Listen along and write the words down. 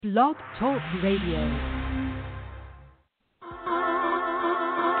Blog Talk Radio.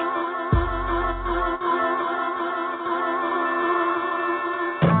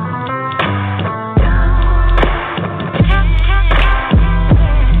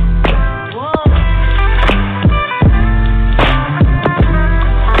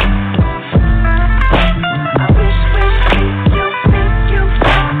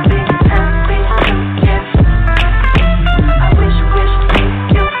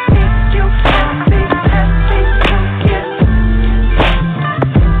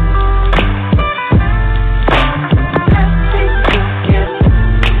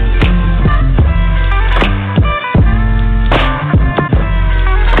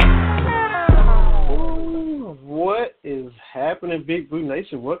 Big Blue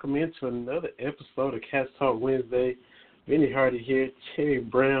Nation, welcome into another episode of Cats Talk Wednesday. Vandy Hardy here. Terry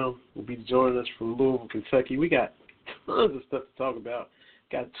Brown will be joining us from Louisville, Kentucky. We got tons of stuff to talk about.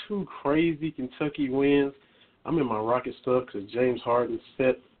 Got two crazy Kentucky wins. I'm in my Rocket stuff because James Harden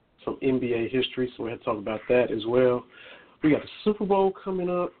set some NBA history, so we had to talk about that as well. We got the Super Bowl coming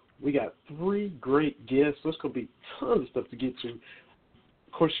up. We got three great guests, so it's going to be tons of stuff to get to.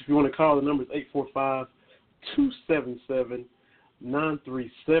 Of course, if you want to call, the number is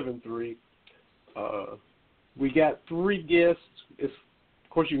 845-277-9373. We got three guests. Of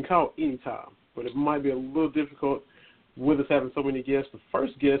course, you can call anytime, but it might be a little difficult with us having so many guests. The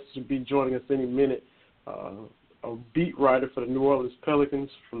first guest should be joining us any minute, a beat writer for the New Orleans Pelicans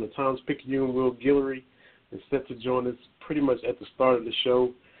from the Times-Picayune, Will Guillory, is set to join us pretty much at the start of the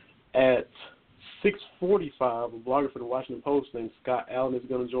show. At 6:45, a blogger for the Washington Post named Scott Allen is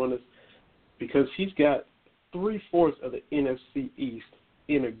going to join us because he's got 3/4 of the NFC East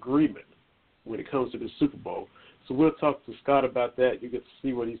in agreement when it comes to the Super Bowl. So we'll talk to Scott about that. You get to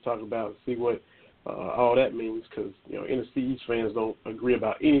see what he's talking about, see what all that means, because NFC East fans don't agree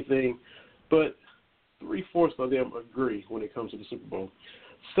about anything, but 3/4 of them agree when it comes to the Super Bowl.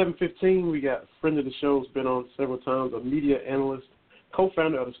 7:15, we got a friend of the show who's been on several times, a media analyst,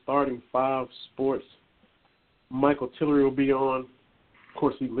 co-founder of the Starting Five Sports. Michael Tillery will be on. Of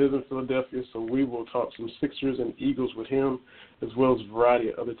course, he lives in Philadelphia, so we will talk some Sixers and Eagles with him, as well as a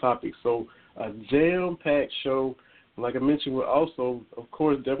variety of other topics. So a jam-packed show. Like I mentioned, we're also, of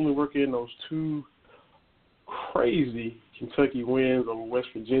course, definitely working in those two crazy Kentucky wins over West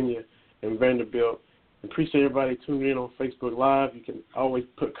Virginia and Vanderbilt. Appreciate everybody tuning in on Facebook Live. You can always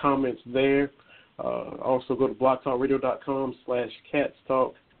put comments there. Also go to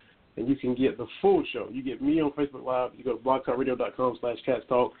blogtalkradio.com/catstalk. And you can get the full show. You get me on Facebook Live. You go to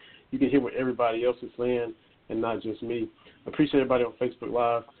blogtalkradio.com/catstalk. You can hear what everybody else is saying and not just me. Appreciate everybody on Facebook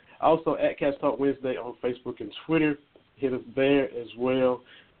Live. Also at Cats Talk Wednesday on Facebook and Twitter. Hit us there as well.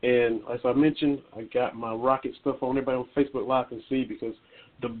 And as I mentioned, I got my Rocket stuff on. Everybody on Facebook Live can see because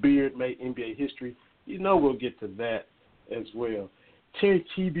the beard made NBA history. We'll get to that as well. Terry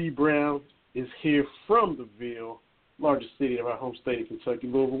T.B. Brown is here from the Ville, largest city of our home state of Kentucky,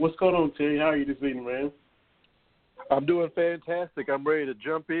 Louisville. What's going on, Terry? How are you this evening, man? I'm doing fantastic. I'm ready to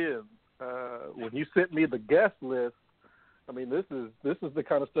jump in. When you sent me the guest list, I mean, this is the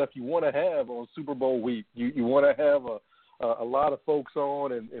kind of stuff you want to have on Super Bowl week. You want to have a lot of folks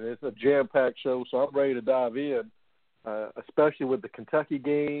on, and it's a jam-packed show, so I'm ready to dive in, especially with the Kentucky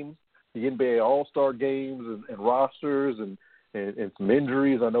games, the NBA All-Star games and rosters and some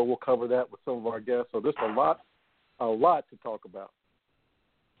injuries. I know we'll cover that with some of our guests. So there's a lot to talk about.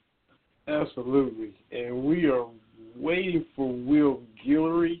 Absolutely. And we are waiting for Will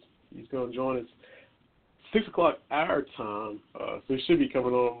Guillory. He's going to join us 6 o'clock our time, so he should be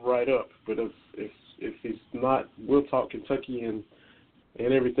coming on right up. But if he's not, we'll talk Kentucky and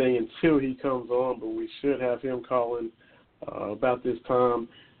everything until he comes on. But we should have him calling about this time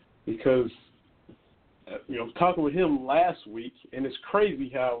because, talking with him last week, and it's crazy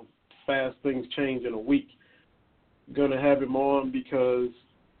how fast things change in a week. Going to have him on because,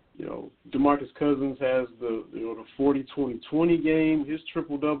 DeMarcus Cousins has the 40-20-20 game, his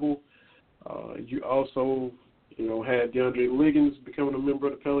triple-double. You also, had DeAndre Liggins becoming a member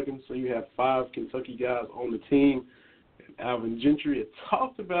of the Pelicans, so you have 5 Kentucky guys on the team. Alvin Gentry had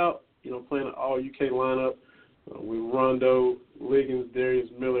talked about, playing an all-UK lineup with Rondo, Liggins,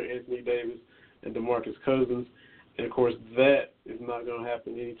 Darius Miller, Anthony Davis, and DeMarcus Cousins. And, of course, that is not going to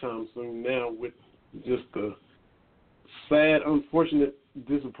happen anytime soon now with just the sad, unfortunate,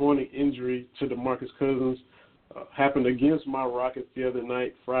 disappointing injury to DeMarcus Cousins. Happened against my Rockets the other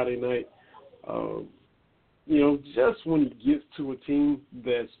night, Friday night. Just when he gets to a team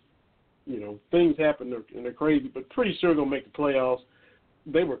that's, things happen and they're crazy, but pretty sure going to make the playoffs.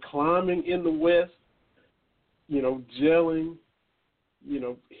 They were climbing in the West, gelling,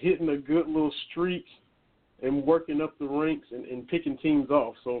 hitting a good little streak and working up the ranks and picking teams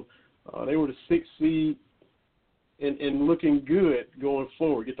off. So they were the 6th seed and looking good going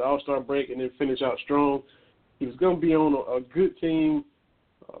forward. Get the All-Star break and then finish out strong. He was going to be on a good team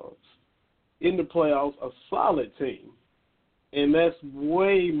in the playoffs, a solid team. And that's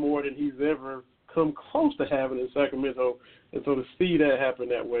way more than he's ever come close to having in Sacramento. And so to see that happen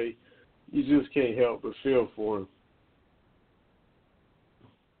that way, you just can't help but feel for him.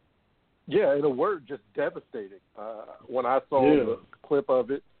 Yeah, in a word, just devastating. When I saw the clip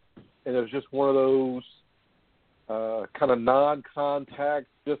of it, and it was just one of those kind of non-contact,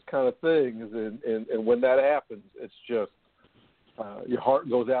 just kind of things. And when that happens, it's just your heart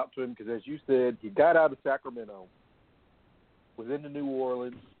goes out to him because, as you said, he got out of Sacramento, was into New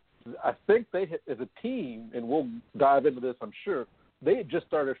Orleans. I think they had, as a team, and we'll dive into this, I'm sure, they had just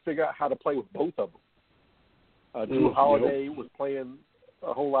started to figure out how to play with both of them. Drew Holiday was playing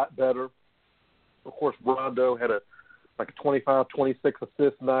a whole lot better. Of course, Rondo had a 25, 26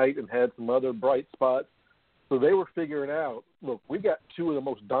 assist night and had some other bright spots. So they were figuring out, look, we've got two of the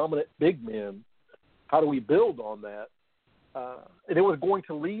most dominant big men. How do we build on that? And it was going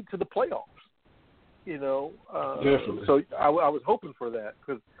to lead to the playoffs, Definitely. So I was hoping for that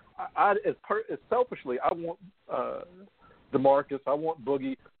because as selfishly, I want DeMarcus, I want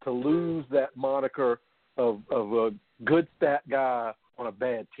Boogie to lose that moniker of a good stat guy on a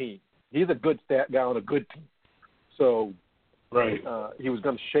bad team. He's a good stat guy on a good team. So he was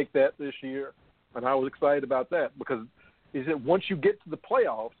going to shake that this year, and I was excited about that because he said once you get to the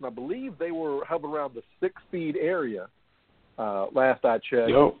playoffs, and I believe they were hovering around the 6th seed area last I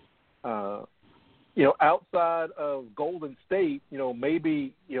checked. Outside of Golden State,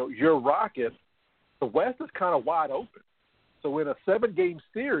 maybe your Rockets, the West is kind of wide open. So in a 7-game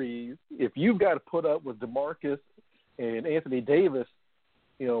series, if you've got to put up with DeMarcus and Anthony Davis,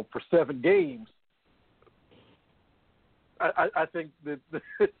 for 7 games, I think that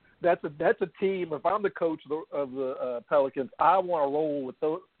that's a team. If I'm the coach of the Pelicans, I want to roll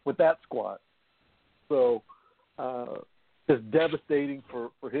with that squad. So it's devastating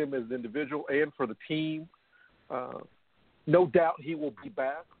for him as an individual and for the team. No doubt he will be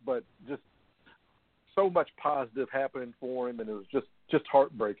back, but just so much positive happening for him, and it was just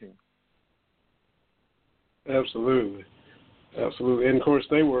heartbreaking. Absolutely. And of course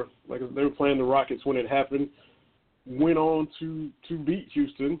they were playing the Rockets when it happened. Went on to beat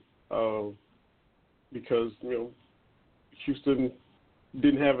Houston because Houston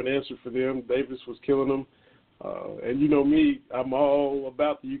didn't have an answer for them. Davis was killing them, and me, I'm all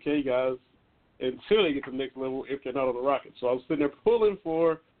about the UK guys until they get to the next level if they're not on the Rockets. So I was sitting there pulling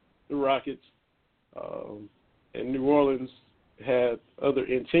for the Rockets, and New Orleans had other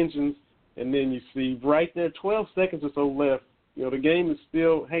intentions. And then you see right there, 12 seconds or so left. The game is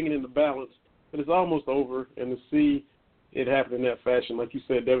still hanging in the balance, but it's almost over. And to see it happen in that fashion, like you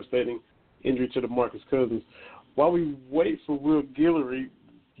said, devastating injury to DeMarcus Cousins. While we wait for Will Guillory,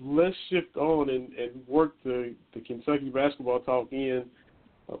 let's shift on and work the Kentucky basketball talk in,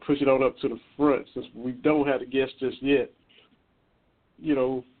 push it on up to the front since we don't have a guest just yet.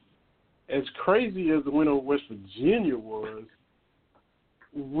 As crazy as the win over West Virginia was,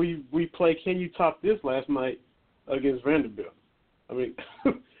 we played Can You Top This last night against Vanderbilt. I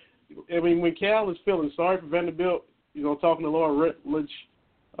mean, when Cal is feeling sorry for Vanderbilt, talking to Laura Rutledge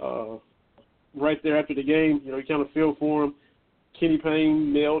right there after the game, you kind of feel for him. Kenny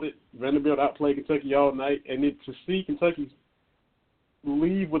Payne nailed it. Vanderbilt outplayed Kentucky all night. And then to see Kentucky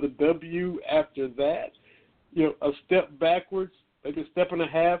leave with a W after that, a step backwards, like a step and a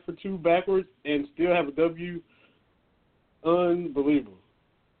half or two backwards, and still have a W, unbelievable.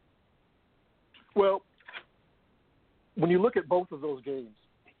 Well, when you look at both of those games,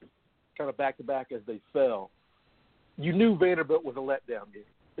 kind of back-to-back as they fell, you knew Vanderbilt was a letdown game.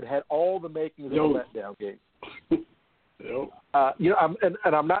 It had all the makings of a letdown game.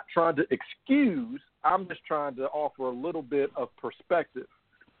 I'm not trying to excuse. I'm just trying to offer a little bit of perspective.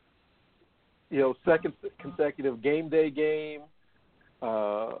 Second consecutive game day game,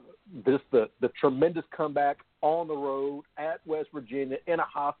 the tremendous comeback on the road at West Virginia in a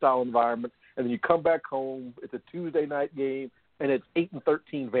hostile environment, and then you come back home. It's a Tuesday night game, and it's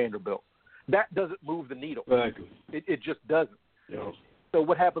 8-13 Vanderbilt. That doesn't move the needle. Exactly. It just doesn't. Yeah. So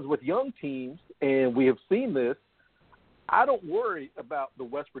what happens with young teams, and we have seen this, I don't worry about the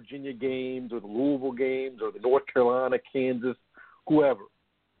West Virginia games or the Louisville games or the North Carolina, Kansas, whoever.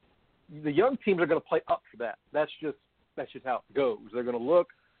 The young teams are going to play up for that. That's just how it goes. They're going to look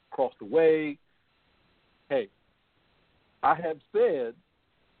across the way. Hey, I have said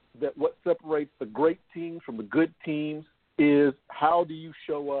that what separates the great teams from the good teams is how do you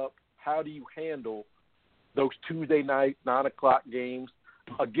show up, how do you handle those Tuesday night 9 o'clock games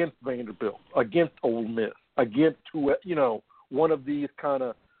against Vanderbilt, against Ole Miss, against one of these kind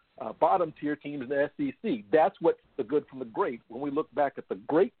of bottom tier teams in the SEC. That's what's the good from the great. When we look back at the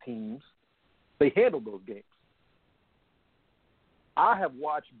great teams, they handled those games. I have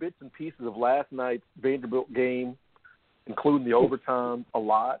watched bits and pieces of last night's Vanderbilt game, including the overtime, a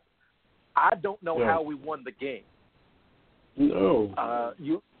lot. I don't know how we won the game. No.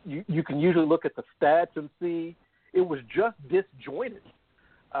 You can usually look at the stats and see it was just disjointed.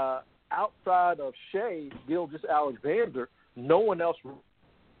 Outside of Shea, Gilgeous-Alexander, no one else.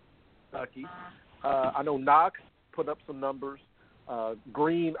 Kentucky. I know Knox put up some numbers.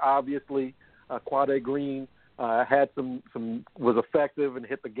 Green, obviously, Quade Green had some was effective and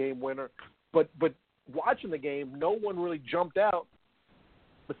hit the game winner. But watching the game, no one really jumped out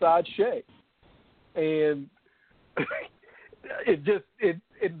besides Shea, and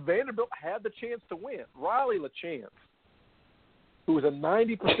Vanderbilt had the chance to win. Riley LaChance, who was a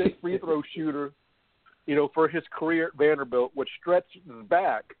 90% free throw shooter, for his career at Vanderbilt, which stretched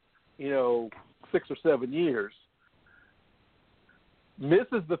back, 6 or 7 years,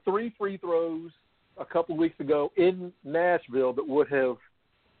 misses the 3 free throws a couple weeks ago in Nashville that would have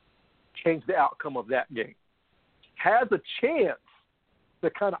changed the outcome of that game. Has a chance to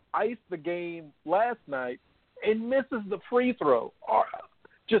kind of ice the game last night and misses the free throw.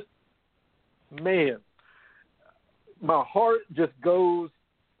 Just, man, my heart just goes,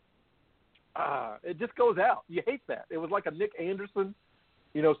 it just goes out. You hate that. It was like a Nick Anderson,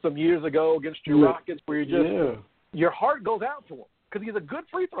 some years ago against your Rockets where your heart goes out to him because he's a good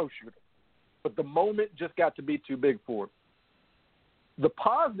free throw shooter. But the moment just got to be too big for him. The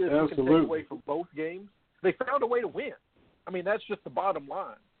positives you can take away from both games, they found a way to win. I mean, that's just the bottom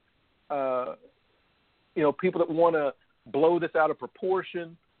line. People that want to blow this out of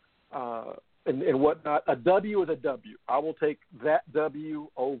proportion and whatnot, a W is a W. I will take that W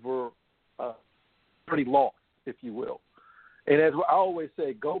over a pretty loss, if you will. And as I always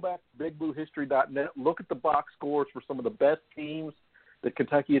say, go back to BigBlueHistory.net, look at the box scores for some of the best teams that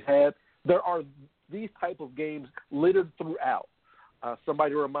Kentucky has had. There are these type of games littered throughout.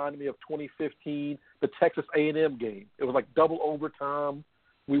 Somebody reminded me of 2015, the Texas A&M game. It was like double overtime.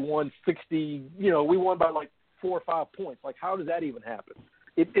 We won 60, we won by like 4 or 5 points. Like, how does that even happen?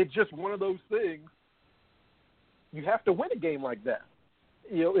 It's just one of those things. You have to win a game like that.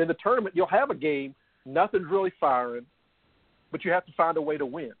 In the tournament, you'll have a game, nothing's really firing, but you have to find a way to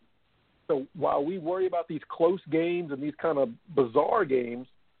win. So while we worry about these close games and these kind of bizarre games,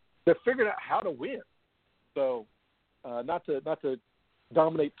 they're figuring out how to win. So not to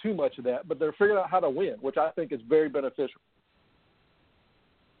dominate too much of that, but they're figuring out how to win, which I think is very beneficial.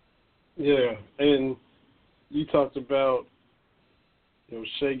 Yeah, and you talked about,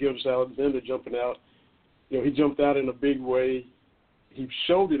 Shea Gilgeous-Alexander jumping out. He jumped out in a big way. He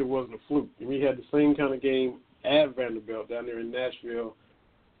showed that it wasn't a fluke. He had the same kind of game at Vanderbilt down there in Nashville.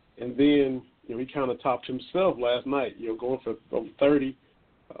 And then, he kind of topped himself last night, going for over 30,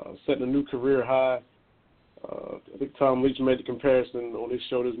 setting a new career high. I think Tom Leach made the comparison on his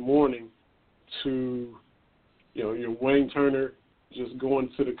show this morning to, your Wayne Turner just going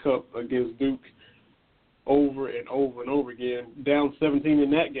to the cup against Duke over and over and over again, down 17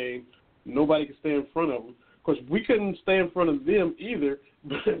 in that game. Nobody could stay in front of them. Of course, we couldn't stay in front of them either,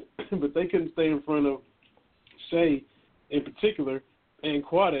 but they couldn't stay in front of Shea in particular and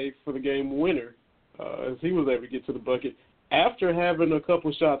Quade for the game winner as he was able to get to the bucket after having a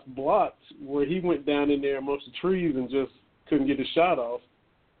couple shots blocked where he went down in there amongst the trees and just couldn't get his shot off.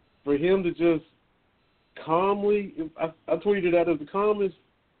 For him to just calmly, I tweeted out as the calmest,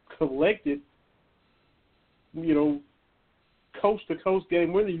 collected, coast-to-coast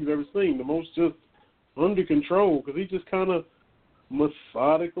game winner you've ever seen, the most just under control, because he just kind of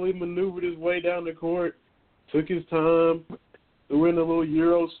methodically maneuvered his way down the court, took his time, threw in a little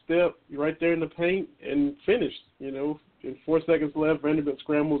Euro step right there in the paint, and finished. In 4 seconds left, Vanderbilt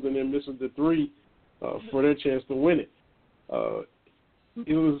scrambles and then misses the 3 for their chance to win it.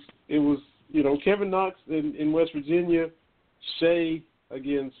 It was Kevin Knox in West Virginia, Shea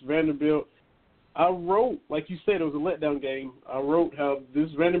against Vanderbilt. I wrote, like you said, it was a letdown game. I wrote how this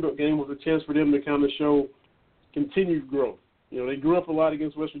Vanderbilt game was a chance for them to kind of show continued growth. They grew up a lot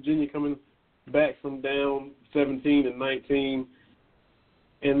against West Virginia, coming back from down 17 and 19.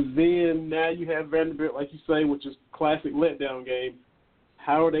 And then now you have Vanderbilt, like you say, which is classic letdown game.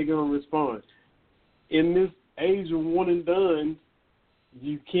 How are they going to respond? In this age of one and done,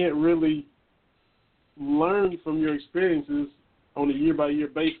 you can't really learn from your experiences on a year-by-year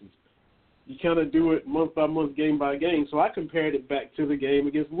basis. You kind of do it month by month, game by game. So I compared it back to the game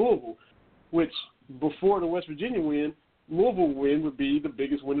against Louisville, which before the West Virginia win, Louisville win would be the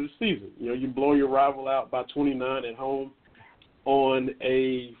biggest win of the season. You know, you blow your rival out by 29 at home on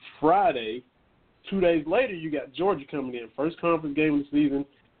a Friday. 2 days later, you got Georgia coming in, first conference game of the season.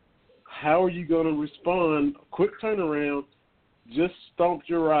 How are you going to respond? Quick turnaround, just stomped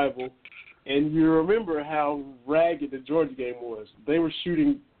your rival, and you remember how ragged the Georgia game was. They were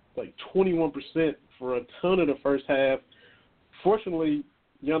shooting like 21% for a ton of the first half. Fortunately,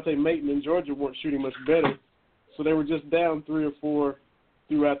 Deontay Maton and Georgia weren't shooting much better, so they were just down 3 or 4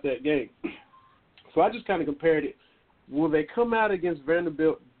 throughout that game. So I just kind of compared it. Will they come out against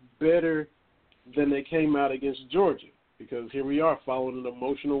Vanderbilt better than they came out against Georgia? Because here we are following an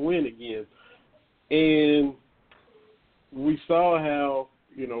emotional win again. And we saw how,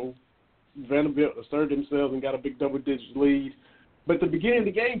 you know, Vanderbilt asserted themselves and got a big double-digit lead. But at the beginning of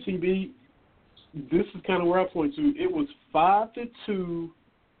the game, TB, this is kind of where I point to. It was 5-2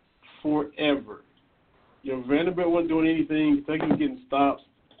 forever. You know, Vanderbilt wasn't doing anything. Kentucky was getting stops.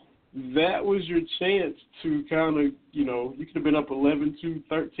 That was your chance to kind of, you know, you could have been up 11-2,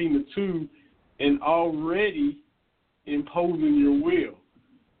 13-2, and already imposing your will.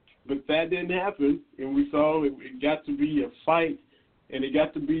 But that didn't happen, and we saw it got to be a fight, and it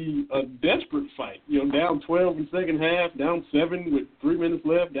got to be a desperate fight. You know, down 12 in the second half, down 7 with 3 minutes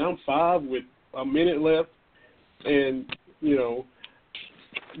left, down 5 with a minute left. And, you know,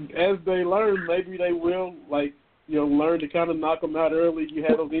 as they learn, maybe they will, like, you know, learn to kind of knock them out early. You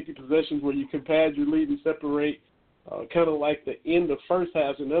had those empty possessions where you can pad your lead and separate, kind of like the end of first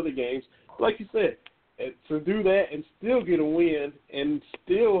halves in other games. Like you said, to do that and still get a win and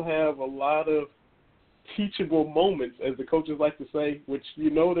still have a lot of teachable moments, as the coaches like to say, which you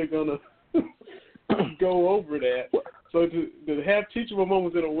know they're going to go over that. So to have teachable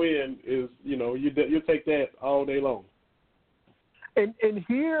moments in a win is, you know, you'll take that all day long. And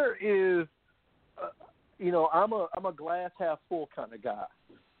here is, you know, I'm a glass half full kind of guy.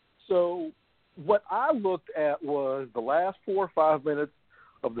 So what I looked at was the last 4 or 5 minutes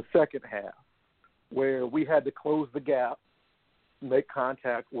of the second half, where we had to close the gap, make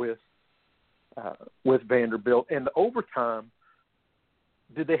contact with Vanderbilt. And the overtime,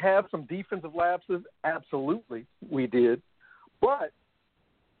 did they have some defensive lapses? Absolutely, we did. But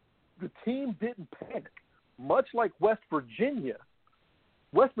the team didn't panic, much like West Virginia.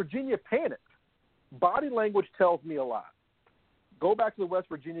 West Virginia panicked. Body language tells me a lot. Go back to the West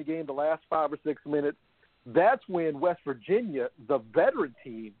Virginia game, the last 5 or 6 minutes. That's when West Virginia, the veteran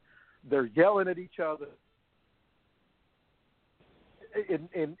team, they're yelling at each other.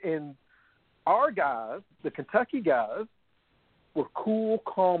 And our guys, the Kentucky guys, were cool,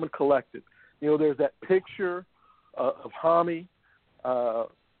 calm, and collected. You know, there's that picture of Hami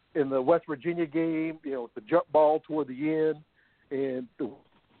in the West Virginia game, you know, the jump ball toward the end, and,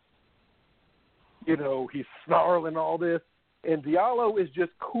 you know, he's snarling all this. And Diallo is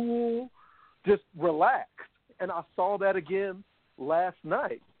just cool, just relaxed. And I saw that again last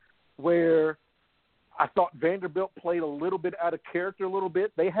night, where I thought Vanderbilt played a little bit out of character a little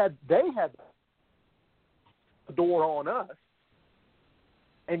bit. They had the door on us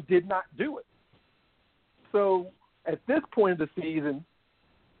and did not do it. So at this point of the season,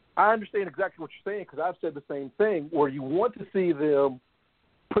 I understand exactly what you're saying, because I've said the same thing, where you want to see them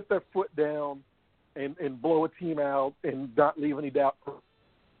put their foot down and blow a team out and not leave any doubt.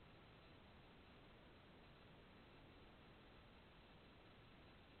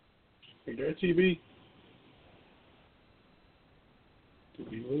 Hey there, TV.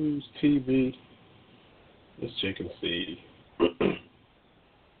 Did we lose TV? Let's check and see.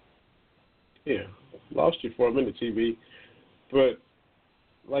 Yeah, lost you for a minute, TV. But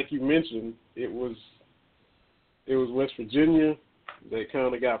like you mentioned, it was West Virginia that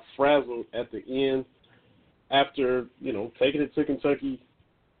kind of got frazzled at the end after, you know, taking it to Kentucky.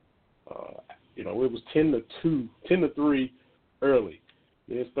 You know, it was 10-3 early.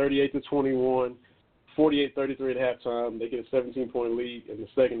 It's 38-21, 48-33 at halftime. They get a 17-point lead in the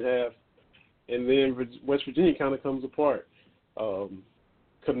second half, and then West Virginia kind of comes apart. Konate,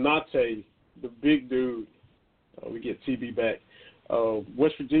 the big dude, we get TB back.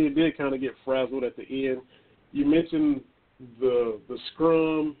 West Virginia did kind of get frazzled at the end. You mentioned the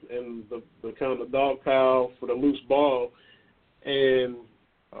scrum and the kind of dog pile for the loose ball, and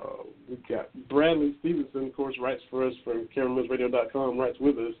we've got Bradley Stevenson, of course, writes for us from CameronMillsRadio.com, writes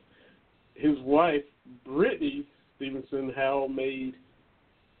with us. His wife, Brittany Stevenson, how made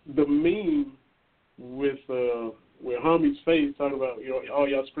the meme with Hami's face, talking about, you know, all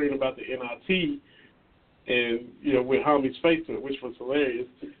y'all screaming about the NIT, and, you know, with Hami's face to it, which was hilarious.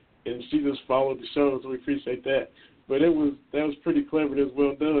 and she just followed the show, so we appreciate that. But that was pretty clever. It was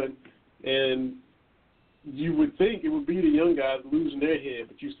well done, and you would think it would be the young guys losing their head,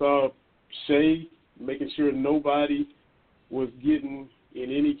 but you saw Shay making sure nobody was getting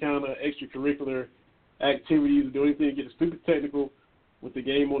in any kind of extracurricular activities or do anything to get stupid technical with the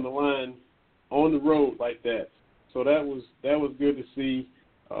game on the line on the road like that. So that was good to see.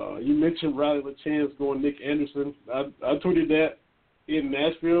 You mentioned Riley LaChance going Nick Anderson. I tweeted that in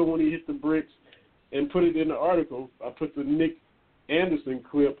Nashville when he hit the bricks and put it in the article. I put the Nick Anderson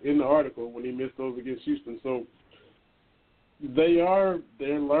clip in the article when he missed those against Houston. So they're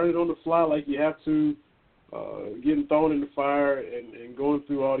learning on the fly like you have to, getting thrown in the fire and going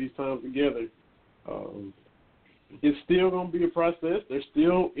through all these times together. It's still going to be a process. They're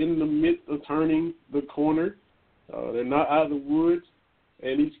still in the midst of turning the corner. They're not out of the woods.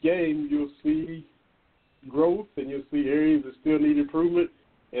 And each game you'll see growth and you'll see areas that still need improvement,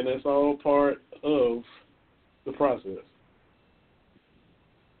 and that's all part of the process.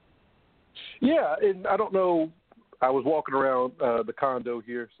 Yeah, and I don't know. I was walking around the condo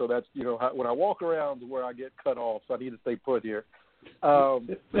here, so that's, when I walk around is where I get cut off, so I need to stay put here. But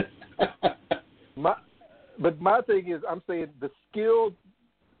my thing is, I'm saying the skill,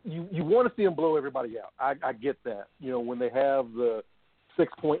 you want to see them blow everybody out. I get that. When they have the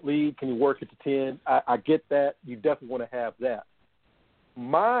 6-point lead, can you work it to 10? I get that. You definitely want to have that.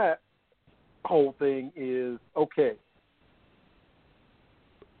 My whole thing is, okay,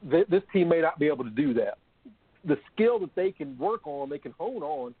 this team may not be able to do that. The skill that they can work on, they can hone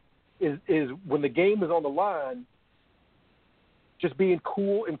on, is when the game is on the line, just being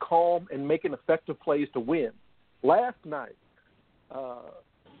cool and calm and making effective plays to win. Last night,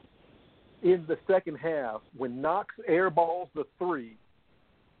 in the second half, when Knox airballs the 3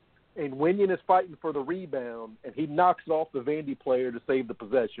 and Winion is fighting for the rebound and he knocks it off the Vandy player to save the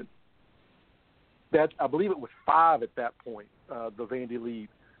possession. I believe it was 5 at that point, the Vandy lead.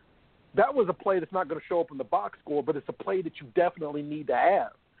 That was a play that's not going to show up in the box score, but it's a play that you definitely need to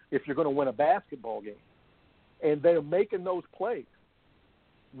have if you're going to win a basketball game. And they're making those plays.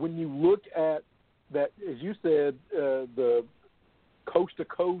 When you look at that, as you said, the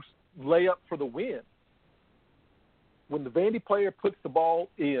coast-to-coast layup for the win, when the Vandy player puts the ball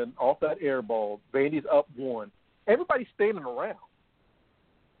in off that air ball, Vandy's up 1, everybody's standing around.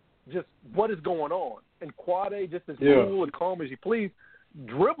 Just what is going on? And Quade, just as cool and calm as you please,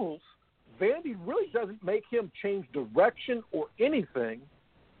 dribbles. Vandy really doesn't make him change direction or anything.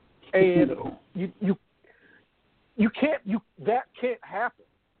 And that can't happen.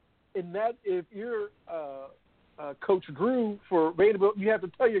 And that, if you're Coach Drew for Vanderbilt, you have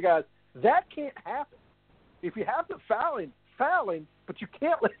to tell your guys that can't happen. If you have to fouling, but you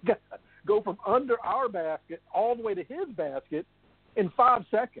can't let guys go from under our basket all the way to his basket in 5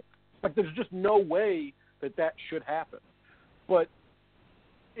 seconds. Like, there's just no way that should happen. But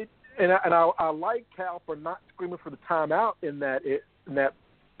I like Cal for not screaming for the timeout in that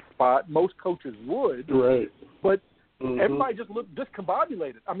spot. Most coaches would, right? But everybody just looked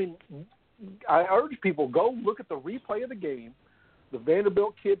discombobulated. I mean, I urge people, go look at the replay of the game. The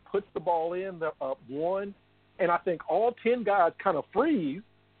Vanderbilt kid puts the ball in, they're up 1, and I think all 10 guys kind of freeze.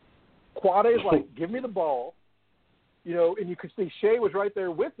 Quade's like, give me the ball. And you could see Shea was right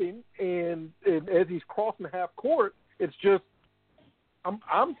there with him, and as he's crossing half court, it's just,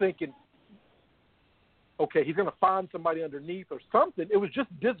 I'm thinking, okay, he's going to find somebody underneath or something. It was just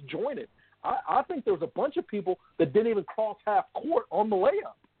disjointed. I think there was a bunch of people that didn't even cross half court on the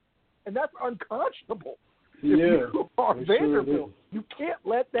layup, and that's unconscionable. If you are Vanderbilt, you can't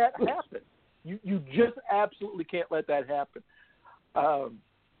let that happen. You just absolutely can't let that happen.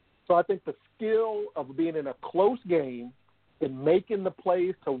 So I think the skill of being in a close game and making the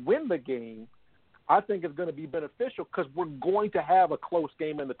plays to win the game, I think is going to be beneficial because we're going to have a close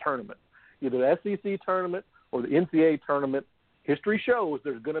game in the tournament. Either the SEC tournament or the NCAA tournament, history shows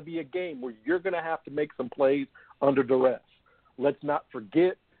there's going to be a game where you're going to have to make some plays under duress. Let's not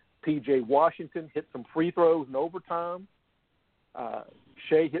forget P.J. Washington hit some free throws in overtime.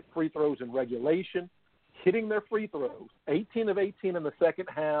 Shea hit free throws in regulation. Hitting their free throws, 18 of 18 in the second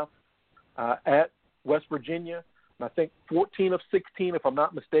half at West Virginia. And I think 14 of 16, if I'm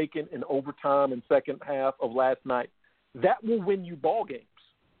not mistaken, in overtime in second half of last night. That will win you ball games.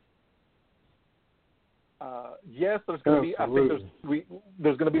 Yes, there's going to be. I think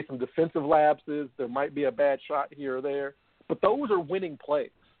there's going to be some defensive lapses. There might be a bad shot here or there, but those are winning plays.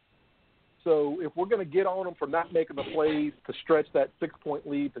 So if we're going to get on them for not making the plays to stretch that 6-point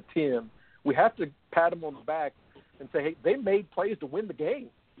lead to 10, we have to pat them on the back and say, hey, they made plays to win the game.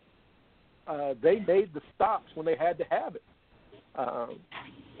 They made the stops when they had to have it.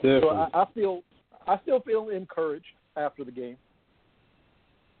 So I still feel encouraged after the game.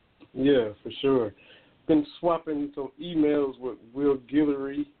 Yeah, for sure. Been swapping some emails with Will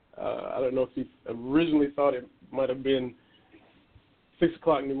Guillory. I don't know if he originally thought it might have been 6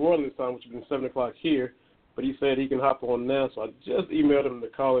 o'clock New Orleans time, which would have been 7 o'clock here, but he said he can hop on now. So I just emailed him the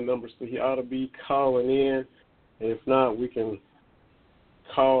calling number, so he ought to be calling in. And if not, we can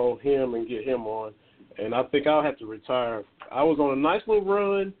call him and get him on. And I think I'll have to retire. I was on a nice little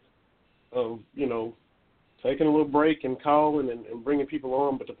run of, taking a little break and calling and bringing people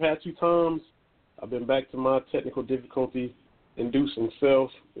on. But the past 2 times, I've been back to my technical difficulty inducing self.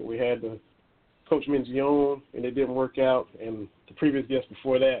 We had the Coach Minji on, and it didn't work out, and the previous guest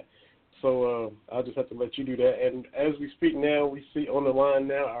before that. So I'll just have to let you do that. And as we speak now, we see on the line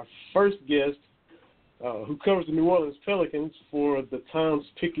now our first guest who covers the New Orleans Pelicans for the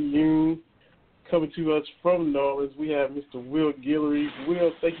Times-Picayune. Coming to us from New Orleans, we have Mr. Will Guillory.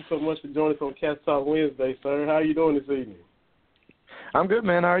 Will, thank you so much for joining us on Cats Talk Wednesday, sir. How are you doing this evening? I'm good,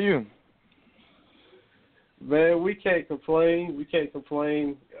 man. How are you? Man, we can't complain.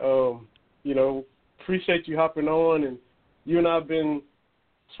 Appreciate you hopping on, and you and I have been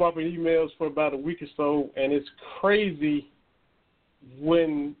swapping emails for about a week or so, and it's crazy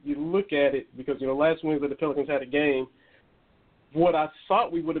when you look at it because, last Wednesday the Pelicans had a game. What I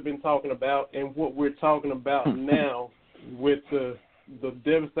thought we would have been talking about and what we're talking about now with the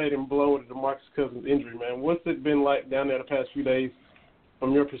devastating blow to DeMarcus Cousins' injury, man. What's it been like down there the past few days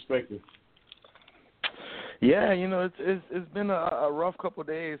from your perspective? Yeah, it's been a rough couple of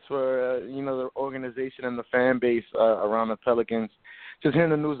days for, the organization and the fan base around the Pelicans. Just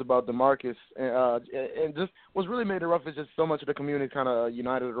hearing the news about DeMarcus and just what's really made it rough is just so much of the community kind of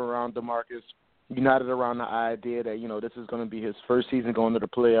united around DeMarcus, united around the idea that, this is going to be his first season going to the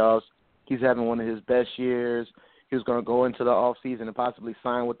playoffs. He's having one of his best years. He was going to go into the offseason and possibly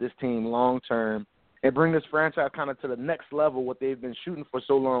sign with this team long term and bring this franchise kind of to the next level, what they've been shooting for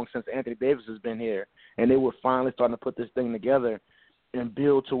so long since Anthony Davis has been here. And they were finally starting to put this thing together and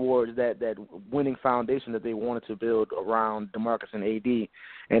build towards that winning foundation that they wanted to build around DeMarcus and AD.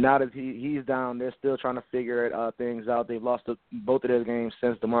 And now that he's down, they're still trying to figure things out. They've lost both of their games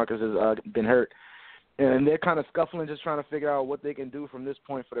since DeMarcus has been hurt. And they're kind of scuffling, just trying to figure out what they can do from this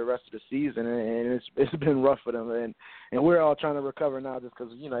point for the rest of the season. And it's been rough for them. And we're all trying to recover now just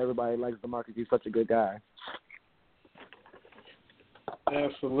because, everybody likes DeMarcus. He's such a good guy.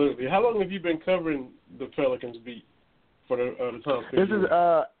 Absolutely. How long have you been covering the Pelicans beat for the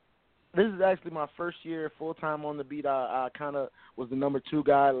Times? This is actually my first year full-time on the beat. I kind of was the number 2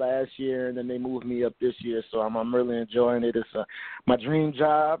 guy last year, and then they moved me up this year, so I'm really enjoying it. It's my dream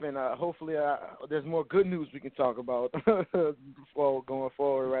job, and hopefully there's more good news we can talk about going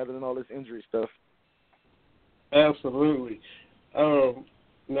forward rather than all this injury stuff. Absolutely. Now,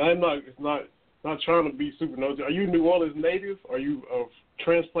 I'm not trying to be super nosy. Are you a New Orleans native? Are you a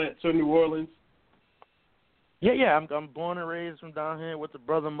transplant to New Orleans? Yeah. I'm born and raised from down here with the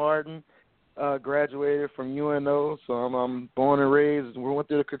brother Martin. Graduated from UNO, so I'm born and raised. We went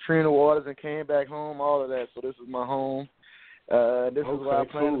through the Katrina waters and came back home. All of that. So this is my home. This is where I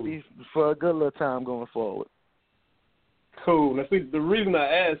plan to be for a good little time going forward. Cool. Now, see, the reason I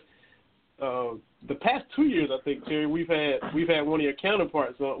asked, the past 2 years, I think, Terry, we've had one of your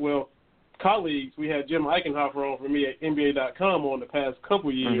counterparts, colleagues. We had Jim Eichenhofer on from me at NBA.com on the past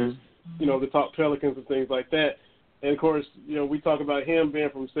couple years. To talk Pelicans and things like that. And, of course, we talk about him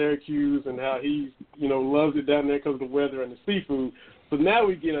being from Syracuse and how he, loves it down there because of the weather and the seafood. So now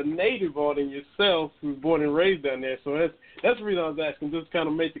we get a native on in yourself who's born and raised down there. So that's the reason I was asking, just kind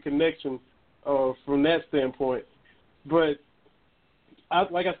of make the connection from that standpoint. But,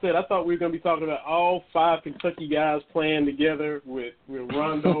 like I said, I thought we were going to be talking about all 5 Kentucky guys playing together with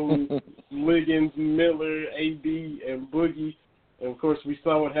Rondo, Liggins, Miller, AD, and Boogie. And, of course, we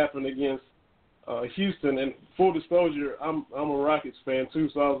saw what happened against Houston. And full disclosure, I'm a Rockets fan, too,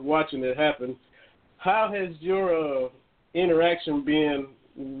 so I was watching it happen. How has your interaction been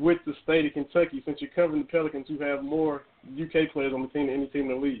with the state of Kentucky since you're covering the Pelicans, who have more UK players on the team than any team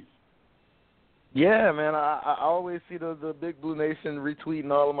in the league? Yeah, man, I always see the Big Blue Nation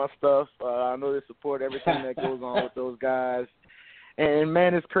retweeting all of my stuff. I know they support everything that goes on with those guys. And,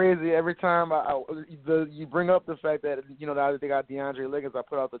 man, it's crazy. Every time you bring up the fact that, now that they got DeAndre Liggins, I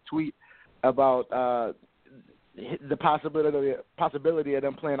put out the tweet about the possibility of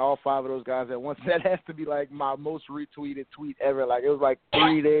them playing all 5 of those guys at once. That has to be, like, my most retweeted tweet ever. Like, it was, like,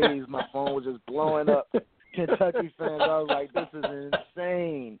 3 days. My phone was just blowing up. Kentucky fans, I was like, this is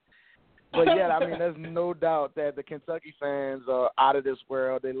insane. But But yeah, I mean, there's no doubt that the Kentucky fans are out of this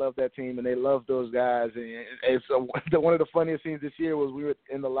world. They love that team and they love those guys. And it's one of the funniest scenes this year was we were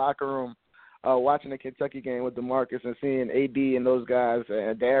in the locker room watching the Kentucky game with DeMarcus and seeing AD and those guys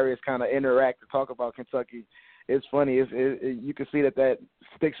and Darius kind of interact to talk about Kentucky. It's funny. You can see that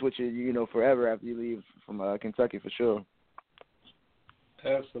sticks with you, forever after you leave from Kentucky for sure.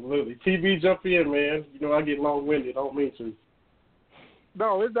 Absolutely. TB, jump in, man. I get long-winded. I don't mean to.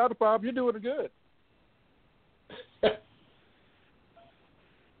 No, it's not a problem. You're doing it good.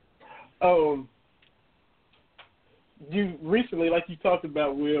 You recently, like you talked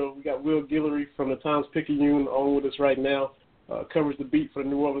about, Will, we got Will Guillory from the Times-Picayune on with us right now, covers the beat for the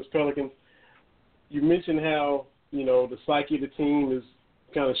New Orleans Pelicans. You mentioned how, the psyche of the team is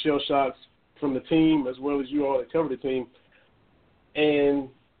kind of shell-shocked from the team as well as you all that cover the team. And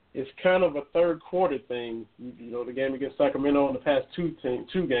it's kind of a third-quarter thing, the game against Sacramento in the past two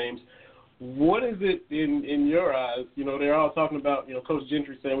games. What is it in your eyes? They're all talking about, Coach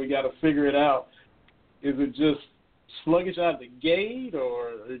Gentry saying we got to figure it out. Is it just sluggish out the gate,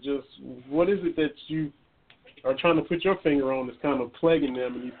 or just what is it that you are trying to put your finger on that's kind of plaguing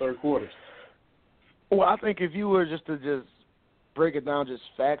them in these third quarters? Well, I think if you were just to break it down just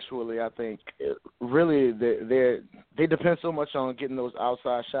factually, I think really they depend so much on getting those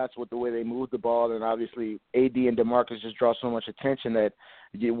outside shots with the way they move the ball, and obviously AD and DeMarcus just draw so much attention that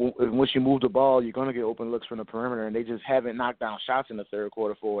once you move the ball, you're going to get open looks from the perimeter, and they just haven't knocked down shots in the third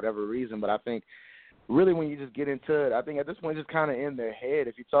quarter for whatever reason. But I think really when you just get into it, I think at this point it's just kind of in their head.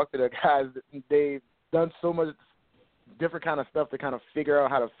 If you talk to the guys, they've done so much different kind of stuff to kind of figure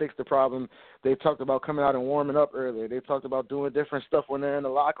out how to fix the problem. They've talked about coming out and warming up earlier. They've talked about doing different stuff when they're in the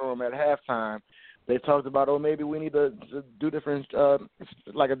locker room at halftime. They've talked about, maybe we need to do different,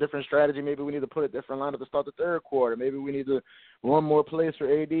 like a different strategy. Maybe we need to put a different lineup to start the third quarter. Maybe we need to run more plays for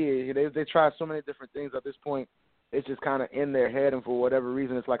AD. They tried so many different things at this point. It's just kind of in their head, and for whatever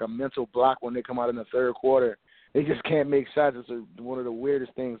reason, it's like a mental block when they come out in the third quarter. They just can't make shots. It's one of the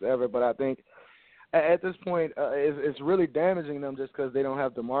weirdest things ever. But I think at this point, it's really damaging them just because they don't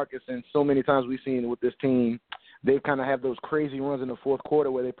have DeMarcus. And so many times we've seen with this team, they kind of have those crazy runs in the fourth quarter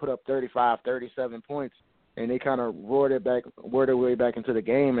where they put up 35, 37 points, and they kind of roar their way back into the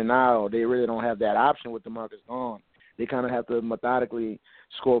game. And now they really don't have that option with DeMarcus gone. They kind of have to methodically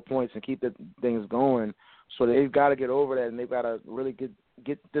score points and keep the things going. So they've got to get over that, and they've got to really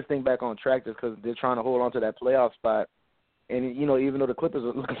get this thing back on track just because they're trying to hold on to that playoff spot. And, even though the Clippers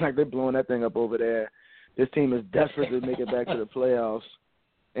are looking like they're blowing that thing up over there, this team is desperate to make it back to the playoffs.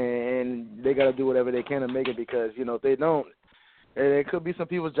 And they got to do whatever they can to make it because, if they don't, there could be some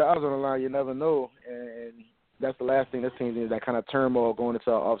people's jobs on the line. You never know. And that's the last thing this team needs, that kind of turmoil going into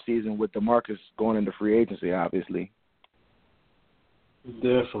our offseason with DeMarcus going into free agency, obviously.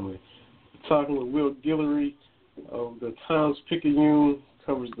 Definitely. Talking with Will Guillory of the Times-Picayune,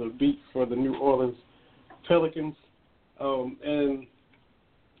 covers the beat for the New Orleans Pelicans. And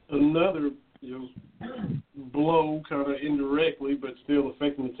another blow, kind of indirectly, but still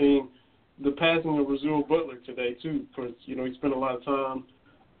affecting the team, the passing of Rasul Butler today, too, because, he spent a lot of time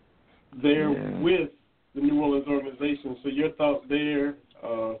there with the New Orleans organization. So your thoughts there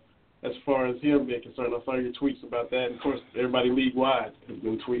as far as him being concerned? I saw your tweets about that. And of course, everybody league-wide has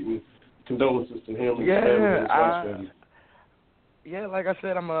been tweeting condolences to him and his family and his wife's family. Yeah, like I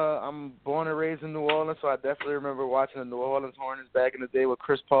said, I'm born and raised in New Orleans, so I definitely remember watching the New Orleans Hornets back in the day with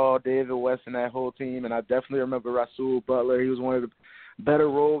Chris Paul, David West, and that whole team. And I definitely remember Rasul Butler. He was one of the better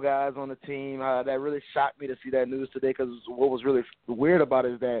role guys on the team. That really shocked me to see that news today because what was really weird about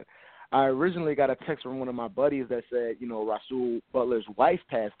it is that I originally got a text from one of my buddies that said, Rasul Butler's wife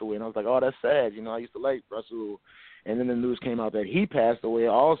passed away. And I was like, oh, that's sad. I used to like Rasul. And then the news came out that he passed away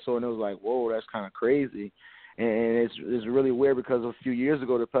also, and it was like, whoa, that's kind of crazy. And it's really weird because a few years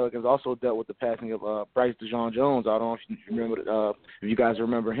ago, the Pelicans also dealt with the passing of Bryce DeJean-Jones. I don't know if you remember, if you guys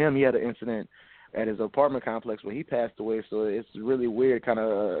remember him. He had an incident at his apartment complex where he passed away. So it's really weird, kind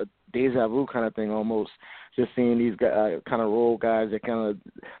of deja vu kind of thing almost, just seeing these kind of role guys that kind of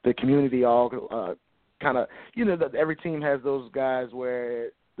the community all kind of, that every team has those guys where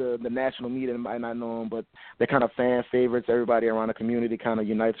the national media might not know them, but they're kind of fan favorites. Everybody around the community kind of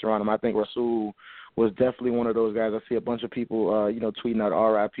unites around them. I think Rasul was definitely one of those guys. I see a bunch of people, tweeting out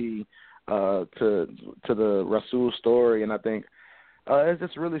RIP to the Rasul story, and I think it's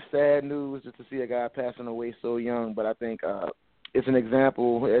just really sad news just to see a guy passing away so young. But I think it's an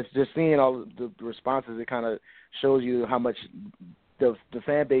example. It's just seeing all the responses. It kind of shows you how much the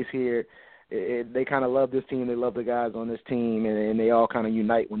fan base here, they kind of love this team. They love the guys on this team, and they all kind of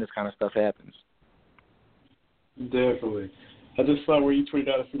unite when this kind of stuff happens. Definitely. I just saw where you tweeted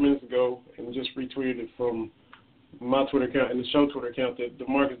out a few minutes ago and just retweeted it from my Twitter account and the show Twitter account that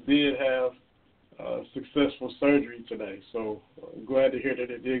DeMarcus did have successful surgery today. So I'm glad to hear that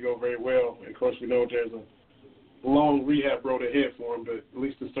it did go very well. And, of course, we know there's a long rehab road ahead for him, but at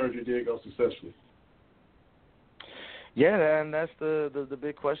least the surgery did go successfully. Yeah, and that's the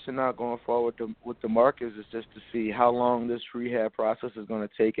big question now going forward with DeMarcus is just to see how long this rehab process is going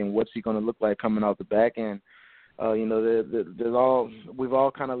to take and what's he going to look like coming out the back end. We've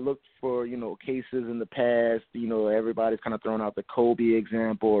all kind of looked for, cases in the past. Everybody's kind of thrown out the Kobe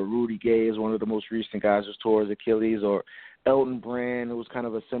example, or Rudy Gay is one of the most recent guys who tore his Achilles, or Elton Brand, it was kind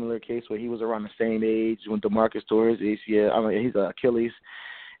of a similar case where he was around the same age when DeMarcus tore his ACL. His Achilles.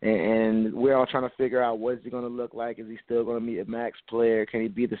 And we're all trying to figure out what is he going to look like. Is he still going to be a max player? Can he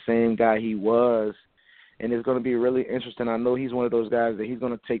be the same guy he was? And it's going to be really interesting. I know he's one of those guys that he's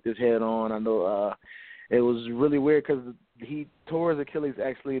going to take this head on. I know it was really weird because he tore his Achilles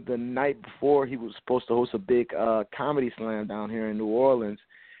actually the night before he was supposed to host a big comedy slam down here in New Orleans.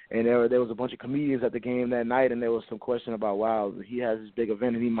 And there was a bunch of comedians at the game that night, and there was some question about, wow, he has this big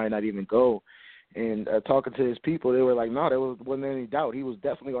event and he might not even go. And talking to his people, they were like, no, there wasn't any doubt. He was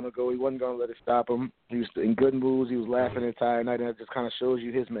definitely going to go. He wasn't going to let it stop him. He was in good moods. He was laughing the entire night, and that just kind of shows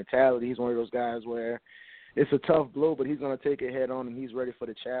you his mentality. He's one of those guys where it's a tough blow, but he's going to take it head on, and he's ready for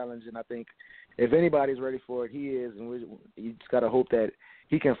the challenge. And I think if anybody's ready for it, he is. And you just got to hope that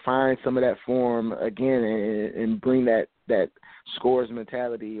he can find some of that form again and bring that scores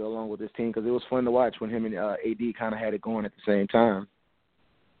mentality along with his team, because it was fun to watch when him and AD kind of had it going at the same time.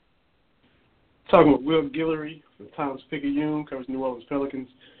 Talking with Will Guillory from Times-Picayune, covers New Orleans Pelicans.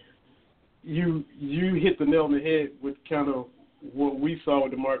 You hit the nail on the head with kind of what we saw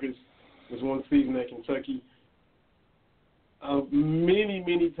with DeMarcus was one season at Kentucky.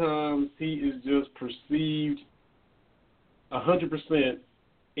 Many times he is just perceived 100%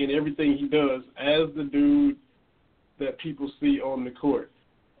 in everything he does as the dude that people see on the court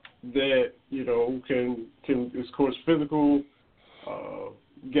that, can is, of course, physical,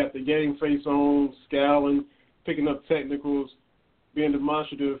 got the game face on, scowling, picking up technicals, being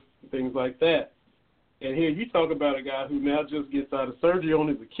demonstrative, things like that. And here you talk about a guy who now just gets out of surgery on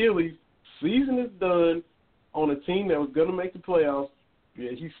his Achilles, season is done, on a team that was going to make the playoffs,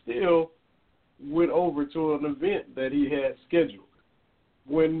 yet he still went over to an event that he had scheduled.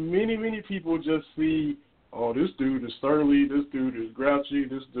 When many people just see, oh, this dude is surly, this dude is grouchy,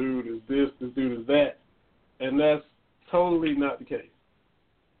 this dude is this dude is that, and that's totally not the case.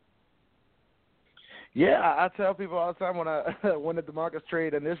 Yeah, I tell people all the time when the DeMarcus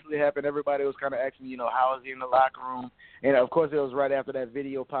trade initially happened, everybody was kind of asking, how is he in the locker room? And, of course, it was right after that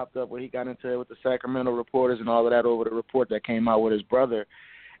video popped up where he got into it with the Sacramento reporters and all of that over the report that came out with his brother.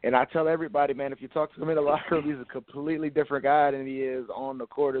 And I tell everybody, man, if you talk to him in the locker room, he's a completely different guy than he is on the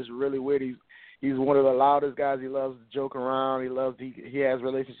court. It's really weird. He's one of the loudest guys. He loves to joke around. He has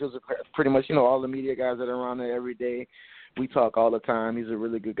relationships with pretty much, all the media guys that are around there every day. We talk all the time. He's a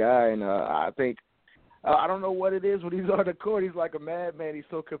really good guy, and I think I don't know what it is when he's on the court. He's like a madman. He's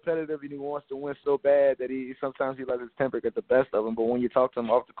so competitive, and he wants to win so bad that sometimes he lets his temper get the best of him. But when you talk to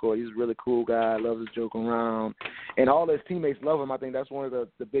him off the court, he's a really cool guy, loves to joke around. And all his teammates love him. I think that's one of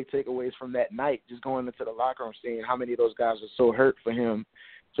the big takeaways from that night, just going into the locker room, seeing how many of those guys are so hurt for him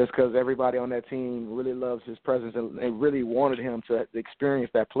just because everybody on that team really loves his presence and really wanted him to experience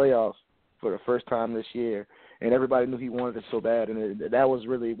that playoffs for the first time this year. And everybody knew he wanted it so bad, and that was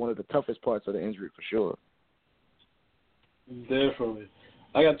really one of the toughest parts of the injury for sure. Definitely.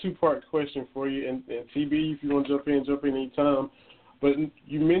 I got a two-part question for you, and TB, if you want to jump in anytime. But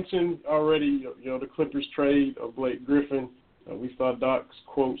you mentioned already, the Clippers trade of Blake Griffin. We saw Doc's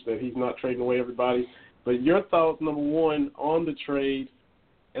quotes that he's not trading away everybody. But your thoughts, number one, on the trade,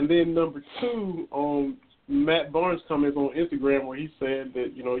 and then number two, on Matt Barnes' comments on Instagram where he said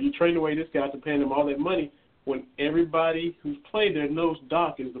that, you're trading away this guy to paying him all that money when everybody who's played there knows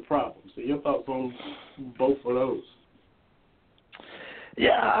Doc is the problem. So your thoughts on both of those?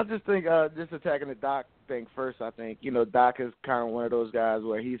 Yeah, I just think just attacking the Doc thing first, I think, Doc is kind of one of those guys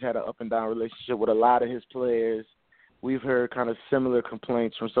where he's had an up-and-down relationship with a lot of his players. We've heard kind of similar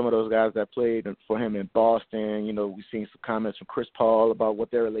complaints from some of those guys that played for him in Boston. We've seen some comments from Chris Paul about what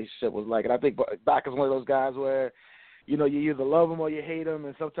their relationship was like. And I think Doc is one of those guys where, you either love him or you hate him,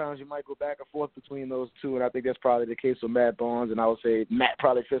 and sometimes you might go back and forth between those two, and I think that's probably the case with Matt Barnes, and I would say Matt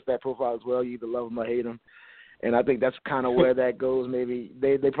probably fits that profile as well. You either love him or hate him, and I think that's kind of where that goes. Maybe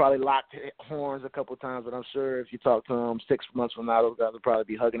they probably locked horns a couple of times, but I'm sure if you talk to them 6 months from now, those guys will probably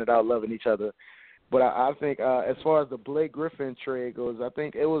be hugging it out, loving each other. But I think as far as the Blake Griffin trade goes, I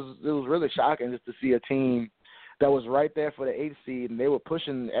think it was really shocking just to see a team that was right there for the 8th seed, and they were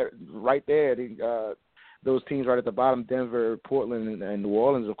pushing right there. Those teams right at the bottom, Denver, Portland, and New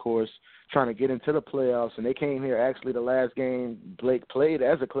Orleans, of course, trying to get into the playoffs. And they came here, actually, the last game Blake played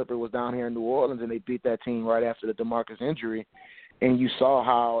as a Clipper was down here in New Orleans, and they beat that team right after the DeMarcus injury. And you saw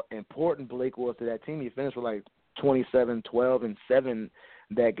how important Blake was to that team. He finished with like 27, 12, and 7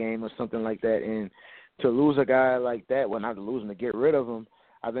 that game or something like that. And to lose a guy like that, well, not to lose him, to get rid of him,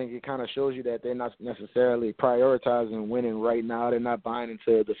 I think it kind of shows you that they're not necessarily prioritizing winning right now. They're not buying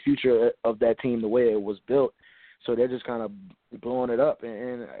into the future of that team the way it was built. So they're just kind of blowing it up.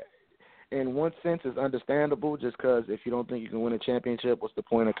 And in one sense, it's understandable just because if you don't think you can win a championship, what's the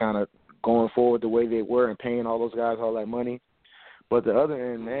point of kind of going forward the way they were and paying all those guys all that money? But the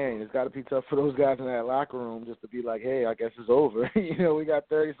other end, man, it's got to be tough for those guys in that locker room just to be like, hey, I guess it's over. We got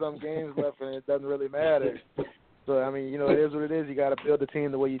 30-some games left, and it doesn't really matter. So, I mean, it is what it is. You got to build the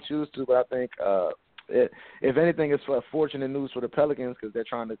team the way you choose to. But I think, if anything, it's fortunate news for the Pelicans because they're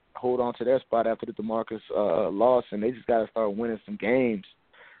trying to hold on to their spot after the DeMarcus loss, and they just got to start winning some games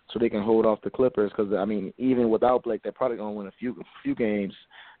so they can hold off the Clippers. Because, I mean, even without Blake, they're probably going to win a few games,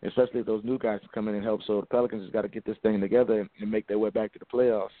 especially if those new guys come in and help. So the Pelicans just got to get this thing together and make their way back to the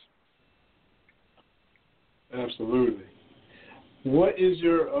playoffs. Absolutely. What is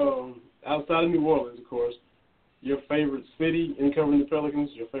your, outside of New Orleans, of course, your favorite city in covering the Pelicans,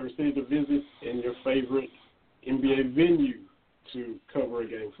 your favorite city to visit, and your favorite NBA venue to cover a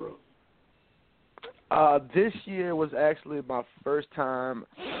game from? This year was actually my first time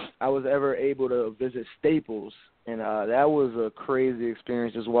I was ever able to visit Staples, and that was a crazy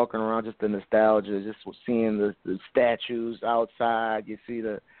experience just walking around, just the nostalgia, just seeing the statues outside. You see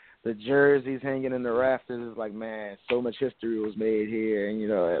the jerseys hanging in the rafters. It's like, man, so much history was made here,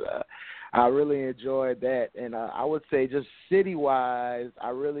 and, I really enjoyed that. And I would say just city-wise, I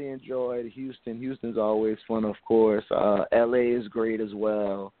really enjoyed Houston. Houston's always fun, of course. L.A. is great as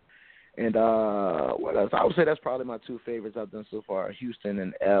well. And what else? I would say that's probably my two favorites I've done so far, Houston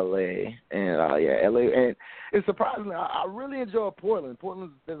and L.A. And, L.A. And it's surprising. I really enjoy Portland.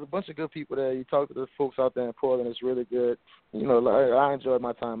 Portland, there's a bunch of good people there. You talk to the folks out there in Portland, it's really good. I enjoyed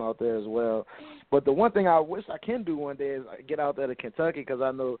my time out there as well. But the one thing I wish I can do one day is get out there to Kentucky because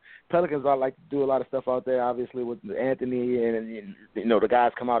I know Pelicans, I like to do a lot of stuff out there, obviously, with Anthony and the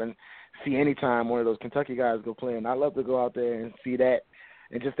guys come out and see anytime one of those Kentucky guys go play. And I love to go out there and see that.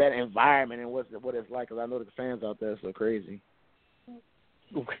 And just that environment and what it's like, because I know the fans out there are so crazy.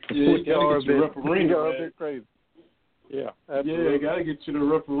 Yeah, you got to get you to Rupp Arena, man. A bit crazy. Yeah, absolutely. Yeah, you got to get you to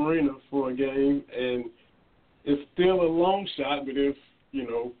Rupp Arena for a game, and it's still a long shot, but if,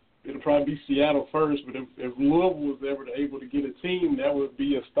 it'll probably be Seattle first, but if Louisville was ever able to get a team, that would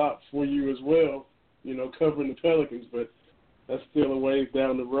be a stop for you as well, covering the Pelicans, but that's still a ways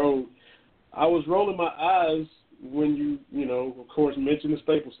down the road. I was rolling my eyes when you of course, mentioned the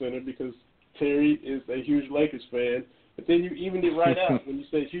Staples Center because Terry is a huge Lakers fan. But then you evened it right out when you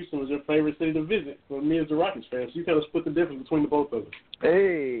said Houston was your favorite city to visit for me as a Rockets fan. So you kind of split the difference between the both of them.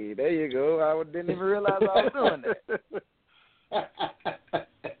 Hey, there you go. I didn't even realize I was doing that.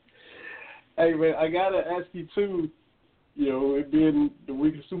 Hey, man, I got to ask you, too, it being the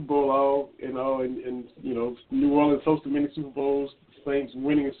week of Super Bowl and New Orleans hosted many Super Bowls, Saints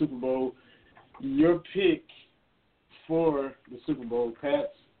winning a Super Bowl, your pick for the Super Bowl, Pats,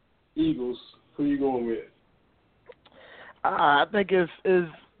 Eagles, who you going with? I think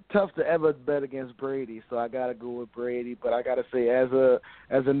it's tough to ever bet against Brady, so I got to go with Brady. But I got to say, as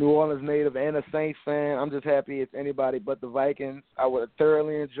a New Orleans native and a Saints fan, I'm just happy it's anybody but the Vikings. I would have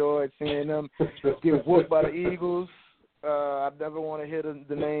thoroughly enjoyed seeing them get whooped by the Eagles. I never want to hear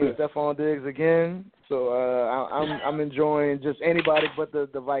the name Stephon Diggs again. So I'm enjoying just anybody but the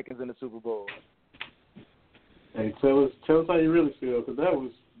Vikings in the Super Bowl. Hey, tell us how you really feel, because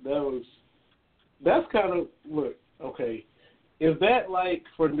that's kind of, look, okay, is that like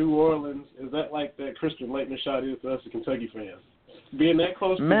for New Orleans, is that like that Christian Laettner shot is to us, the Kentucky fans? Being that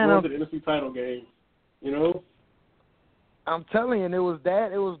close to going to the NFC title game, I'm telling you, it was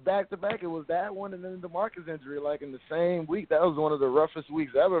back-to-back. It was that one and then the DeMarcus injury, like in the same week. That was one of the roughest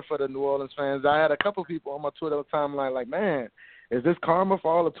weeks ever for the New Orleans fans. I had a couple people on my Twitter timeline like, man, is this karma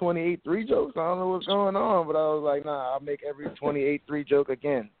for all the 28-3 jokes? I don't know what's going on, but I was like, nah, I'll make every 28-3 joke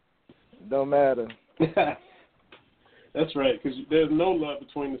again. Don't matter. That's right, because there's no love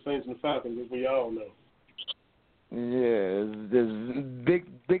between the Saints and the Falcons, as we all know. Yeah,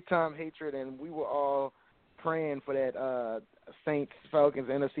 there's big-time hatred, and we were all praying for that Saints-Falcons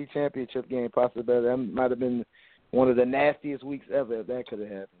NFC Championship game possibility. That might have been one of the nastiest weeks ever if that could have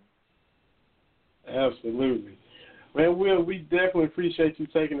happened. Absolutely. Man, Will, we definitely appreciate you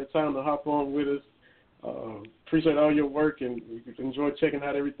taking the time to hop on with us. Appreciate all your work, and we enjoy checking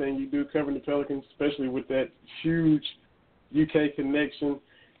out everything you do covering the Pelicans, especially with that huge UK connection.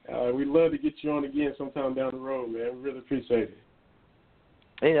 We'd love to get you on again sometime down the road, man. We really appreciate it.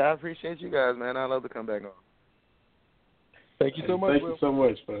 Hey, I appreciate you guys, man. I'd love to come back on. Thank you so much, Thank Will. you so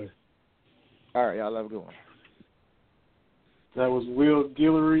much, buddy. All right, y'all have a good one. That was Will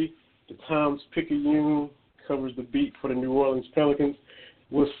Guillory, the Times-Picayune, covers the beat for the New Orleans Pelicans.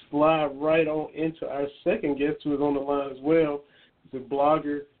 We'll slide right on into our second guest, who is on the line as well, the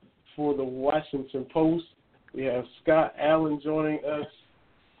blogger for the Washington Post. We have Scott Allen joining us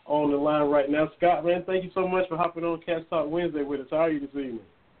on the line right now. Scott, man, thank you so much for hopping on Cats Talk Wednesday with us. How are you this evening?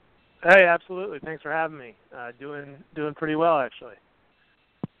 Hey, absolutely. Thanks for having me. Doing pretty well, actually.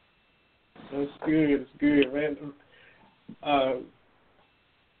 That's good. It's good, man.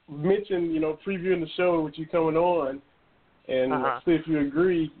 Mentioned, previewing the show with you coming on, and see if you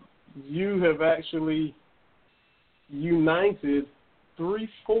agree, you have actually united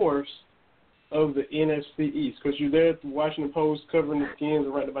 3/4 of the NFC East, because you're there at the Washington Post covering the Skins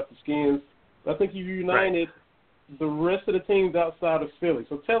and writing about the Skins. I think you united the rest of the teams outside of Philly.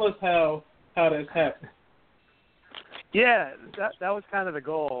 So tell us how that's happened. Yeah, that was kind of the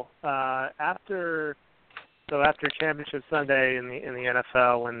goal. After Championship Sunday in the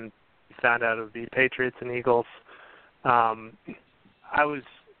NFL, when we found out it would be Patriots and Eagles, I was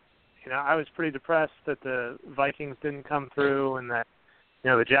pretty depressed that the Vikings didn't come through and that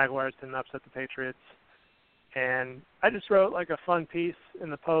the Jaguars didn't upset the Patriots. And I just wrote like a fun piece in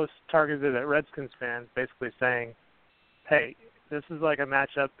the Post targeted at Redskins fans, basically saying, hey, this is like a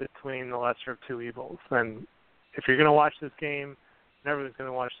matchup between the lesser of two evils. And if you're going to watch this game and everyone's going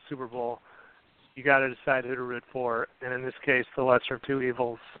to watch the Super Bowl, you got to decide who to root for. And in this case, the lesser of two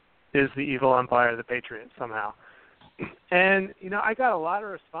evils is the evil empire of the Patriots somehow. And, I got a lot of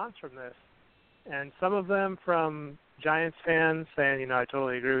response from this. And some of them from Giants fans saying, I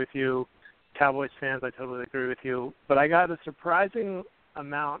totally agree with you. Cowboys fans, I totally agree with you. But I got a surprising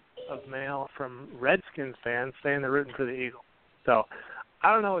amount of mail from Redskins fans saying they're rooting for the Eagles. So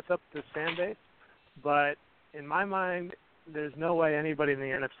I don't know what's up with this fan base, but in my mind, there's no way anybody in the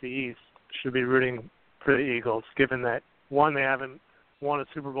NFC East should be rooting for the Eagles, given that, one, they haven't won a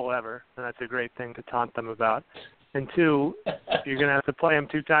Super Bowl ever, and that's a great thing to taunt them about. And two, you're going to have to play them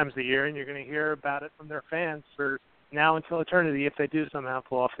 2 times a year, and you're going to hear about it from their fans for now until eternity if they do somehow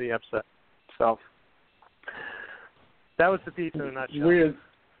pull off the upset. So that was the piece in a nutshell. Weird.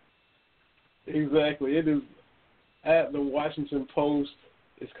 Exactly. It is at the Washington Post.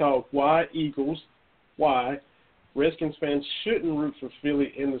 It's called Why Eagles? Why Redskins fans shouldn't root for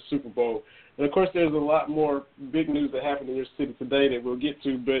Philly in the Super Bowl. And, of course, there's a lot more big news that happened in your city today that we'll get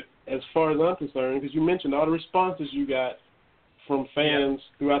to. But as far as I'm concerned, because you mentioned all the responses you got from fans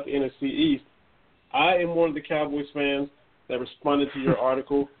throughout the NFC East, I am one of the Cowboys fans that responded to your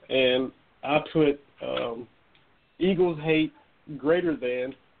article, and I put Eagles hate greater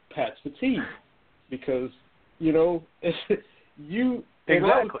than Pat's fatigue because, and I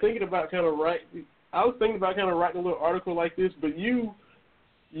was thinking about kind of writing a little article like this, but you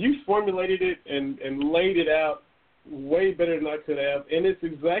formulated it and laid it out way better than I could have, and it's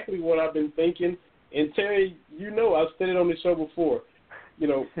exactly what I've been thinking. And Terry, I've said it on this show before.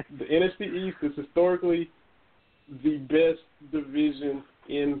 The NFC East is historically the best division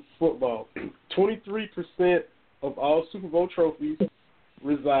in football. 23% of all Super Bowl trophies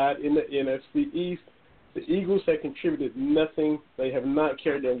reside in the NFC East. The Eagles have contributed nothing. They have not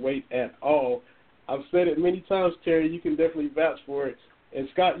carried their weight at all. I've said it many times, Terry. You can definitely vouch for it. And,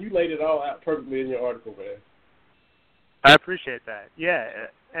 Scott, you laid it all out perfectly in your article, man. I appreciate that. Yeah,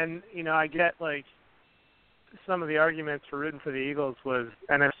 and, I get, some of the arguments for rooting for the Eagles was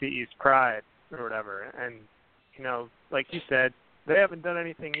NFC East pride or whatever. And, like you said, they haven't done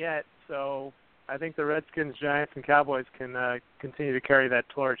anything yet, so I think the Redskins, Giants, and Cowboys can continue to carry that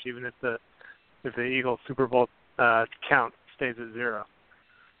torch even if the Eagles Super Bowl count stays at 0.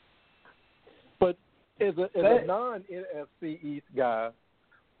 But as a non-NFC East guy,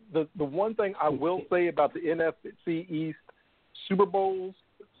 the one thing I will say about the NFC East Super Bowls,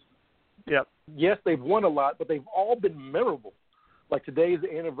 yes, they've won a lot, but they've all been memorable. Like today is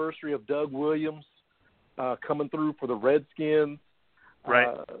the anniversary of Doug Williams coming through for the Redskins.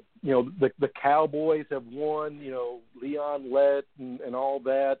 Right. The Cowboys have won, Leon Lett and all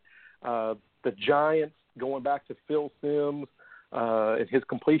that. The Giants going back to Phil Simms and his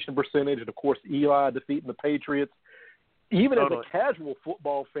completion percentage, and, of course, Eli defeating the Patriots. Even as a casual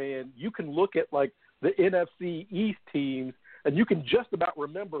football fan, you can look at, the NFC East teams, and you can just about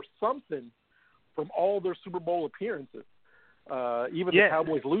remember something from all their Super Bowl appearances. even the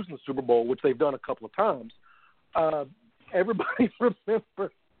Cowboys losing the Super Bowl, which they've done a couple of times, everybody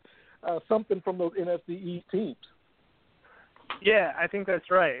remembers something from those NFC East teams. Yeah, I think that's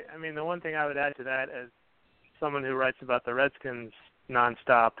right. I mean, the one thing I would add to that as someone who writes about the Redskins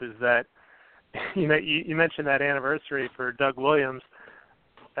nonstop is that, you mentioned that anniversary for Doug Williams.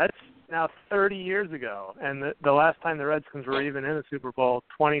 That's now 30 years ago, and the last time the Redskins were even in a Super Bowl,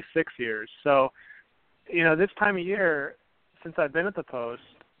 26 years. So, this time of year, since I've been at the Post,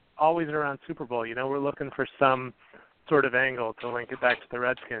 always around Super Bowl, we're looking for some sort of angle to link it back to the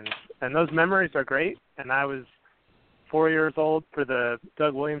Redskins. And those memories are great, and I was 4 years old for the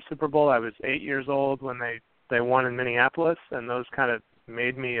Doug Williams Super Bowl. I was 8 years old when they won in Minneapolis, and those kind of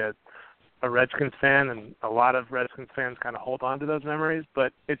made me a Redskins fan, and a lot of Redskins fans kind of hold on to those memories.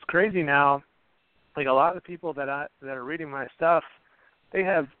 But it's crazy now. Like, a lot of the people that are reading my stuff, they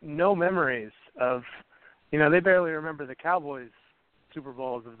have no memories of, they barely remember the Cowboys Super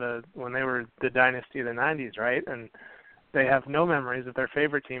Bowls of when they were the dynasty of the 90s, right? And they have no memories of their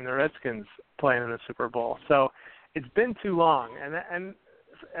favorite team, the Redskins, playing in the Super Bowl. So it's been too long. And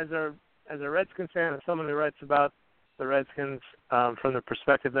as a Redskins fan, as someone who writes about the Redskins from the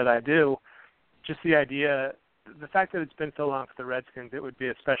perspective that I do, just the fact that it's been so long for the Redskins, it would be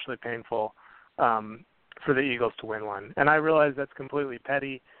especially painful for the Eagles to win one. And I realize that's completely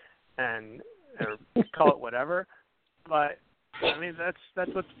petty, or call it whatever, but I mean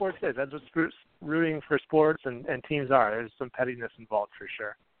that's what sports is. That's what rooting for sports and teams are. There's some pettiness involved for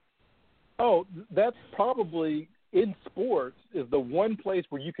sure. Oh, that's probably in sports is the one place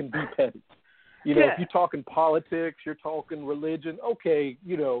where you can be petty. If you're talking politics, you're talking religion, okay,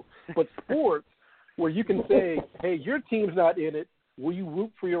 but sports where you can say, hey, your team's not in it, will you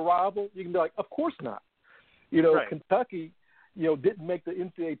root for your rival? You can be like, of course not. Right. Kentucky, didn't make the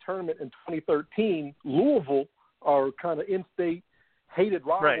NCAA tournament in 2013. Louisville, our kind of in-state hated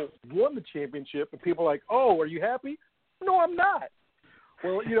rival, won the championship, and people are like, oh, are you happy? No, I'm not.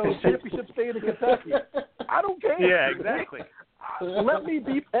 Well, the championship stayed in Kentucky. I don't care. Yeah, exactly. Let me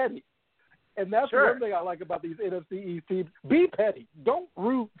be petty. And that's one thing I like about these NFC East teams. Be petty. Don't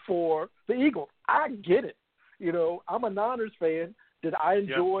root for the Eagles. I get it. I'm a Niners fan. Did I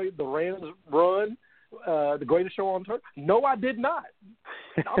enjoy the Rams run, the greatest show on turf? No, I did not.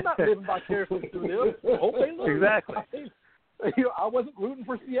 I'm not living vicariously through them. Hope they lose. Exactly. I wasn't rooting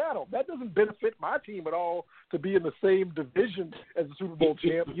for Seattle. That doesn't benefit my team at all to be in the same division as the Super Bowl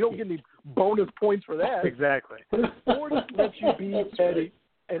champ. You don't get any bonus points for that. Exactly. Sports lets you be petty,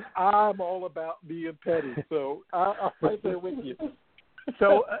 and I'm all about being petty. So I'm right there with you.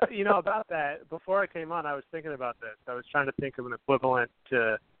 So, about that, before I came on, I was thinking about this. I was trying to think of an equivalent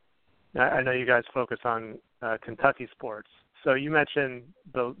to, I know you guys focus on Kentucky sports. So you mentioned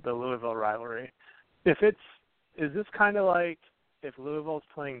the Louisville rivalry. Is this kind of like if Louisville's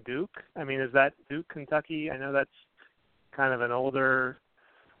playing Duke? I mean, is that Duke, Kentucky? I know that's kind of an older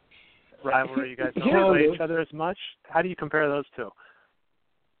rivalry. You guys don't play each other as much. How do you compare those two?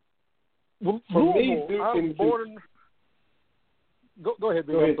 Well, for me, Duke and born. Go ahead,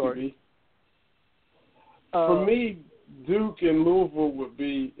 I'm sorry. For me, Duke and Louisville would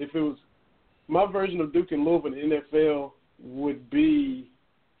be, if it was my version of Duke and Louisville in the NFL, would be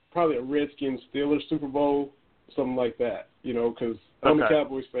probably a Redskins Steelers Super Bowl, something like that. Because I'm a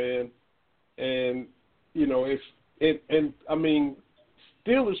Cowboys fan, and I mean,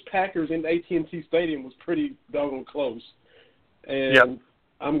 Steelers Packers in AT&T Stadium was pretty doggone close, and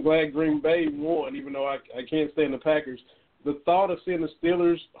I'm glad Green Bay won, even though I can't stand the Packers. The thought of seeing the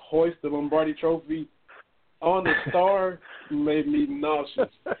Steelers hoist the Lombardi Trophy on the Star made me nauseous.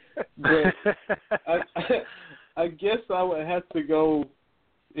 But I guess I would have to go,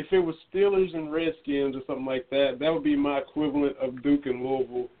 if it was Steelers and Redskins or something like that, that would be my equivalent of Duke and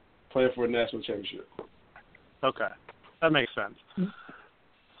Louisville playing for a national championship. Okay. That makes sense.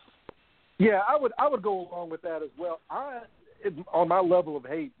 Yeah, I would go along with that as well. On my level of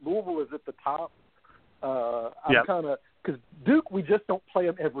hate, Louisville is at the top. I'm kind of, because Duke, we just don't play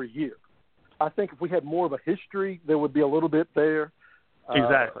them every year. I think if we had more of a history, there would be a little bit there.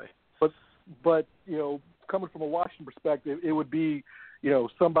 Exactly. But coming from a Washington perspective, it would be,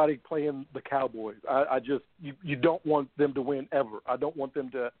 somebody playing the Cowboys. I just, you don't want them to win ever. I don't want them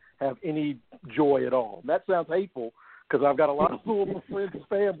to have any joy at all. That sounds hateful because I've got a lot of Louisville friends and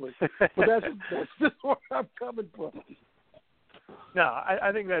family. But that's just where I'm coming from. No,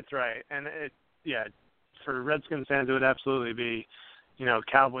 I think that's right. And for Redskins fans, it would absolutely be,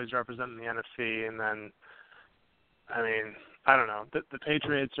 Cowboys representing the NFC, and then, I mean, I don't know. The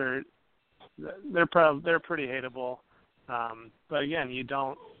Patriots they're pretty hateable, but again,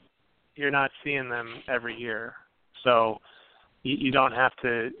 you're not seeing them every year. So you don't have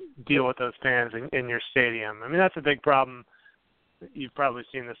to deal with those fans in your stadium. I mean, that's a big problem. You've probably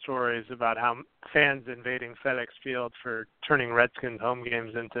seen the stories about how fans invading FedEx Field for turning Redskins home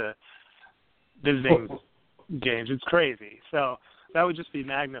games into visiting games. It's crazy. So that would just be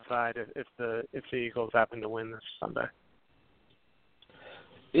magnified if the Eagles happen to win this Sunday.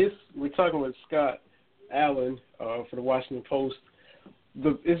 We're talking with Scott Allen for the Washington Post.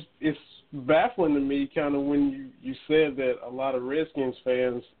 It's baffling to me kind of when you said that a lot of Redskins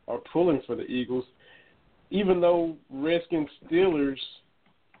fans are pulling for the Eagles, even though Redskins Steelers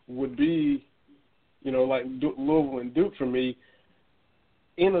would be, like Louisville and Duke for me.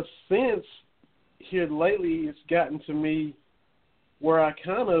 In a sense, here lately it's gotten to me where I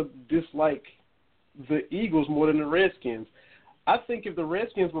kind of dislike the Eagles more than the Redskins. I think if the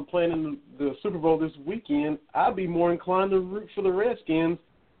Redskins were playing in the Super Bowl this weekend, I'd be more inclined to root for the Redskins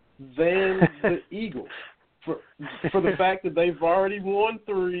than the Eagles for the fact that they've already won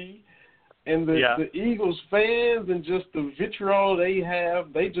 3, and the Eagles fans and just the vitriol they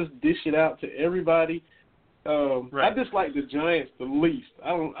have, they just dish it out to everybody. Right. I dislike the Giants the least. I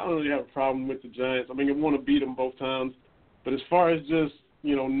don't really have a problem with the Giants. I mean, I want to beat them both times, but as far as just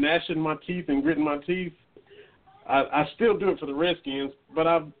gnashing my teeth and gritting my teeth, I still do it for the Redskins, but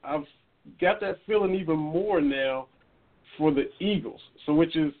I've got that feeling even more now for the Eagles. So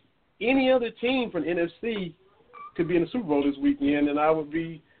which is any other team from the NFC could be in the Super Bowl this weekend, and I would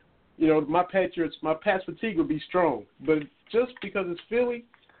be, my Pats fatigue would be strong. But just because it's Philly,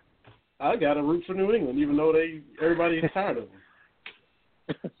 I got to root for New England, even though everybody is tired of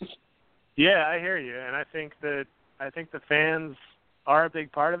them. Yeah, I hear you, and I think the fans are a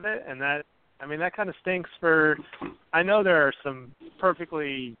big part of it, and that kind of stinks for – I know there are some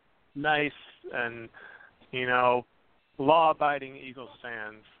perfectly nice and, law-abiding Eagles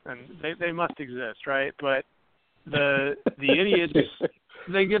fans, and they must exist, right? But the idiots,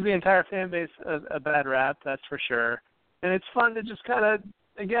 they give the entire fan base a bad rap, that's for sure. And it's fun to just kind of,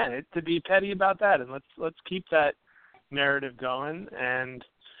 again, to be petty about that, and let's keep that narrative going. And,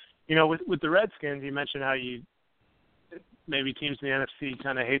 with the Redskins, you mentioned how maybe teams in the NFC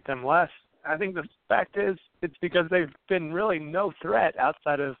kind of hate them less. I think the fact is it's because they've been really no threat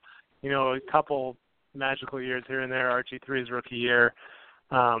outside of, a couple magical years here and there, RG3's rookie year.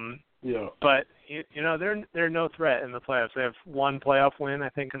 But, they're no threat in the playoffs. They have one playoff win, I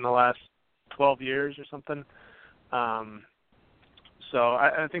think, in the last 12 years or something. So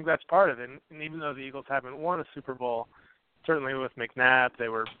I think that's part of it. And even though the Eagles haven't won a Super Bowl, certainly with McNabb, they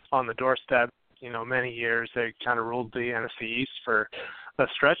were on the doorstep, many years. They kind of ruled the NFC East for a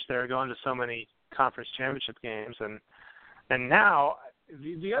stretch there, going to so many conference championship games. And now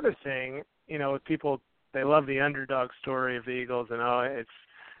the other thing, with people, they love the underdog story of the Eagles, and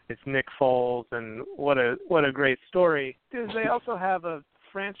it's Nick Foles, and what a great story. Dude, they also have a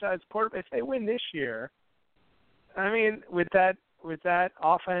franchise quarterback. If they win this year, I mean, with that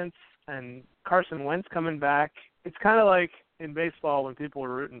offense and Carson Wentz coming back, it's kind of like in baseball when people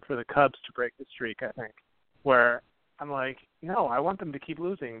were rooting for the Cubs to break the streak, I think, where I'm like, no, I want them to keep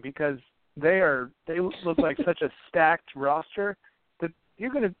losing because they look like such a stacked roster that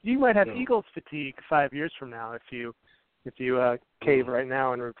you might have Eagles fatigue 5 years from now if you cave right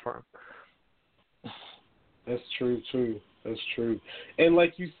now and root for them. That's true too. That's true. And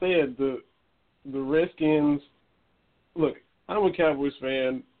like you said, the Redskins. Look, I'm a Cowboys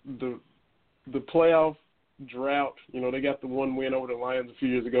fan. The playoff drought. They got the one win over the Lions a few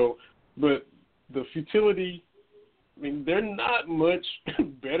years ago, but the futility. I mean, they're not much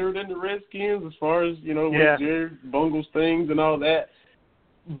better than the Redskins as far as, with Jared Bungle's things and all that.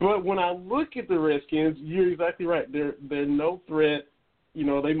 But when I look at the Redskins, you're exactly right. They're no threat.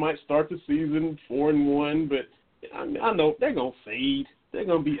 They might start the season 4-1, but I know they're going to fade. They're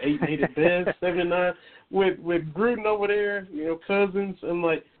going to be 8-8 at best, 7-9. With Gruden over there, Cousins, and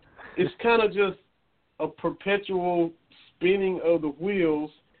it's kind of just a perpetual spinning of the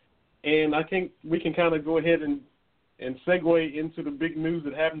wheels. And I think we can kind of go ahead and segue into the big news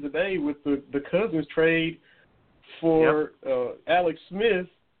that happened today with the Cousins trade for Alex Smith.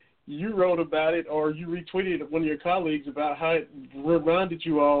 You wrote about it, or you retweeted one of your colleagues about how it reminded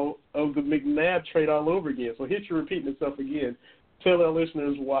you all of the McNabb trade all over again. So hit you repeating itself again. Tell our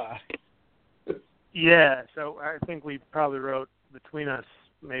listeners why. Yeah, so I think we probably wrote between us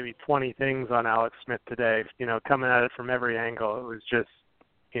maybe 20 things on Alex Smith today, coming at it from every angle. It was just,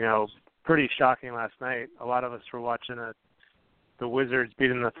 pretty shocking last night. A lot of us were watching the Wizards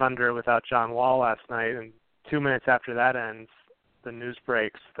beating the Thunder without John Wall last night, and 2 minutes after that ends, the news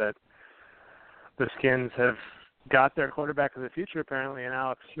breaks that the Skins have got their quarterback of the future apparently in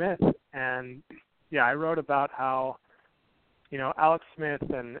Alex Smith. And, I wrote about how Alex Smith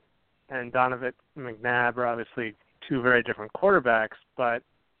and Donovan McNabb are obviously two very different quarterbacks, but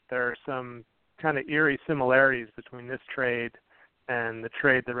there are some kind of eerie similarities between this trade and the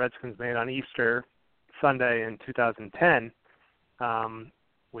trade the Redskins made on Easter Sunday in 2010,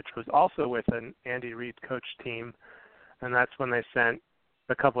 which was also with an Andy Reid coached team, and that's when they sent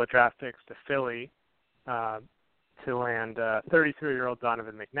a couple of draft picks to Philly to land 33-year-old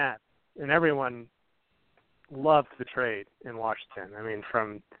Donovan McNabb. And everyone loved the trade in Washington. I mean,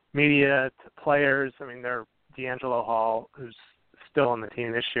 from media to players. I mean, D'Angelo Hall, who's still on the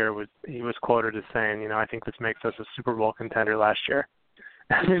team this year, was quoted as saying, I think this makes us a Super Bowl contender last year.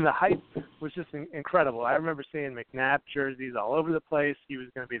 I mean, the hype was just incredible. I remember seeing McNabb jerseys all over the place. He was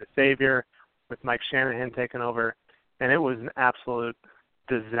going to be the savior with Mike Shanahan taking over, and it was an absolute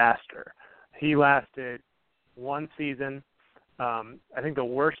disaster. He lasted one season. I think the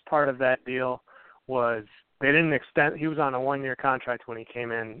worst part of that deal was they didn't extend. He was on a one-year contract when he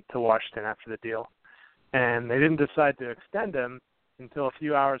came in to Washington after the deal, and they didn't decide to extend him until a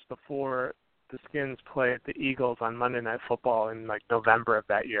few hours before the Skins played the Eagles on Monday Night Football in November of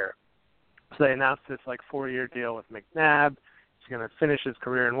that year. So they announced this 4-year deal with McNabb. He's going to finish his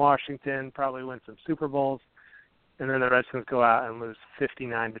career in Washington, probably win some Super Bowls, and then the Redskins go out and lose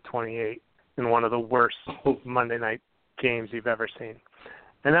 59-28 in one of the worst Monday night games you've ever seen.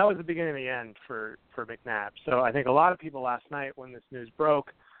 And that was the beginning of the end for McNabb. So I think a lot of people last night when this news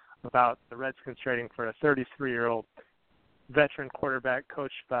broke about the Redskins trading for a 33-year-old veteran quarterback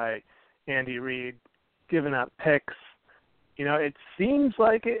coached by Andy Reid, giving up picks, it seems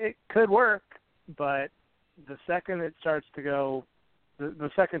like it could work, but the second it starts to go, the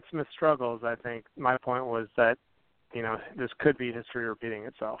second Smith struggles, I think my point was that, this could be history repeating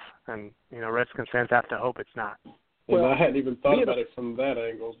itself. And, Redskins fans have to hope it's not. Well, I hadn't even thought about it from that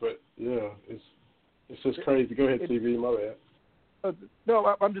angle, but, yeah, it's just crazy. Go ahead, TV, my bad.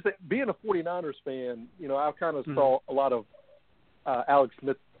 No, I'm just saying, being a 49ers fan, I kind of saw a lot of Alex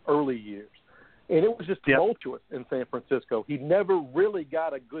Smith's early years, and it was just tumultuous in San Francisco. He never really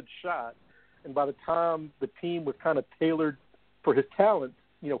got a good shot, and by the time the team was kind of tailored for his talents,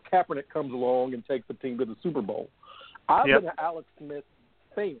 Kaepernick comes along and takes the team to the Super Bowl. I've been an Alex Smith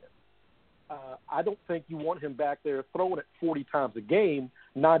fan. I don't think you want him back there throwing it 40 times a game,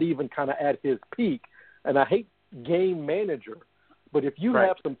 not even kind of at his peak. And I hate game manager, but if you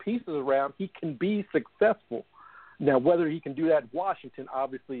have some pieces around, he can be successful. Now, whether he can do that in Washington,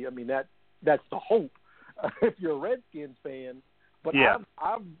 obviously, I mean, that's the hope if you're a Redskins fan. But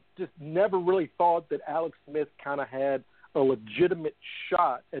I've just never really thought that Alex Smith kind of had a legitimate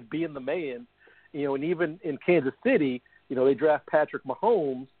shot at being the man. And even in Kansas City, they draft Patrick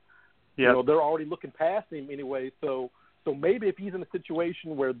Mahomes. They're already looking past him anyway. So maybe if he's in a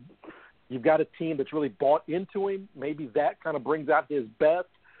situation where you've got a team that's really bought into him, maybe that kind of brings out his best.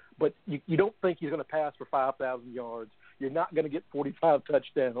 But you don't think he's going to pass for 5,000 yards. You're not going to get 45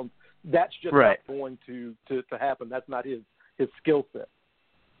 touchdowns. That's just not going to happen. That's not his skill set.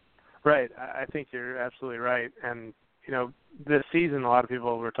 Right. I think you're absolutely right. And, this season a lot of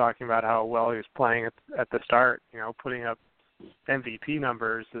people were talking about how well he was playing at the start, putting up MVP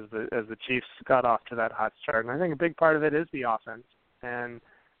numbers as the Chiefs got off to that hot start. And I think a big part of it is the offense. And,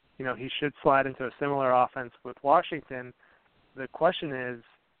 he should slide into a similar offense with Washington. The question is,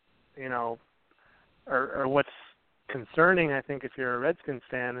 or what's concerning, I think, if you're a Redskins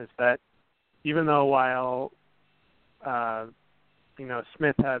fan, is that even though while,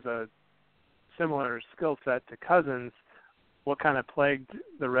 Smith has a similar skill set to Cousins, what kind of plagued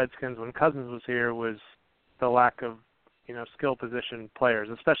the Redskins when Cousins was here was the lack of, skill position players,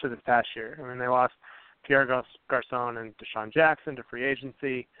 especially this past year. I mean, they lost Pierre Garçon and Deshaun Jackson to free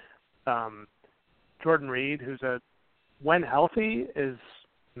agency. Jordan Reed, when healthy, is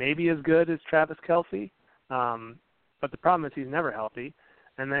maybe as good as Travis Kelce, but the problem is he's never healthy.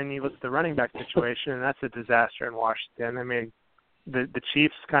 And then you look at the running back situation, and that's a disaster in Washington. I mean, the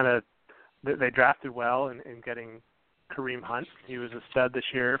Chiefs they drafted well in getting Kareem Hunt. He was a stud this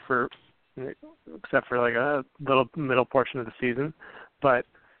year except for a little middle portion of the season. But,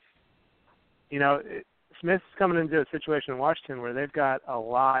 Smith's coming into a situation in Washington where they've got a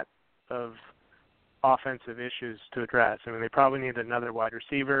lot of offensive issues to address. I mean, they probably need another wide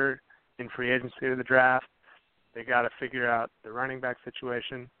receiver in free agency of the draft. They got to figure out the running back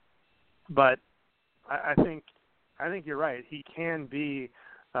situation. But I think you're right. He can be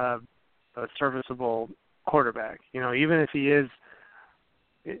a serviceable quarterback. Even if he is,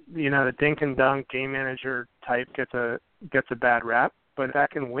 the dink and dunk game manager type gets a bad rap. But if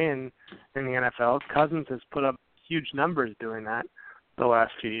that can win in the NFL, Cousins has put up huge numbers doing that the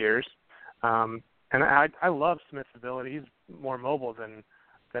last few years. And I love Smith's ability. more mobile than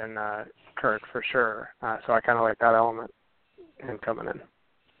Kirk for sure. So I kind of like that element in coming in.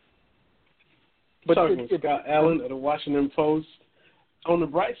 But talking with Scott Allen of the Washington Post. On the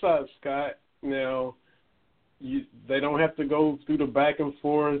bright side, Scott, now they don't have to go through the back and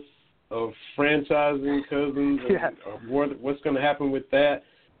forth of franchising Cousins and what's going to happen with that.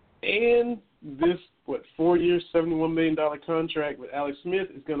 And this, 4-year, $71 million contract with Alex Smith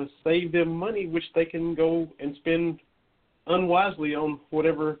is going to save them money, which they can go and spend unwisely on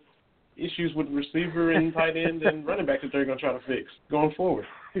whatever issues with receiver and tight end and running back that they're going to try to fix going forward.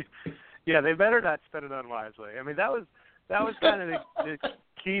 Yeah, they better not spend it unwisely. I mean, that was kind of the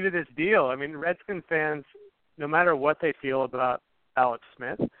key to this deal. I mean, Redskins fans, no matter what they feel about Alex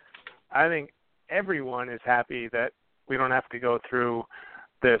Smith, I think everyone is happy that we don't have to go through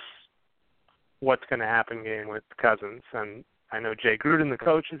this what's going to happen game with Cousins. And I know Jay Gruden, the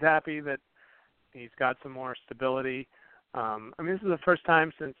coach, is happy that he's got some more stability. I mean, this is the first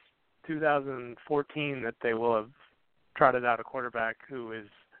time since 2014 that they will have trotted out a quarterback who is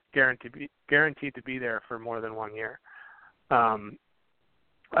guaranteed to be there for more than 1 year. So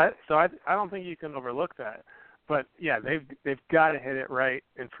I don't think you can overlook that. But yeah, they've got to hit it right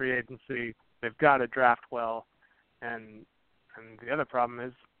in free agency. They've got to draft well, and the other problem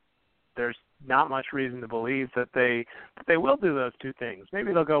is there's not much reason to believe that they will do those two things.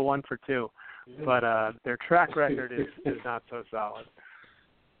 Maybe they'll go 1 for 2, but their track record is not so solid.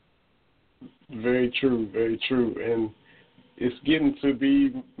 Very true, very true, and it's getting to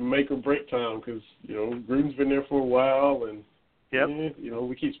be make or break time because Gruden's been there for a while, and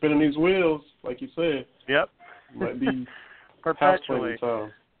we keep spinning these wheels, like you said. Yep. Might be perpetually.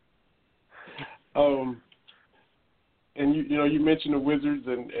 Time. And you mentioned the Wizards,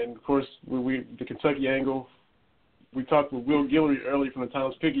 and of course the Kentucky angle. We talked with Will Guillory earlier from the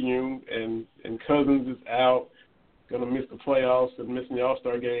Times-Picayune, and Cousins is out, going to miss the playoffs and missing the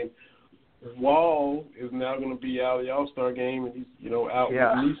All-Star game. Wall is now going to be out of the All-Star game, and he's out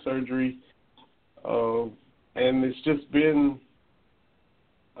with knee surgery. And it's just been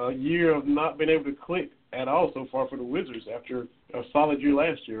a year of not being able to click at all so far for the Wizards after a solid year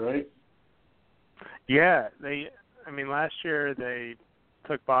last year, right? Yeah, last year they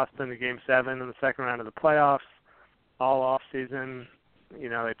took Boston to Game 7 in the second round of the playoffs. All off season,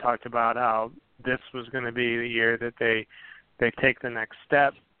 they talked about how this was going to be the year that they take the next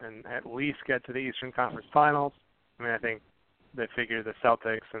step and at least get to the Eastern Conference Finals. I think they figured the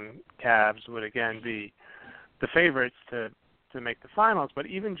Celtics and Cavs would again be the favorites to make the finals. But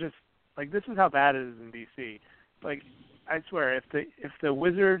even just this is how bad it is in DC. I swear, if the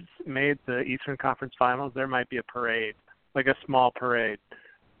Wizards made the Eastern Conference Finals, there might be a parade, a small parade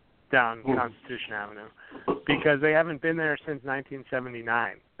down Constitution Avenue, because they haven't been there since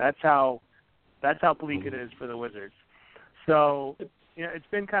 1979. That's how bleak it is for the Wizards. So, it's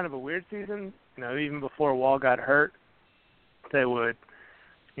been kind of a weird season. Even before Wall got hurt, they would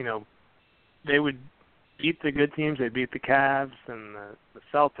beat the good teams. They beat the Cavs and the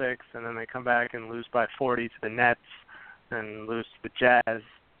Celtics, and then they come back and lose by 40 to the Nets and lose to the Jazz,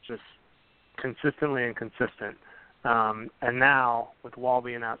 just consistently inconsistent. And now, with Wall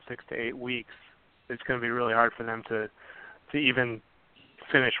being out 6 to 8 weeks, it's going to be really hard for them to even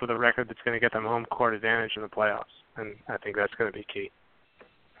finish with a record that's going to get them home court advantage in the playoffs. And I think that's going to be key.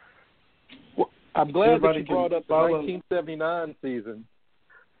 Well, I'm glad that you brought up the 1979 season.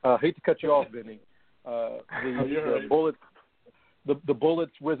 Hate to cut you off, Benny. The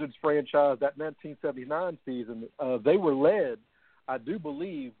Bullets Wizards franchise, that 1979 season, they were led, I do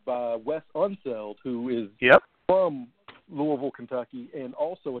believe, by Wes Unseld, who is from Louisville, Kentucky, and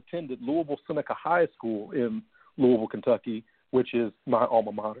also attended Louisville Seneca High School in Louisville, Kentucky, which is my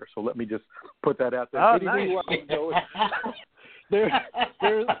alma mater. So let me just put that out there. Oh, nice.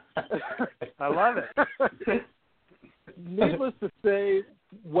 I love it. Needless to say,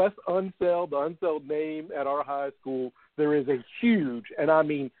 Wes Unseld, the Unseld name at our high school, there is a huge, and I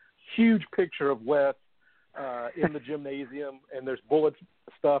mean huge, picture of Wes in the gymnasium, and there's Bullets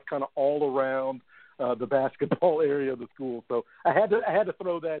stuff kind of all around the basketball area of the school. So I had to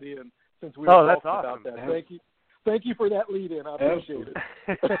throw that in since we were talking about that. Thank you for that lead in. I appreciate it.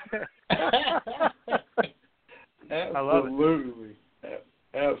 Absolutely.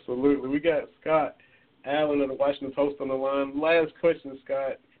 Absolutely. We got Scott Allen of the Washington Post on the line. Last question,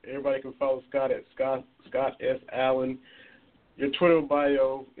 Scott. Everybody can follow Scott at Scott S. Allen. Your Twitter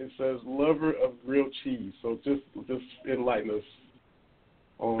bio, it says lover of grilled cheese. So just enlighten us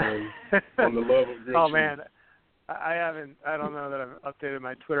on the love of grilled cheese. Oh, man. I don't know that I've updated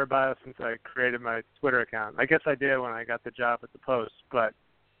my Twitter bio since I created my Twitter account. I guess I did when I got the job at the Post, but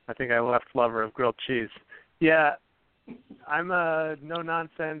I think I left lover of grilled cheese. Yeah, I'm a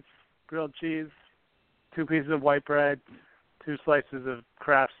no-nonsense grilled cheese, 2 pieces of white bread, 2 slices of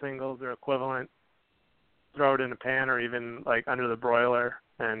Kraft singles or equivalent. Throw it in a pan or even like under the broiler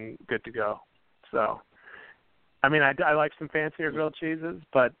and good to go. So, I mean, I like some fancier grilled cheeses,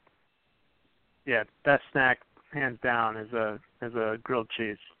 but yeah, best snack hands down is a grilled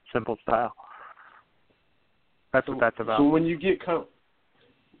cheese, simple style. That's what that's about. So when you get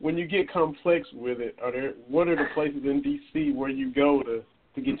complex with it, what are the places in DC where you go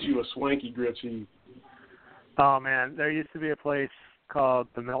to get you a swanky grilled cheese? Oh man, there used to be a place called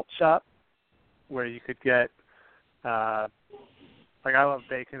the Melt Shop where you could get like I love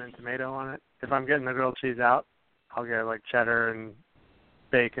bacon and tomato on it. If I'm getting the grilled cheese out, I'll get like cheddar and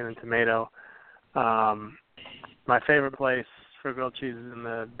bacon and tomato. My favorite place for grilled cheese is in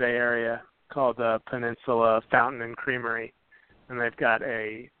the Bay Area called Peninsula Fountain and Creamery, and they've got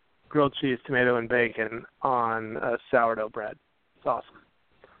a grilled cheese, tomato, and bacon on a sourdough bread. It's awesome.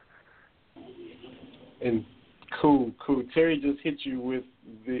 And cool. Terry just hit you with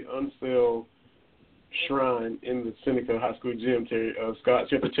the unsale shrine in the Seneca High School gym, Terry.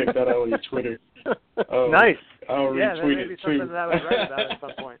 Scott, you have to check that out on your Twitter. Nice. I'll retweet that may be it something too. that I would write about at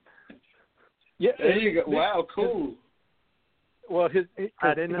some point. Yeah, there you go. Wow, cool. Well,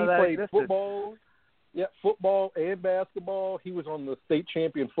 I didn't know that played existed. football. Yeah, football and basketball. He was on the state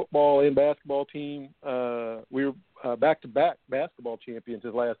champion football and basketball team. We were back-to-back basketball champions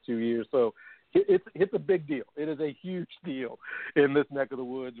his last 2 years. So it's a big deal. It is a huge deal in this neck of the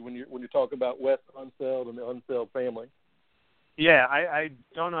woods when you're talking about West Unseld and the Unseld family. Yeah, I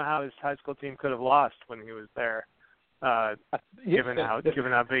don't know how his high school team could have lost when he was there, given how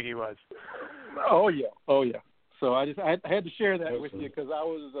big he was. Oh yeah. So I had to share that with you because I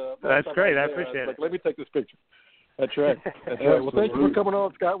was. That's great. I appreciate it. Let me take this picture. That's right. That's right. Well, thank you for coming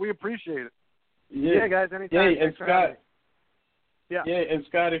on, Scott. We appreciate it. Yeah, guys. Anytime. Yeah, and Scott. Yeah. Yeah, and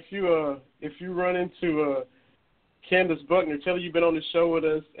Scott, if you run into Candace Buckner, tell her you've been on the show with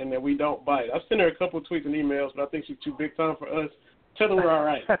us and that we don't bite. I've sent her a couple of tweets and emails, but I think she's too big time for us. Tell her we're all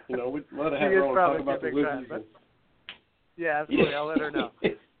right. We'd love to have her on and talk about the Wizards. Yeah, absolutely. I'll let her know.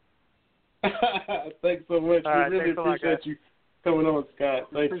 Thanks so much. All right, we really appreciate you coming on, Scott.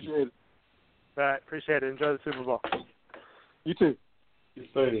 Thank you. Appreciate it. All right, appreciate it. Enjoy the Super Bowl. You too. Yes,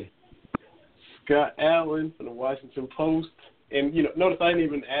 sir. Scott Allen from the Washington Post. And, notice I didn't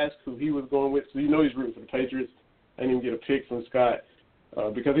even ask who he was going with, so he's rooting for the Patriots. I didn't even get a pick from Scott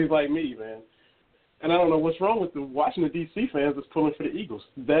because he's like me, man. And I don't know what's wrong with the Washington, D.C. fans that's pulling for the Eagles.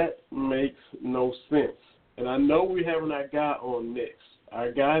 That makes no sense. And I know we're having our guy on next.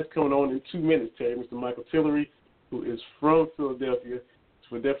 Our guy's coming on in 2 minutes, Terry, Mr. Michael Tillery, who is from Philadelphia. So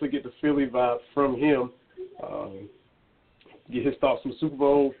we'll definitely get the Philly vibe from him. Get his thoughts from the Super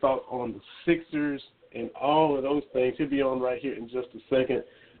Bowl, thoughts on the Sixers, and all of those things. He'll be on right here in just a second.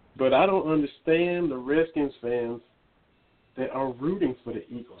 But I don't understand the Redskins fans that are rooting for the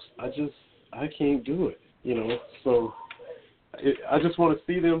Eagles. I can't do it, So I just want to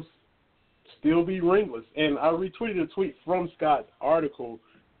see them still be ringless. And I retweeted a tweet from Scott's article,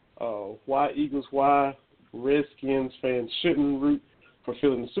 why Redskins fans shouldn't root for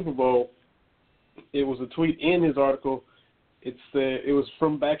Philly in the Super Bowl. It was a tweet in his article. It said it was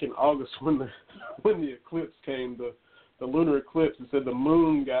from back in August when the eclipse came, the lunar eclipse. It said the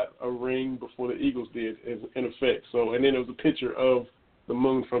moon got a ring before the Eagles did, in effect. So, and then it was a picture of the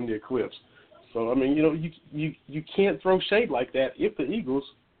moon from the eclipse. So, I mean, you can't throw shade like that if the Eagles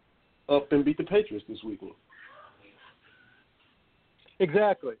up and beat the Patriots this weekend.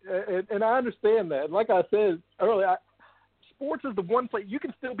 Exactly, and I understand that. Like I said earlier, sports is the one place you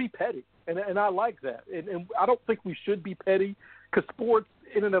can still be petty, and I like that. And I don't think we should be petty because sports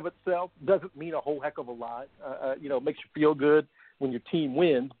in and of itself doesn't mean a whole heck of a lot. It makes you feel good when your team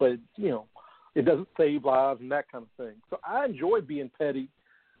wins, but, it doesn't save lives and that kind of thing. So I enjoy being petty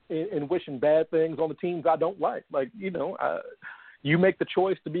and wishing bad things on the teams I don't like. Like, you make the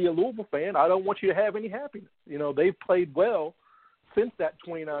choice to be a Louisville fan. I don't want you to have any happiness. They've played well since that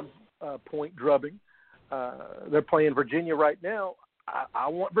 29-point drubbing. They're playing Virginia right now. I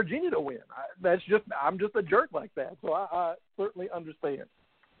want Virginia to win. I'm just a jerk like that. So I certainly understand.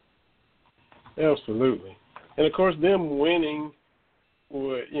 Absolutely. And, of course, them winning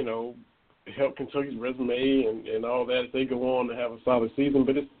would, help Kentucky's resume and all that if they go on to have a solid season.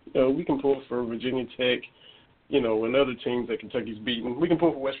 But we can pull for Virginia Tech, and other teams that Kentucky's beaten. We can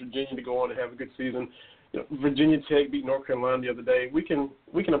pull for West Virginia to go on to have a good season. Virginia Tech beat North Carolina the other day. We can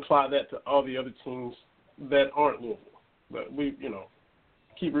apply that to all the other teams that aren't Louisville. But we,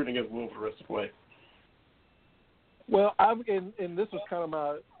 keep rooting against Louisville the rest of the way. Well, and this was kind of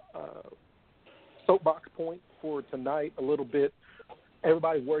my soapbox point for tonight a little bit.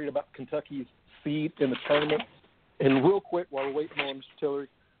 Everybody's worried about Kentucky's seed in the tournament. And real quick, while we're waiting on Mr. Tillery,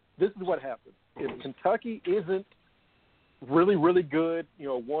 this is what happens. If Kentucky isn't really, really good,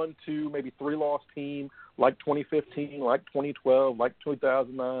 1, 2, maybe 3-loss team like 2015, like 2012, like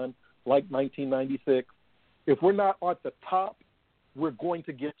 2009, like 1996, if we're not at the top, we're going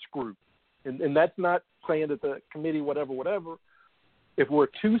to get screwed. And that's not saying that the committee, whatever. If we're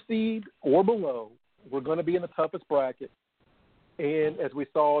 2 seed or below, we're going to be in the toughest bracket. And as we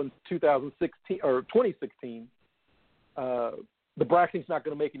saw in 2016 or 2016, the bracketing's not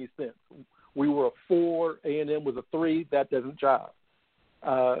going to make any sense. We were a 4, A&M was a 3. That doesn't jive.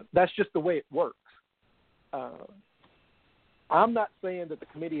 That's just the way it works. I'm not saying that the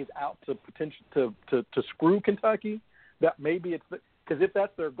committee is out to screw Kentucky. That maybe it's because if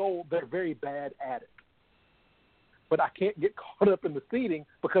that's their goal, they're very bad at it. But I can't get caught up in the seeding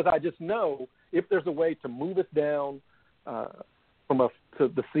because I just know if there's a way to move us down to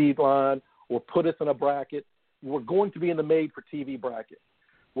the seed line or put us in a bracket, we're going to be in the made-for-TV bracket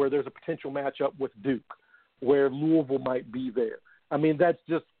where there's a potential matchup with Duke, where Louisville might be there. I mean, that's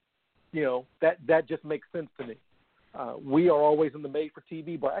just, that just makes sense to me. We are always in the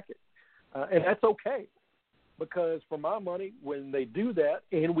made-for-TV bracket, and that's okay because for my money, when they do that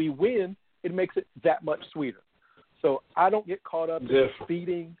and we win, it makes it that much sweeter. So I don't get caught up in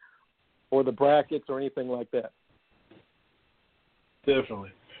seeding or the brackets or anything like that.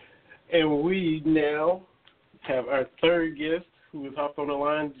 Definitely. And we now have our third guest who has hopped on the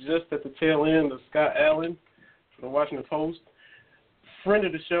line just at the tail end of Scott Allen from the Washington Post. Friend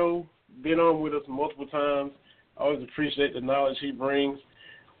of the show, been on with us multiple times. I always appreciate the knowledge he brings.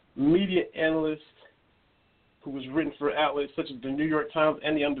 Media analyst who was written for outlets such as the New York Times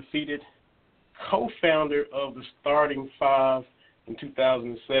and The Undefeated. Co-founder of the Starting Five in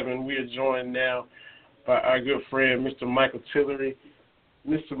 2007. We are joined now by our good friend, Mr. Michael Tillery.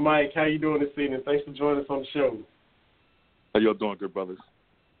 Mr. Mike, how you doing this evening? Thanks for joining us on the show. How y'all doing, good brothers?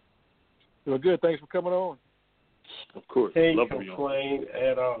 Doing good. Thanks for coming on. Of course. Can't Love complain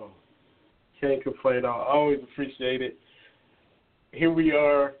at all. Can't complain at all. Always appreciate it. Here we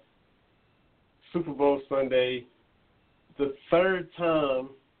are, Super Bowl Sunday, the third time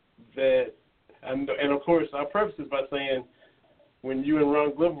that, and of course, I preface this by saying when you and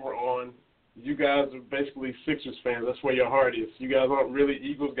Ron Glover were on, you guys are basically Sixers fans. That's where your heart is. You guys aren't really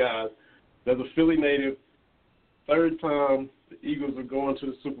Eagles guys. As a Philly native, third time the Eagles are going to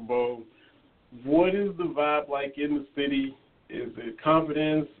the Super Bowl. What is the vibe like in the city? Is it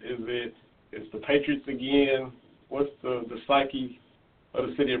confidence? It's the Patriots again? What's the psyche of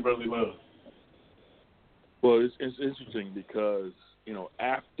the city of brotherly love? Well, it's interesting because,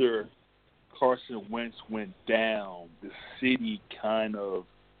 after Carson Wentz went down, the city kind of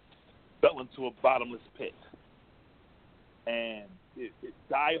fell into a bottomless pit. And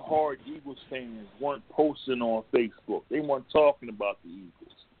diehard Eagles fans weren't posting on Facebook. They weren't talking about the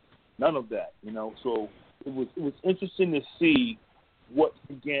Eagles. None of that, So it was interesting to see what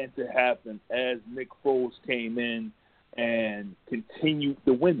began to happen as Nick Foles came in and continued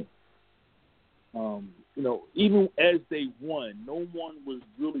the winning. Even as they won, no one was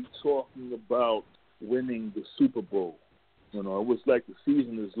really talking about winning the Super Bowl. It was like the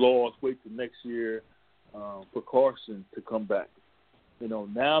season is lost, wait till next year for Carson to come back.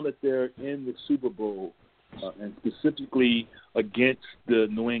 Now that they're in the Super Bowl, and specifically against the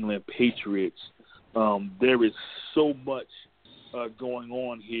New England Patriots, there is so much going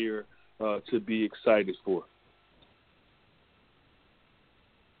on here to be excited for.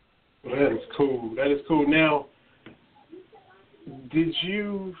 Well, that is cool. That is cool. Now, did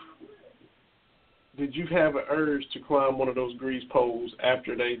you have an urge to climb one of those grease poles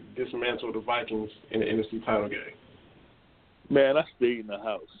after they dismantled the Vikings in the NFC title game? Man, I stayed in the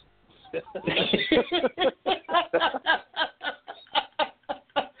house. I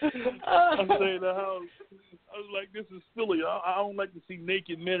stayed in the house. I was like, this is silly. I don't like to see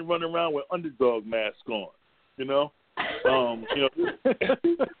naked men running around with underdog masks on.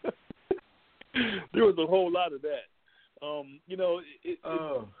 There was a whole lot of that.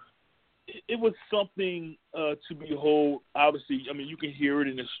 It was something to behold. Obviously, you can hear it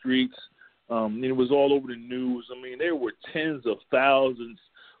in the streets. It was all over the news. There were tens of thousands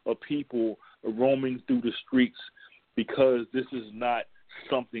of people roaming through the streets because this is not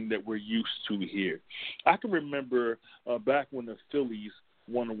something that we're used to here. I can remember back when the Phillies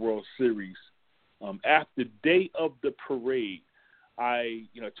won the World Series. After the day of the parade, I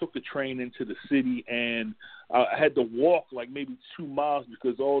took the train into the city, and I had to walk like maybe 2 miles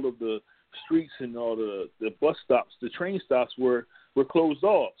because all of the streets and all the bus stops, the train stops were closed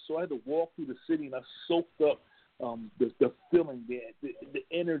off. So I had to walk through the city, and I soaked up the feeling, the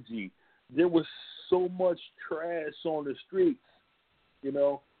energy. There was so much trash on the streets, you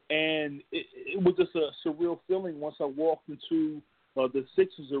know, and it was just a surreal feeling once I walked into the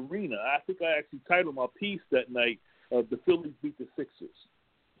Sixers arena. I think I actually titled my piece that night, "The Phillies Beat the Sixers."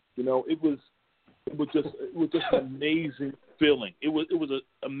 You know, it was just an amazing feeling. It was an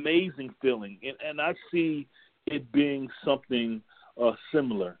amazing feeling, and I see it being something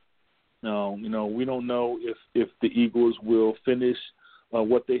similar. Now, you know, we don't know if the Eagles will finish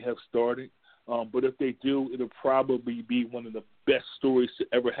what they have started, but if they do, it'll probably be one of the best stories to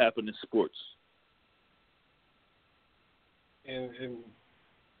ever happen in sports. And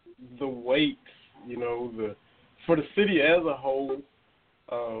the weight, you know, for the city as a whole,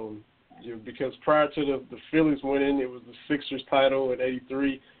 you know, because prior to the Phillies winning, it was the Sixers title in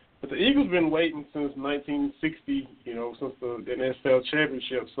 '83. But the Eagles been waiting since 1960, you know, since the NFL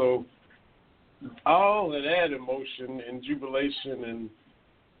championship. So all of that emotion and jubilation and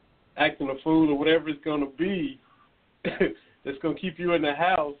acting a fool or whatever it's going to be that's going to keep you in the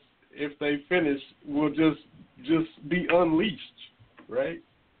house if they finish will just be unleashed, right?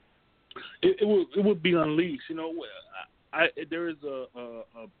 It would be unleashed. You know, there is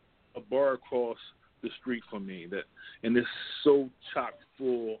a bar across the street from me and it's so chock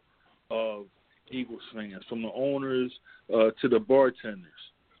full of Eagles fans, from the owners to the bartenders.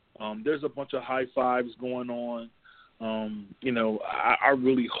 There's a bunch of high fives going on. You know, I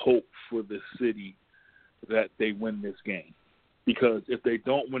really hope for the city that they win this game, because if they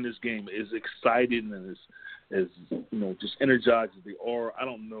don't win this game, as exciting and as you know, just energized as they are, I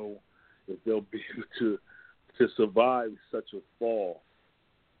don't know if they'll be able to survive such a fall.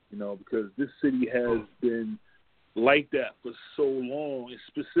 You know, because this city has been like that for so long, and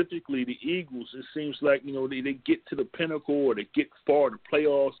specifically the Eagles. It seems like, you know, they get to the pinnacle or they get far in the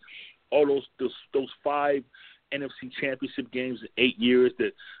playoffs. All those 5 NFC championship games in 8 years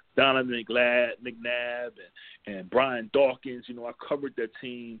that Donovan McNabb and Brian Dawkins, you know, I covered that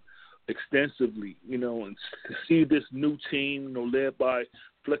team extensively, you know, and to see this new team, you know, led by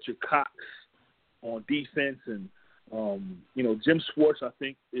Fletcher Cox on defense, and you know, Jim Schwartz, I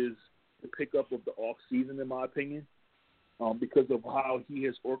think, is the pickup of the off season, in my opinion, because of how he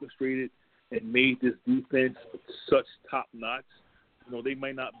has orchestrated and made this defense such top notch. You know, they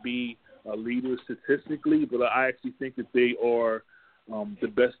might not be leaders statistically, but I actually think that they are the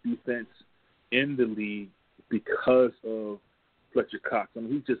best defense in the league because of Fletcher Cox. I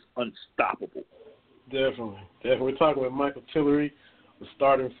mean, he's just unstoppable. Definitely. We're talking with Michael Tillery, the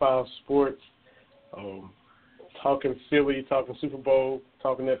Starting Five Sports, talking Philly, talking Super Bowl,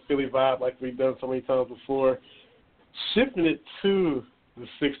 talking that Philly vibe like we've done so many times before. Shifting it to the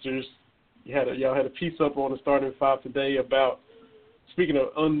Sixers, y'all had a piece up on the Starting Five today about, speaking of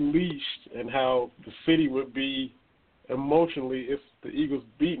unleashed, and how the city would be emotionally if the Eagles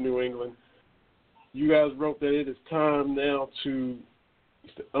beat New England. You guys wrote that it is time now to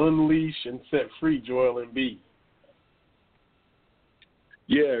unleash and set free Joel Embiid.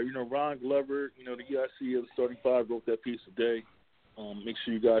 Yeah, you know, Ron Glover, you know, the EIC of the Starting Five, wrote that piece today. Make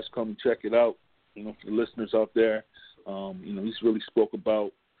sure you guys come and check it out, you know, for the listeners out there. You know, he's really spoke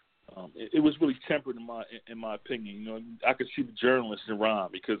about it was really tempered in my opinion. You know, I could see the journalist in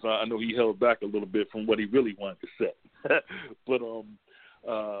Ron, because I know he held back a little bit from what he really wanted to say. But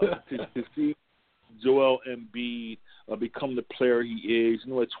to see Joel Embiid become the player he is,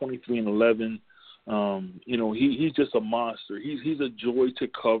 you know, at 23-11, you know, he's just a monster. He's a joy to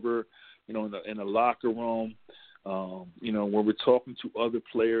cover, you know, in the locker room. You know, when we're talking to other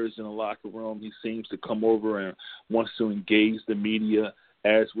players in the locker room, he seems to come over and wants to engage the media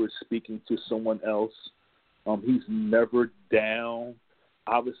as we're speaking to someone else. He's never down.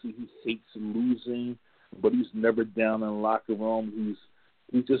 Obviously, he hates losing, but he's never down in the locker room.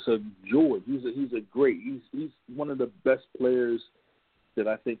 He's just a joy. He's one of the best players that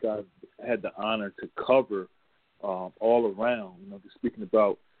I think I've had the honor to cover all around. You know, just speaking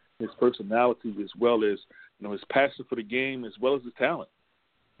about his personality as well as, you know, his passion for the game as well as his talent.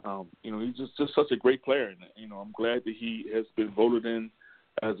 You know, he's just such a great player, and you know, I'm glad that he has been voted in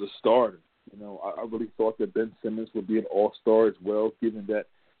as a starter. You know, I really thought that Ben Simmons would be an all-star as well, given that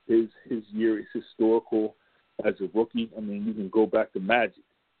his year is historical as a rookie. I mean, you can go back to Magic.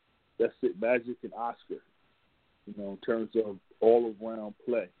 That's it, Magic and Oscar, you know, in terms of all-around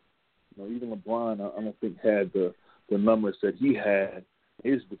play. You know, even LeBron, I don't think had the numbers that he had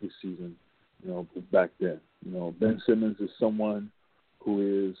his rookie season, you know, back then. You know, Ben Simmons is someone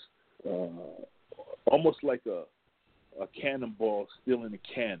who is almost like a cannonball still in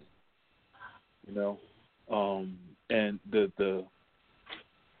a cannon. you know, and the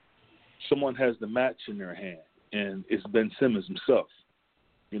someone has the match in their hand, and it's Ben Simmons himself,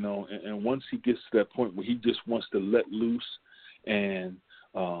 you know, and once he gets to that point where he just wants to let loose and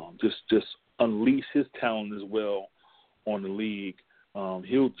just unleash his talent as well on the league,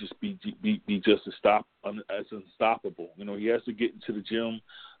 he'll just be just as unstoppable. You know, he has to get into the gym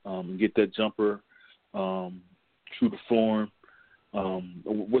and get that jumper, true to form.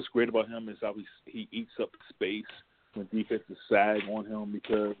 What's great about him is how he eats up space when defenses sag on him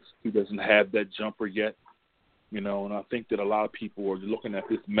because he doesn't have that jumper yet. You know, and I think that a lot of people are looking at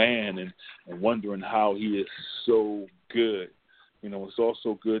this man and wondering how he is so good. You know, it's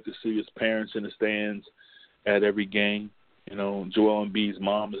also good to see his parents in the stands at every game. You know, Joel Embiid's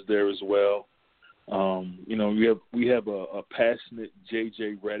mom is there as well. You know, we have a passionate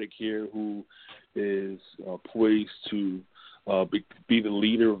J.J. Redick here who is poised to be the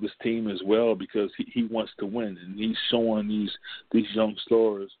leader of this team as well because he wants to win, and he's showing these young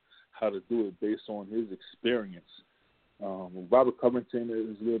stars how to do it based on his experience. Robert Covington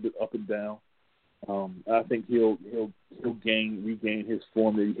is a little bit up and down. I think he'll regain his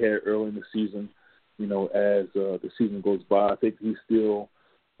form that he had early in the season. You know, as the season goes by, I think he's still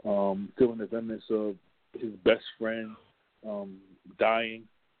feeling the remnants of his best friend dying.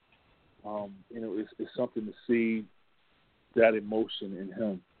 You know, it's something to see that emotion in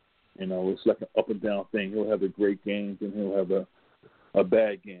him. You know, it's like an up and down thing. He'll have a great game, and he'll have a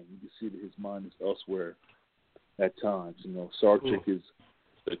bad game. You can see that his mind is elsewhere at times. You know, Sarchik is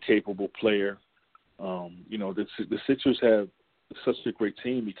a capable player. You know, the Sixers have such a great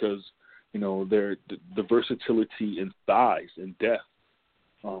team because, you know, the versatility in size and depth.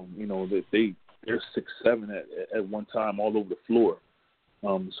 You know, that they're 6'7" at one time all over the floor.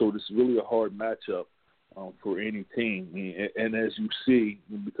 So this is really a hard matchup for any team. And as you see,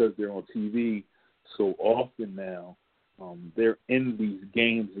 because they're on TV so often now, they're in these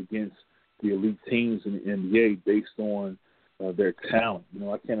games against the elite teams in the NBA based on their talent. You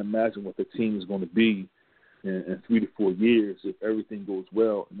know, I can't imagine what the team is going to be in 3 to 4 years if everything goes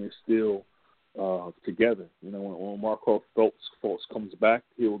well and they're still together. You know, when Markelle Fultz comes back,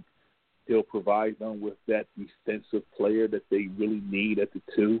 he'll provide them with that defensive player that they really need at the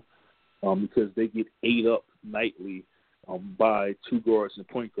two, because they get ate up nightly by two guards and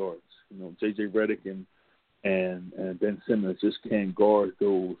point guards. You know, J.J. Redick and Ben Simmons just can't guard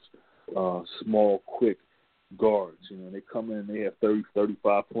those small, quick guards. You know, they come in and they have 30,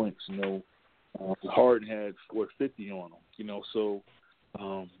 35 points. You know, Harden had 450 on them. You know, so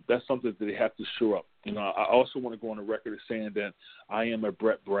that's something that they have to shore up. You know, I also want to go on the record as saying that I am a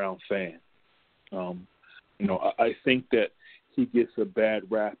Brett Brown fan. You know, I think that he gets a bad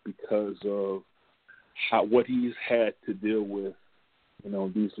rap because of what he's had to deal with, you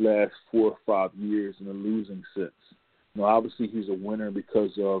know, these last 4 or 5 years in a losing sense. You know, obviously he's a winner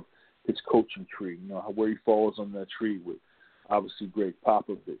because of his coaching tree, you know, where he falls on that tree with obviously Greg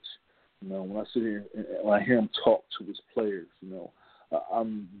Popovich. You know, when I sit here and when I hear him talk to his players, you know,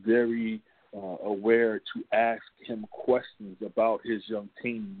 I'm very aware to ask him questions about his young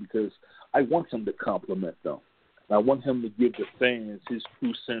team because I want him to compliment them. I want him to give the fans his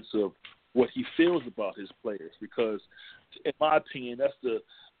true sense of what he feels about his players because, in my opinion, that's the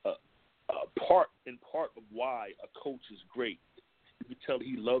part of why a coach is great. You can tell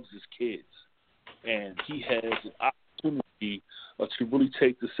he loves his kids, and he has an opportunity to really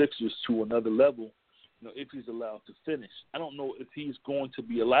take the Sixers to another level, you know, if he's allowed to finish. I don't know if he's going to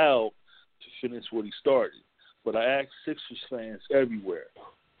be allowed to finish what he started, but I ask Sixers fans everywhere,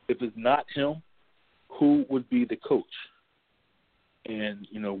 if it's not him, who would be the coach? And,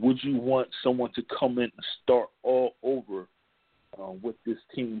 you know, would you want someone to come in and start all over with this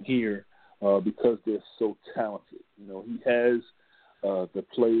team here because they're so talented? You know, he has the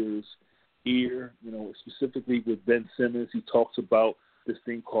players' ear, you know, specifically with Ben Simmons. He talks about this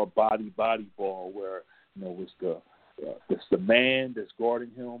thing called body ball where, you know, it's the man that's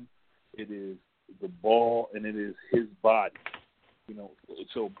guarding him. It is the ball, and it is his body. You know,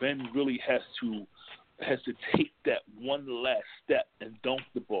 so Ben really has to take that one last step and dunk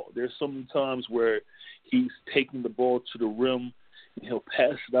the ball. There's so many times where he's taking the ball to the rim and he'll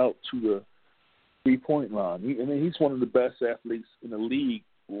pass it out to the three-point line. He's one of the best athletes in the league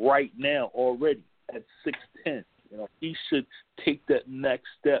right now already at 6'10". You know, he should take that next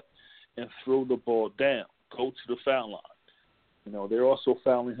step and throw the ball down, go to the foul line. You know, they're also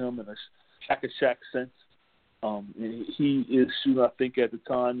fouling him in a shack sense. He is shooting, I think at the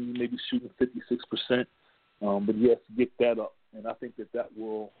time, he may be shooting 56%, but he has to get that up. And I think that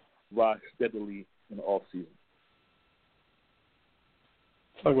will rise steadily in the offseason.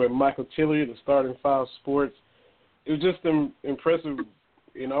 Talking about Michael Tillery, the starting 5 sports. It was just impressive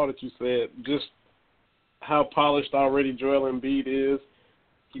in all that you said, just how polished already Joel Embiid is.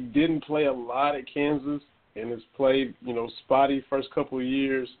 He didn't play a lot at Kansas and has played, spotty first couple of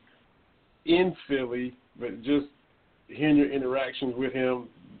years in Philly, but just hearing your interactions with him,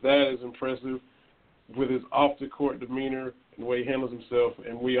 that is impressive with his off-the-court demeanor and the way he handles himself.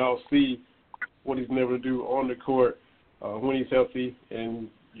 And we all see what he's been able to do on the court when he's healthy, and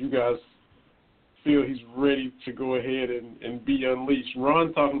you guys feel he's ready to go ahead and be unleashed.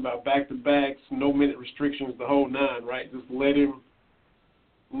 Ron talking about back-to-backs, no minute restrictions, the whole nine, right? Just let him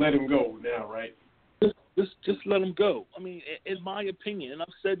go now, right? Just let him go. I mean, in my opinion, and I've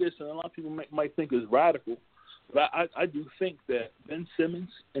said this, and a lot of people might think it's radical, but I do think that Ben Simmons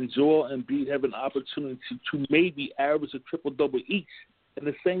and Joel Embiid have an opportunity to maybe average a triple-double each in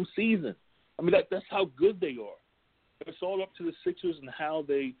the same season. I mean, that's how good they are. It's all up to the Sixers and how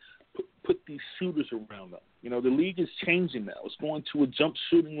they put these shooters around them. The league is changing now. It's going to a jump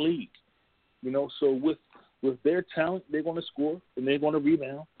shooting league. So with their talent, they're going to score and they're going to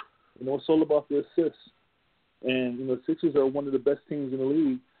rebound. It's all about the assists. And, the Sixers are one of the best teams in the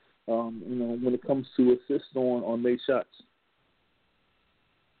league, when it comes to assists on made shots.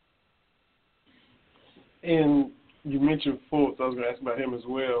 And you mentioned Fultz. I was going to ask about him as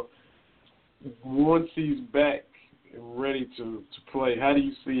well. Once he's back and ready to play, how do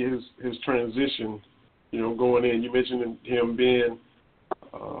you see his transition, going in? You mentioned him being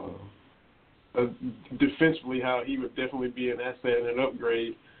defensively, how he would definitely be an asset and an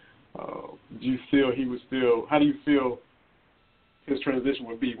upgrade. Do you feel he would still – how do you feel his transition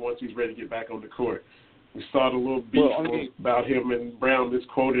would be once he's ready to get back on the court? We started a little beef about him and Brown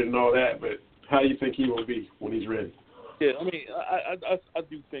misquoted and all that, but how do you think he will be when he's ready? Yeah, I mean, I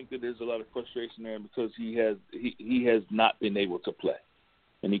do think that there's a lot of frustration there because he has not been able to play.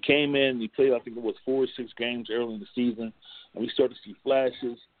 And he came in, he played, I think it was 4 or 6 games early in the season, and we started to see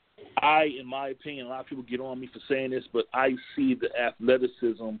flashes. In my opinion, a lot of people get on me for saying this, but I see the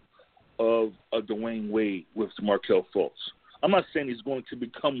athleticism of a Dwayne Wade with Markelle Fultz. I'm not saying he's going to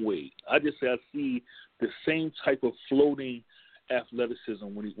become Wade. I just say I see the same type of floating athleticism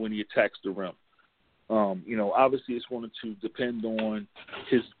when he attacks the rim. Obviously it's going to depend on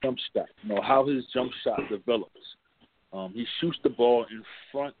his jump shot, how his jump shot develops. He shoots the ball in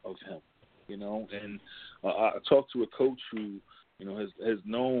front of him, and I talked to a coach who, has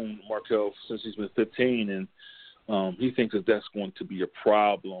known Markelle since he's been 15, and he thinks that that's going to be a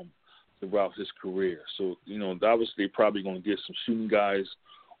problem throughout his career. So, obviously they're probably going to get some shooting guys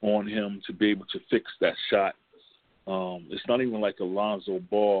on him to be able to fix that shot. It's not even like a Lonzo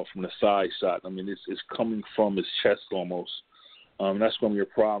Ball from the side shot. I mean, it's coming from his chest almost. That's going to be a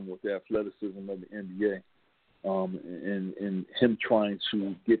problem with the athleticism of the NBA. And him trying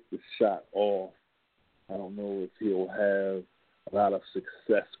to get the shot off, I don't know if he'll have a lot of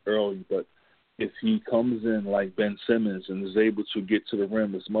success early, but if he comes in like Ben Simmons and is able to get to the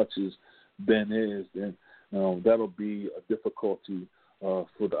rim as much as Ben is, then that'll be a difficulty for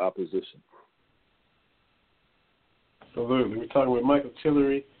the opposition. Absolutely. We're talking with Michael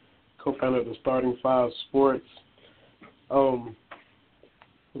Tillery, co-founder of the Starting 5 Sports. What's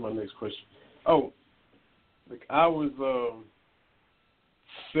my next question? I was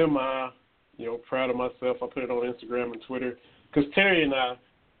proud of myself. I put it on Instagram and Twitter because Terry and I,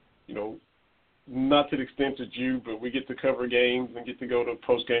 not to the extent that you, but we get to cover games and get to go to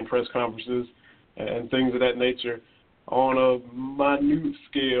post-game press conferences and things of that nature on a minute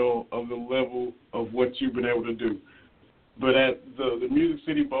scale of the level of what you've been able to do. But at the Music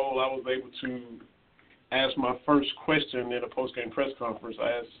City Bowl, I was able to ask my first question in a post-game press conference. I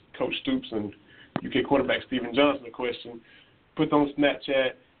asked Coach Stoops and UK quarterback Steven Johnson a question, put on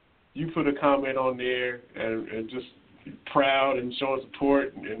Snapchat. You put a comment on there and just proud and showing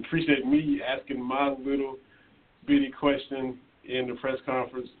support and appreciate me asking my little bitty question in the press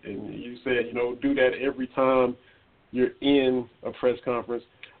conference. And you said, do that every time you're in a press conference.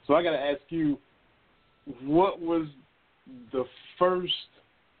 So I got to ask you, what was the first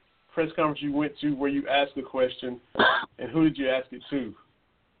press conference you went to where you asked a question, and who did you ask it to?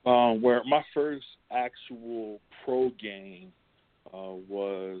 Where my first actual pro game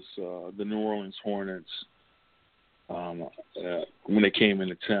was the New Orleans Hornets when they came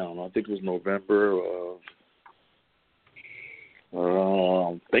into town. I think it was November of,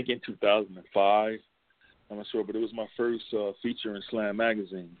 I'm thinking 2005. I'm not sure, but it was my first feature in Slam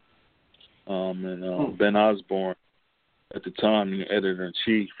Magazine. And Ben Osborne, at the time, the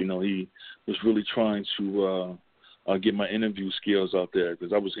editor-in-chief, he was really trying to get my interview skills out there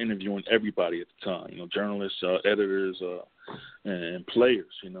because I was interviewing everybody at the time, journalists, editors, and players.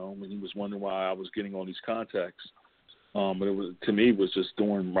 When he was wondering why I was getting all these contacts. But to me, it was just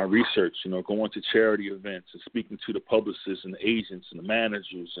doing my research, going to charity events and speaking to the publicists and the agents and the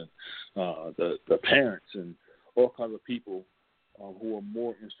managers and the parents and all kinds of people who are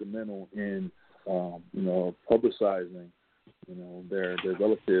more instrumental in, publicizing, their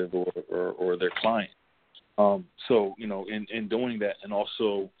relative or their client. So, in doing that and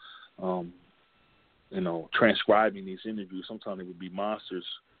also, transcribing these interviews, sometimes it would be monsters,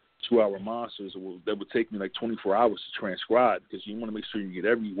 2-hour monsters that would take me like 24 hours to transcribe because you want to make sure you get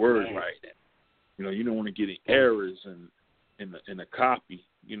every word right. And, you don't want to get any errors in the copy,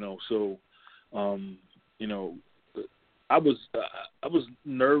 So, I was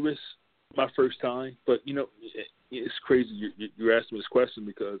nervous my first time, but, it's crazy you're asking this question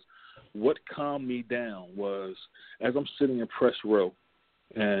because what calmed me down was as I'm sitting in press row,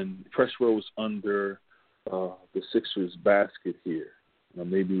 and press row is under the Sixers basket here.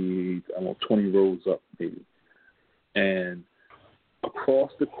 Maybe, 20 rows up, maybe. And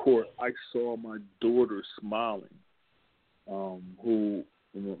across the court, I saw my daughter smiling, who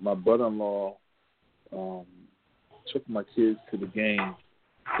my brother-in-law took my kids to the game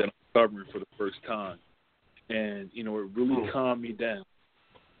that I'm covering for the first time. And, it really calmed me down.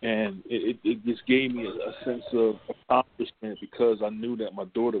 And it just gave me a sense of accomplishment because I knew that my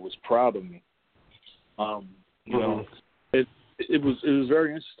daughter was proud of me. It was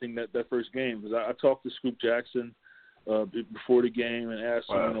very interesting that first game because I talked to Scoop Jackson before the game and asked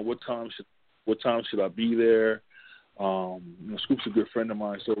him, what time should I be there? Scoop's a good friend of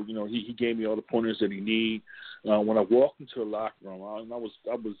mine, so he gave me all the pointers that he need. When I walked into the locker room, I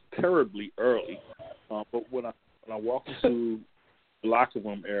was terribly early, but when I walked into the locker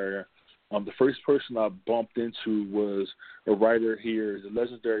room area, the first person I bumped into was a writer here, a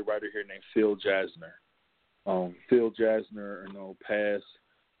legendary writer here named Phil Jasner. Phil Jasner, passed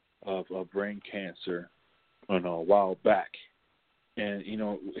of brain cancer, a while back, and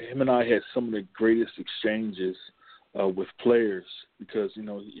him and I had some of the greatest exchanges with players because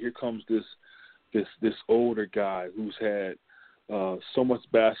here comes this older guy who's had so much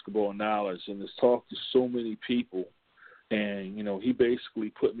basketball knowledge and has talked to so many people, and he basically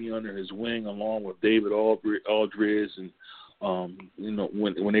put me under his wing along with David Aldridge and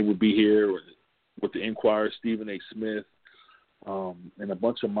when they would be here. With the Inquirer, Stephen A. Smith, and a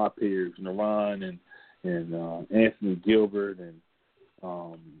bunch of my peers, Ron and Anthony Gilbert, and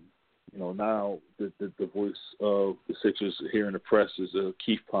now the voice of the Sixers here in the press is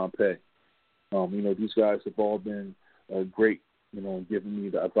Keith Pompey. These guys have all been great, giving me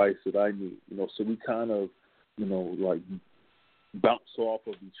the advice that I need. So we kind of, like bounce off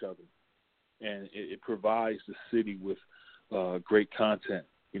of each other, and it provides the city with great content,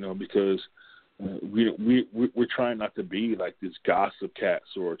 because. We're trying not to be like this gossip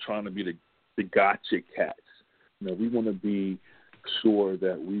cats or trying to be the gotcha cats. We want to be sure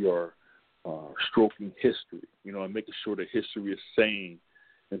that we are stroking history, and making sure that history is sane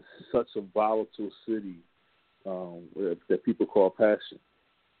in such a volatile city that people call passion.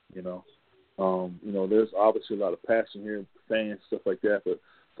 There's obviously a lot of passion here, fans, stuff like that, but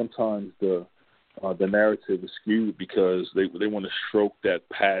sometimes the narrative is skewed because they want to stroke that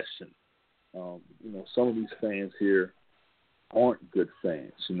passion. Some of these fans here aren't good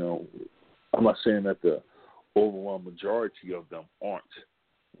fans. I'm not saying that the overwhelming majority of them aren't,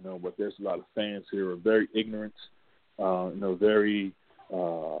 but there's a lot of fans here who are very ignorant, very,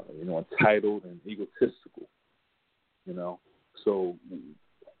 entitled and egotistical, So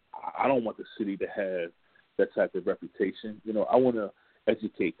I don't want the city to have that type of reputation. I want to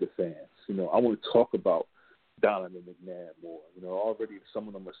educate the fans. I want to talk about Donovan McNabb more. Already some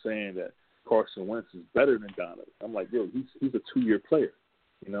of them are saying that Carson Wentz is better than Donovan. I'm like, he's a 2-year player.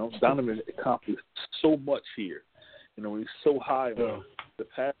 Donovan accomplished so much here. He's so high on the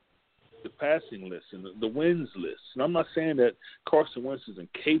passing list and the wins list. And I'm not saying that Carson Wentz is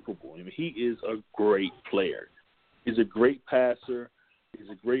incapable. He is a great player. He's a great passer. He's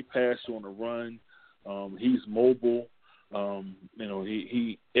a great passer on the run. He's mobile.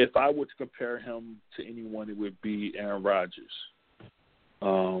 He if I were to compare him to anyone, it would be Aaron Rodgers.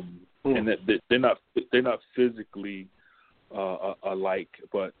 And that they're not physically alike,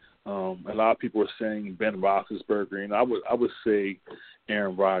 but a lot of people are saying Ben Roethlisberger, and I would say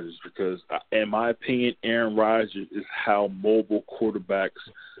Aaron Rodgers because, in my opinion, Aaron Rodgers is how mobile quarterbacks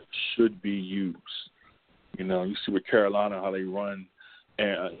should be used. You see with Carolina how they run,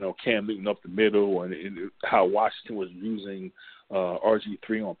 and Cam Newton up the middle, and how Washington was using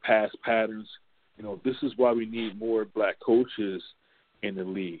RG3 on pass patterns. This is why we need more black coaches in the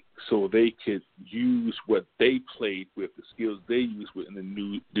league, so they could use what they played with, the skills they used with, and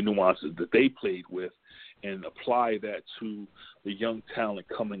the nuances that they played with, and apply that to the young talent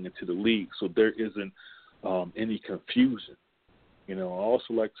coming into the league, so there isn't any confusion. I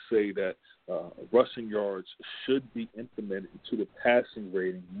also like to say that rushing yards should be implemented into the passing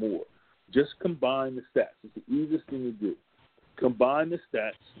rating more. Just combine the stats. It's the easiest thing to do. Combine the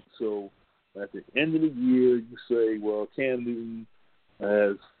stats, so at the end of the year, you say, well, Cam Newton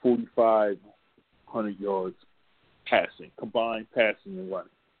has 4,500 yards passing, combined passing and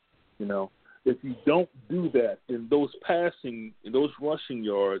running. If you don't do that, then those rushing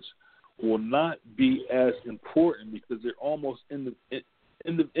yards will not be as important because they're almost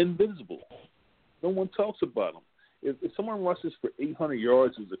invisible. No one talks about them. If someone rushes for 800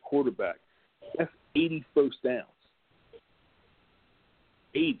 yards as a quarterback, that's 80 first downs.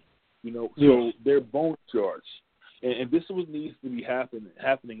 80. So they're bonus yards. And this is what needs to be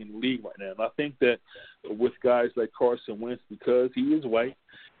happening in the league right now. And I think that with guys like Carson Wentz, because he is white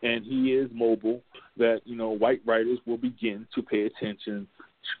and he is mobile, that, white writers will begin to pay attention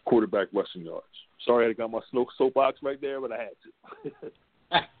to quarterback rushing yards. Sorry I got my soapbox right there, but I had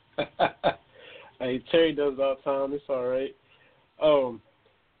to. Hey, Terry does it all the time. It's all right.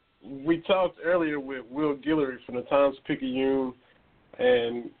 We talked earlier with Will Guillory from the Times-Picayune,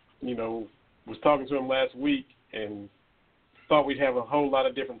 and, was talking to him last week and thought we'd have a whole lot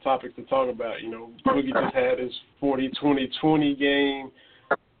of different topics to talk about. Boogie just had his 40-20-20 game.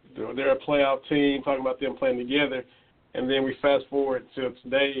 They're a playoff team, talking about them playing together. And then we fast forward to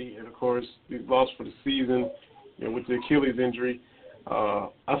today, and, of course, he lost for the season with the Achilles injury.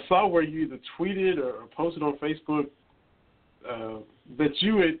 I saw where you either tweeted or posted on Facebook that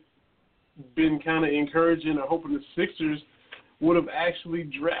you had been kind of encouraging or hoping the Sixers would have actually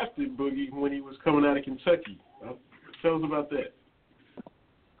drafted Boogie when he was coming out of Kentucky. Tell us about that.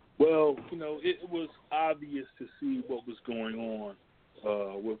 Well, it was obvious to see what was going on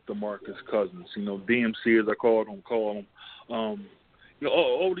with DeMarcus Cousins. DMC, as I call him.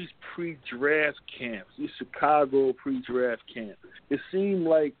 All these pre-draft camps, these Chicago pre-draft camps, it seemed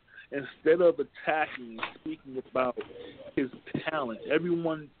like instead of attacking and speaking about his talent,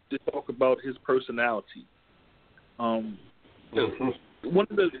 everyone just talk about his personality. One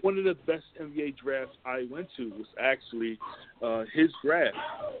of the best NBA drafts I went to was actually his draft.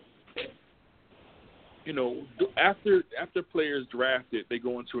 After players drafted, they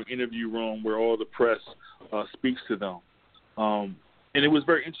go into an interview room where all the press speaks to them. And it was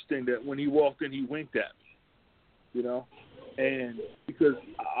very interesting that when he walked in, he winked at me, and because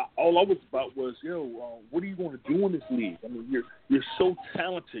all I was about was, what are you going to do in this league? I mean, you're so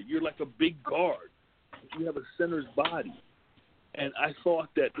talented. You're like a big guard. You have a center's body. And I thought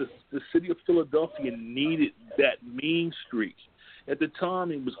that the city of Philadelphia needed that mean streak. At the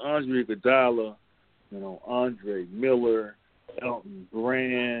time, it was Andre Iguodala, Andre Miller, Elton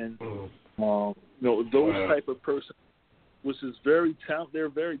Brand, those type of person, which is very they're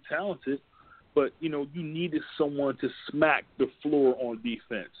very talented, but you needed someone to smack the floor on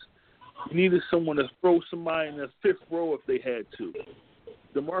defense. You needed someone to throw somebody in the fifth row if they had to.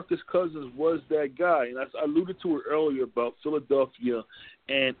 DeMarcus Cousins was that guy, and I alluded to it earlier about Philadelphia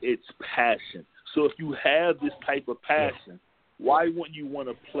and its passion. So if you have this type of passion, why wouldn't you want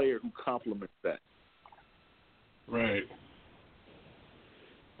a player who complements that? Right.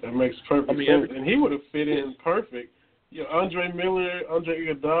 That makes perfect sense. And he would have fit in perfect. Andre Miller, Andre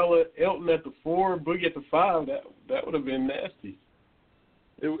Iguodala, Elton at the 4, Boogie at the 5, that would have been nasty.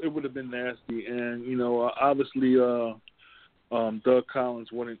 It would have been nasty. And, obviously Doug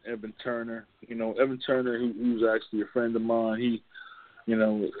Collins wanted Evan Turner. Evan Turner, who's actually a friend of mine,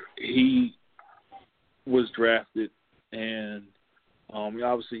 he was drafted. And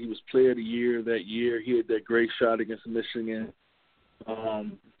obviously he was player of the year that year. He had that great shot against Michigan.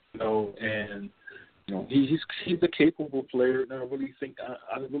 He's a capable player, and I really think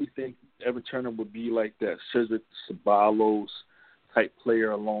Evan Turner would be like that Cedric Ceballos type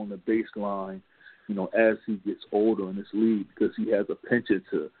player along the baseline, as he gets older in this league, because he has a penchant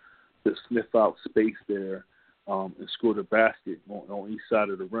to sniff out space there and score the basket on each side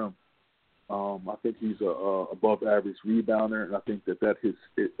of the rim. I think he's a above average rebounder, and I think that's his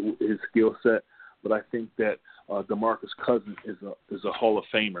skill set. But I think that DeMarcus Cousins is a Hall of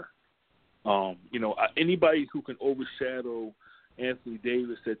Famer. Anybody who can overshadow Anthony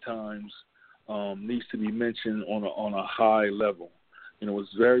Davis at times needs to be mentioned on a high level.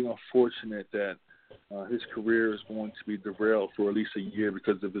 It's very unfortunate that his career is going to be derailed for at least a year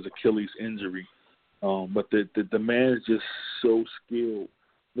because of his Achilles injury. But the man is just so skilled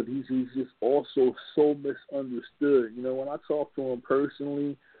but he's just also so misunderstood. You know, when I talk to him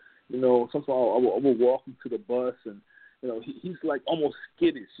personally, you know, sometimes I will walk him to the bus, and you know, he's like almost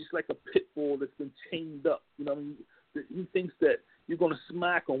skittish. He's like a pit bull that's been chained up. You know, he thinks that you're going to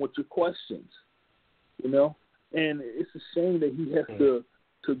smack him with your questions. You know, and it's a shame that he has to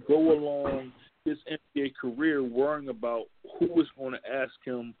go along his NBA career worrying about who is going to ask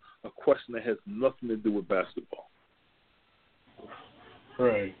him a question that has nothing to do with basketball.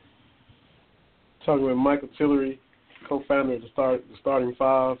 Right. Talking with Michael Tillery, co-founder of the Starting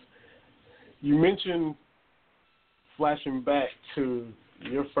Five. You mentioned flashing back to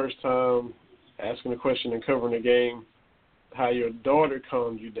your first time asking a question and covering a game, how your daughter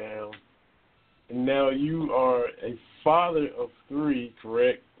calmed you down. And now you are a father of 3,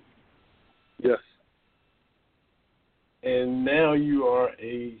 correct? Yes. And now you are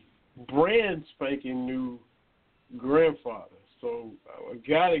a brand spanking new grandfather. So I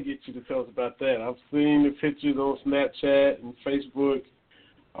got to get you to tell us about that. I've seen the pictures on Snapchat and Facebook.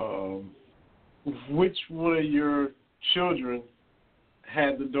 Which one of your children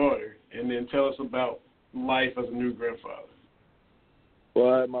had the daughter? And then tell us about life as a new grandfather.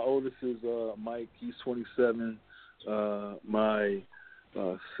 Well, my oldest is Mike. He's 27. My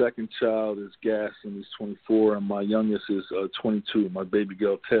second child is Gaston. He's 24. And my youngest is 22, my baby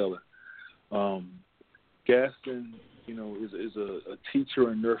girl, Taylor. Gaston, you know, is a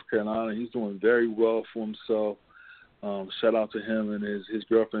teacher in North Carolina. He's doing very well for himself. Shout out to him and his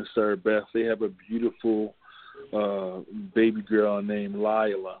girlfriend, Sarah Beth. They have a beautiful baby girl named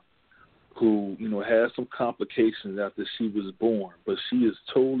Lila, who, you know, had some complications after she was born. But she is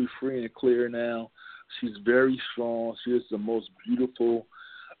totally free and clear now. She's very strong. She has the most beautiful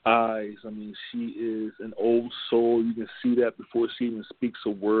eyes. I mean, she is an old soul. You can see that before she even speaks a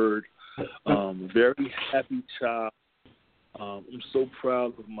word. Very happy child. I'm so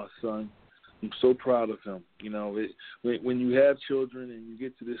proud of my son. I'm so proud of him. You know, when you have children and you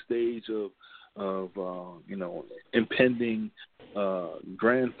get to this stage of you know, impending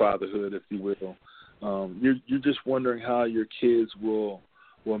grandfatherhood, if you will, you're just wondering how your kids will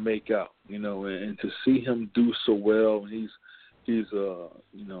make out. You know, and to see him do so well, he's you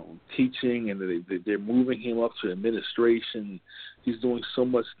know, teaching, and they're moving him up to administration. He's doing so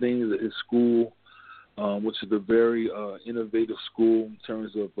much things at his school, which is a very innovative school in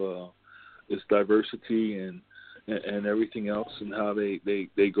terms of its diversity and everything else, and how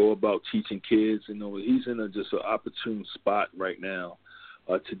they go about teaching kids. You know, he's in just an opportune spot right now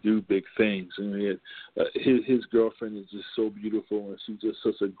to do big things. I mean, his girlfriend is just so beautiful, and she's just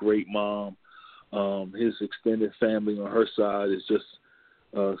such a great mom. His extended family on her side is just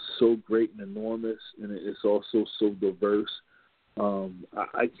so great and enormous, and it's also so diverse.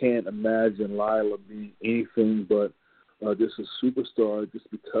 I can't imagine Lila being anything but just a superstar, just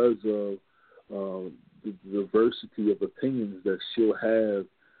because of the diversity of opinions that she'll have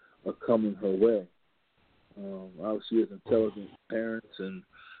coming her way. Obviously, she has intelligent parents, and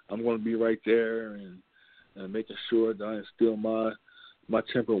I'm going to be right there and making sure that I instill my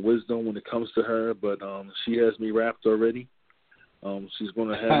temperate wisdom when it comes to her. But she has me wrapped already. She's going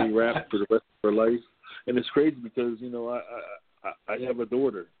to have me wrapped for the rest of her life. And it's crazy because, you know, I have a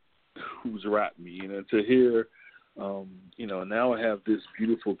daughter who's wrapped me. You know, to hear, you know, now I have this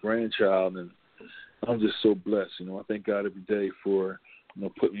beautiful grandchild, and I'm just so blessed. You know, I thank God every day for, you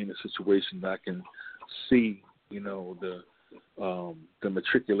know, putting me in a situation that I can see, you know, the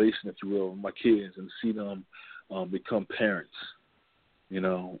matriculation, if you will, of my kids, and see them become parents. You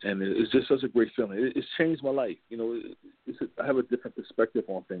know, and it's just such a great feeling. It's changed my life. You know, I have a different perspective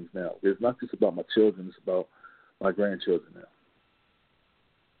on things now. It's not just about my children; it's about my grandchildren now.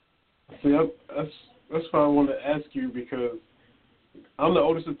 See, that's why I wanted to ask you, because I'm the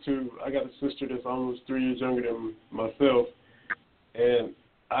oldest of 2. I got a sister that's almost 3 years younger than myself, and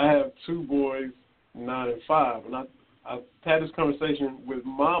I have 2 boys, 9 and 5. And I've had this conversation with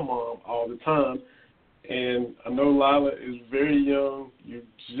my mom all the time. And I know Lila is very young. You're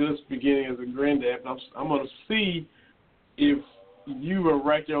just beginning as a granddad. But I'm going to see if you are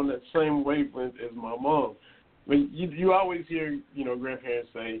right there on that same wavelength as my mom. I mean, you always hear, you know, grandparents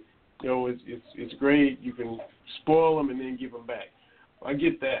say, you know, it's great. You can spoil them and then give them back. I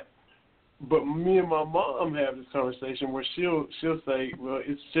get that. But me and my mom have this conversation where she'll say, well,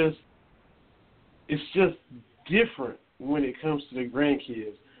 it's just different when it comes to the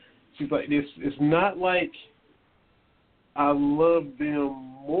grandkids. She's like, it's not like I love them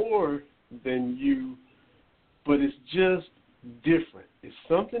more than you, but it's just different. It's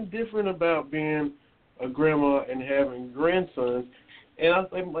something different about being a grandma and having grandsons. And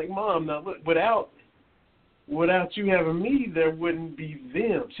I'm like, Mom, now look, without without you having me, there wouldn't be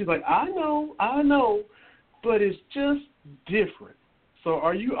them. She's like, I know, but it's just different. So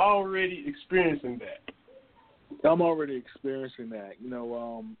are you already experiencing that? I'm already experiencing that.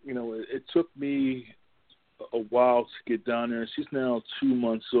 It took me a while to get down there. She's now 2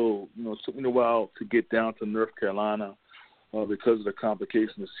 months old. It took me a while to get down to North Carolina because of the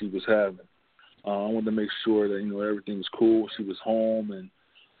complications she was having. I wanted to make sure that, everything was cool. She was home, and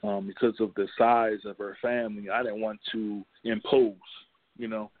because of the size of her family, I didn't want to impose,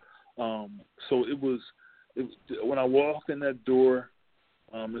 So it was when I walked in that door,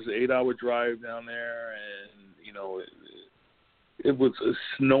 it's an 8-hour drive down there, and, it was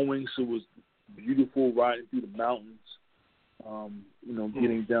snowing, so it was beautiful riding through the mountains,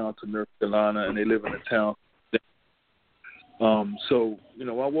 getting down to North Carolina, and they live in a town. So,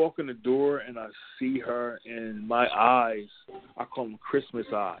 I walk in the door and I see her, and my eyes, I call them Christmas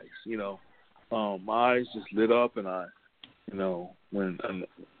eyes, my eyes just lit up, and when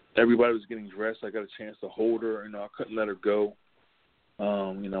everybody was getting dressed, I got a chance to hold her, I couldn't let her go. I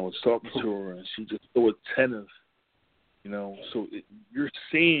was talking to her, and she just so attentive, so you're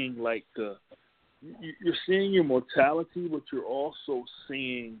seeing you're seeing your mortality, but you're also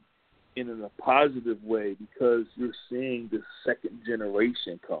seeing in a positive way because you're seeing the second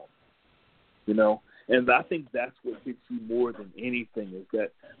generation come, and I think that's what hits you more than anything is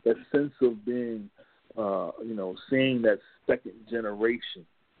that sense of being, seeing that second generation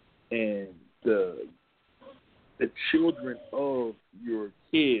and the children of your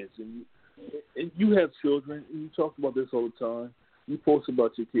kids, and you have children, and you talk about this all the time. You post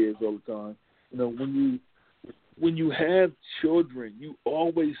about your kids all the time. When you have children, you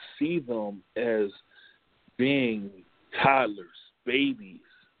always see them as being toddlers, babies.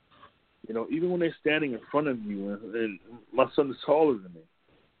 Even when they're standing in front of you, and my son is taller than me,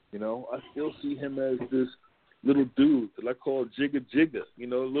 I still see him as this little dude that I call Jigga Jigga, a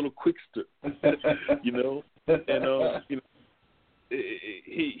little quickster, and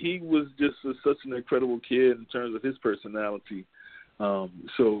he was just such an incredible kid in terms of his personality.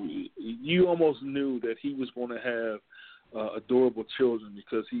 So you almost knew that he was going to have adorable children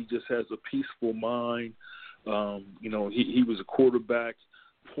because he just has a peaceful mind. He was a quarterback,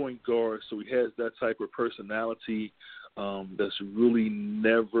 point guard, so he has that type of personality that's really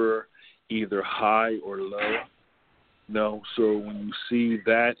never either high or low. No, so when you see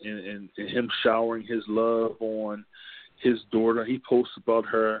that and him showering his love on his daughter, he posts about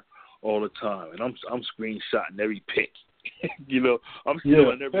her all the time, and I'm screenshotting every pic. I'm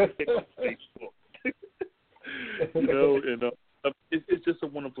still in every pic on Facebook. It's just a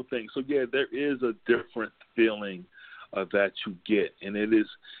wonderful thing. So yeah, there is a different feeling that you get, and it is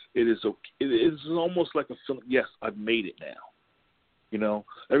almost like a feeling. Yes, I've made it now.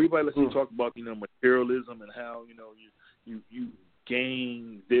 Everybody lets you talk about materialism and how you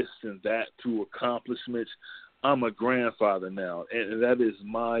gain this and that through accomplishments. I'm a grandfather now, and that is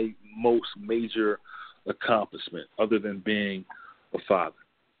my most major accomplishment other than being a father.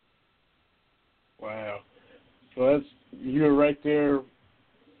 Wow. So you're right there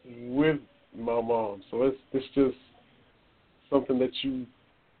with my mom. So it's just something that you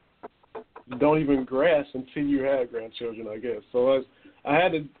don't even grasp until you have grandchildren, I guess. So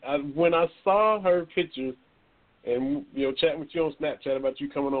when I saw her pictures and chatting with you on Snapchat about you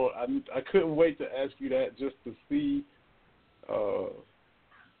coming on, I couldn't wait to ask you that just to see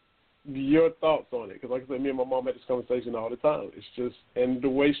your thoughts on it. Because like I said, me and my mom had this conversation all the time. It's just, and the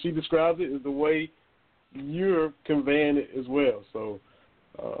way she describes it is the way you're conveying it as well. So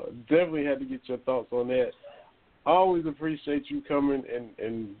definitely had to get your thoughts on that. I always appreciate you coming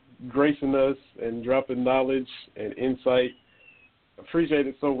and gracing us and dropping knowledge and insight. Appreciate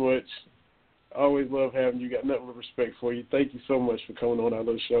it so much. Always love having you. Got nothing but respect for you. Thank you so much for coming on our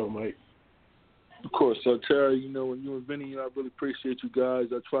little show, Mike. Of course. So, Terry, and you and Vinny, I really appreciate you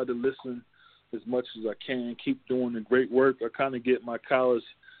guys. I try to listen as much as I can. Keep doing the great work. I kind of get my college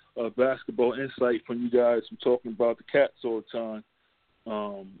basketball insight from you guys from talking about the Cats all the time.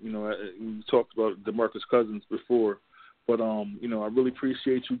 We talked about DeMarcus Cousins before. But, I really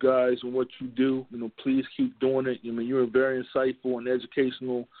appreciate you guys and what you do. Please keep doing it. You're very insightful and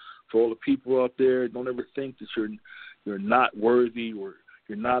educational for all the people out there. Don't ever think that you're not worthy or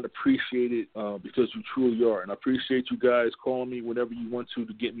you're not appreciated because you truly are. And I appreciate you guys calling me whenever you want to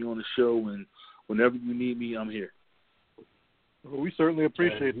get me on the show. And whenever you need me, I'm here. Well, we certainly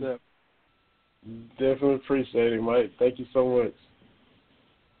appreciate that. Definitely appreciate it, Mike. Thank you so much.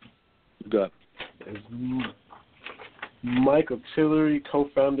 You got it. Michael Tillery,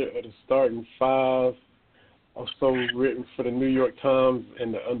 co-founder of the Starting Five, also written for the New York Times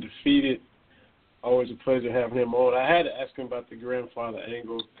and the Undefeated. always a pleasure having him on. I had to ask him about the grandfather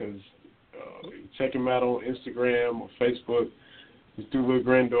angle because check him out on Instagram or Facebook. His 2 little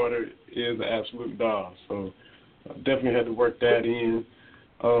granddaughter is an absolute doll, so I definitely had to work that in.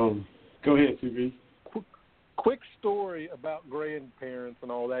 Go ahead, TV. Quick story about grandparents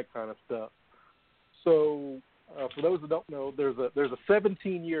and all that kind of stuff. So, for those that don't know, there's a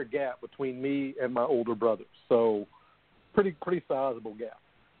 17-year gap between me and my older brother. So, pretty sizable gap.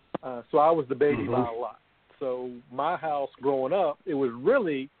 So I was the baby by a lot. So my house growing up, it was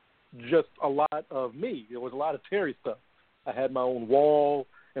really just a lot of me. There was a lot of Terry stuff. I had my own wall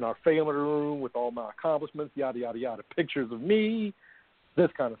in our family room with all my accomplishments, yada, yada, yada, pictures of me, this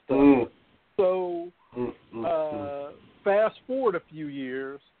kind of stuff. So fast forward a few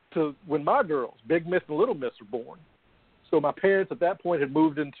years to when my girls, Big Miss and Little Miss, were born. So my parents at that point had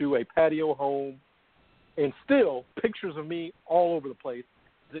moved into a patio home, and still pictures of me all over the place,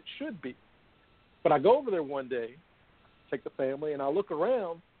 as it should be. But I go over there one day, take the family, and I look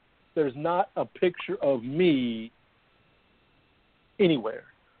around. There's not a picture of me anywhere.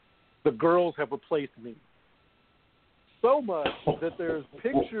 The girls have replaced me. So much that there's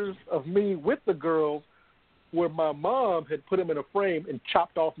pictures of me with the girls where my mom had put them in a frame and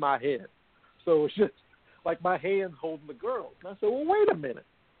chopped off my head. So it's just like my hands holding the girls. And I said, well, wait a minute.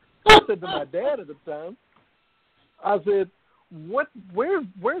 I said to my dad at the time, I said, where's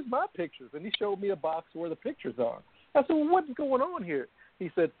my pictures? And he showed me a box where the pictures are. I said, well, what's going on here?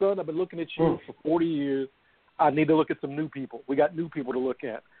 He said, son, I've been looking at you for 40 years. I need to look at some new people. We got new people to look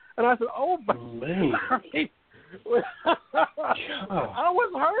at. And I said, oh, man. I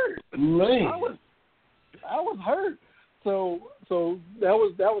was hurt. Man. I was hurt. So that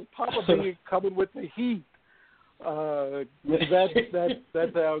was Papa being coming with the heat. That's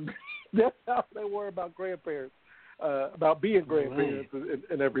how they were about grandparents, about being grandparents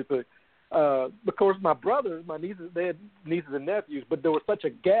and everything. Of course, my brothers, my nieces, they had nieces and nephews, but there was such a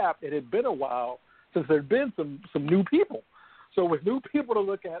gap. It had been a while since there had been some new people. So with new people to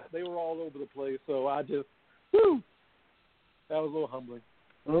look at, they were all over the place. So I just, that was a little humbling.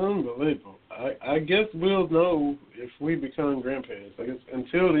 Unbelievable. I guess we'll know if we become grandparents. I guess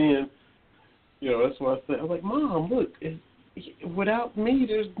until then, that's why I said, I was like, Mom, look, without me,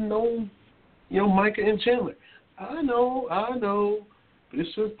 there's no, Micah and Chandler. I know, but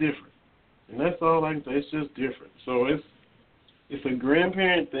it's just different. And that's all I can say. It's just different. So it's a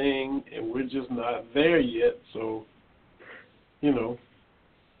grandparent thing, and we're just not there yet. So,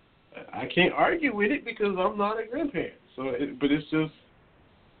 I can't argue with it because I'm not a grandparent. So, but that's just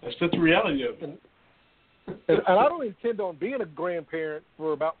the reality of it. And I don't intend on being a grandparent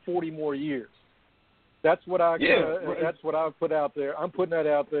for about 40 more years. That's what that's what I've put out there. I'm putting that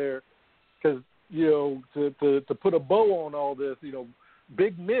out there because to put a bow on all this,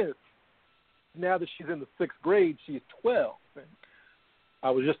 Big Miss. Now that she's in the 6th grade, she's 12. And I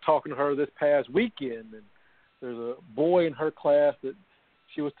was just talking to her this past weekend, and there's a boy in her class that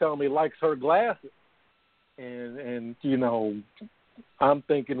she was telling me likes her glasses. And I'm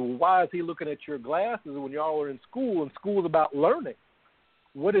thinking, well, why is he looking at your glasses when y'all are in school, and school's about learning?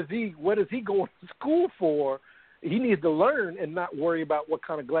 What is he going to school for? He needs to learn and not worry about what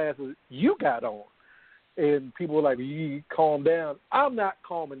kind of glasses you got on. And people were like, you calm down. I'm not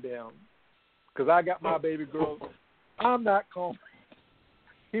calming down because I got my baby girl. I'm not calming.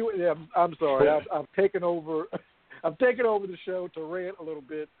 I'm sorry. I've taken over. I've taken over the show to rant a little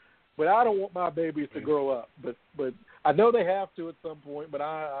bit, but I don't want my babies to grow up. But I know they have to at some point. But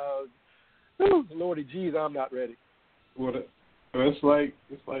Lordy jeez, I'm not ready. Well, it's like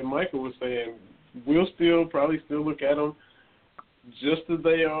Michael was saying. We'll probably still look at them just as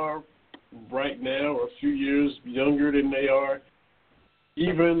they are right now, or a few years younger than they are.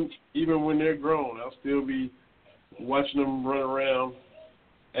 Even when they're grown, I'll still be watching them run around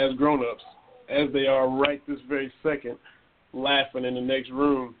as grown-ups, as they are right this very second, laughing in the next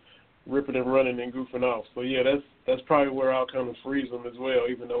room, ripping and running and goofing off. So, yeah, that's probably where I'll kind of freeze them as well,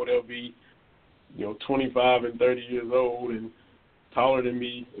 even though they'll be, 25 and 30 years old and taller than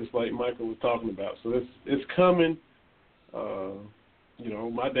me, just like Michael was talking about. So it's coming.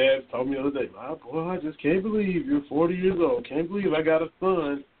 My dad told me the other day, boy, I just can't believe you're 40 years old. Can't believe I got a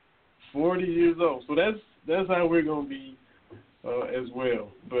son 40 years old. So that's how we're going to be as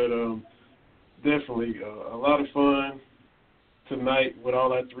well. But definitely a lot of fun tonight with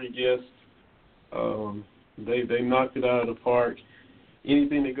all our 3 guests. They knocked it out of the park.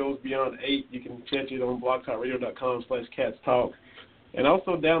 Anything that goes beyond 8, you can catch it on blogtalkradio.com/catstalk. And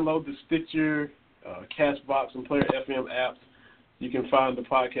also download the Stitcher, Castbox, and Player FM apps. You can find the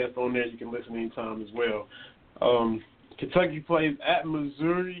podcast on there. You can listen anytime as well. Kentucky plays at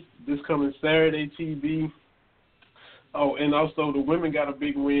Missouri this coming Saturday, TB. Oh, and also the women got a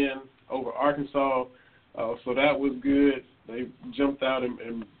big win over Arkansas, so that was good. They jumped out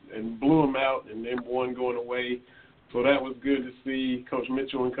and blew them out and then won going away. So that was good to see Coach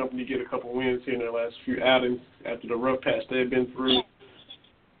Mitchell and company get a couple wins here in their last few outings after the rough patch they had been through.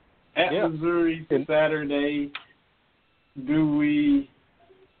 At Missouri Saturday, what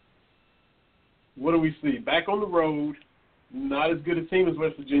do we see? Back on the road, not as good a team as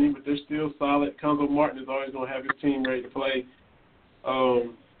West Virginia, but they're still solid. Conzo Martin is always going to have his team ready to play.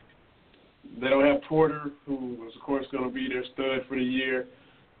 They don't have Porter, who is, of course, going to be their stud for the year.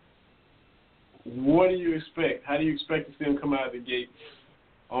 What do you expect? How do you expect to see them come out of the gates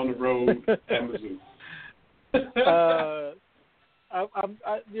on the road at Mizzou?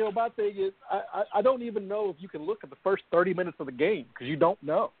 My thing is, I don't even know if you can look at the first 30 minutes of the game because you don't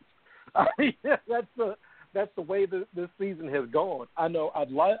know. I mean, that's the way this season has gone. I know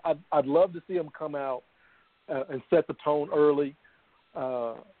I'd love to see them come out and set the tone early.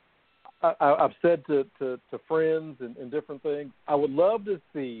 I've said to friends and different things, I would love to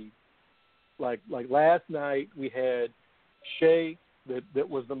see, like last night we had Shea that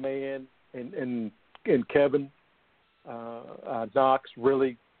was the man, and Kevin Knox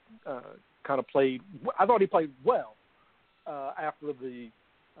really kind of played. I thought he played well after the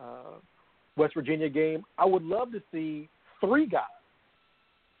West Virginia game. I would love to see three guys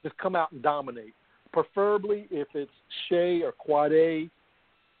just come out and dominate, preferably if it's Shea or Quade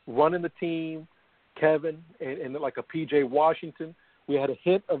running the team, Kevin, and like a P.J. Washington. We had a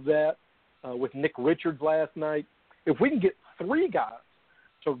hint of that with Nick Richards last night. If we can get three guys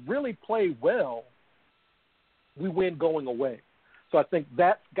to really play well, we win going away. So I think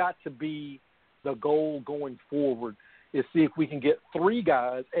that's got to be the goal going forward, is see if we can get three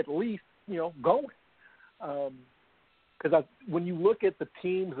guys at least, going. Because when you look at the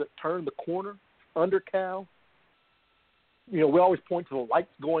teams that turn the corner under Cal, we always point to the lights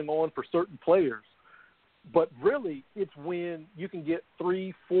going on for certain players. But really, it's when you can get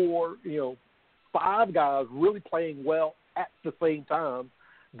 3, 4, 5 guys really playing well at the same time.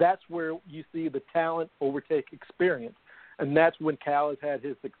 That's where you see the talent overtake experience. And that's when Cal has had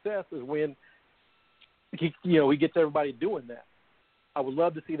his success, is when he gets everybody doing that. I would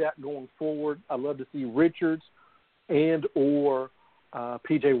love to see that going forward. I'd love to see Richards and or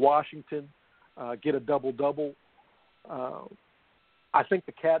P.J. Washington get a double-double. I think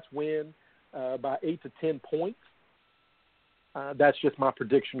the Cats win by 8 to 10 points. That's just my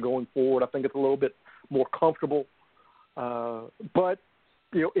prediction going forward. I think it's a little bit more comfortable. But,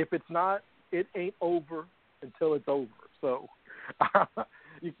 if it's not, it ain't over until it's over. So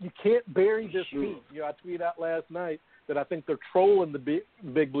you can't bury this team. I tweeted out last night that I think they're trolling the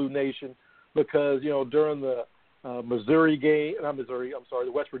Big Blue Nation because, during the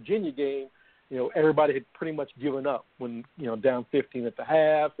the West Virginia game, everybody had pretty much given up when, down 15 at the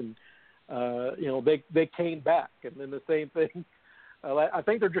half, and, they came back. And then the same thing, I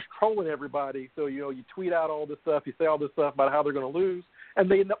think they're just trolling everybody. So, you tweet out all this stuff, you say all this stuff about how they're going to lose, and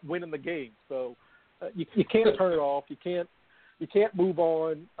they end up winning the game. So you can't turn it off. You can't move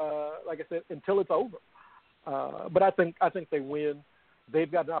on, like I said, until it's over. But I think they win.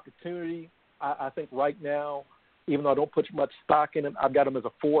 They've got an opportunity. I think right now, even though I don't put much stock in them, I've got them as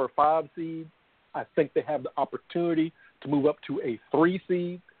a 4 or 5 seed. I think they have the opportunity to move up to a 3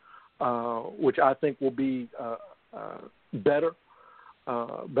 seed, which I think will be better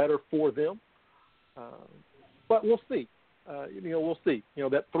for them. But we'll see. We'll see.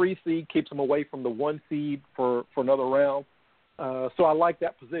 That 3 seed keeps them away from the 1 seed for another round. So I like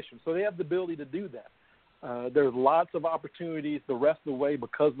that position. So they have the ability to do that. There's lots of opportunities the rest of the way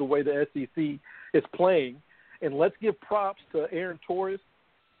because of the way the SEC is playing. And let's give props to Aaron Torres,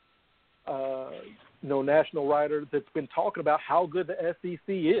 national writer that's been talking about how good the SEC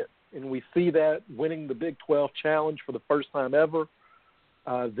is. And we see that winning the Big 12 Challenge for the first time ever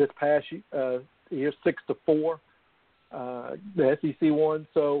this past year, 6-4. The SEC won.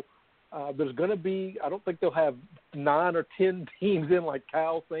 So there's going to be, I don't think they'll have 9 or 10 teams in like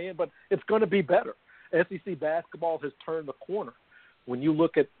Kyle's saying, but it's going to be better. SEC basketball has turned the corner. When you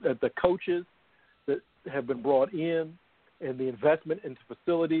look at the coaches that have been brought in and the investment into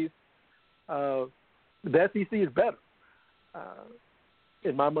facilities, the SEC is better.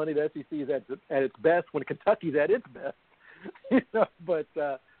 In my money, the SEC is at its best when Kentucky's at its best. But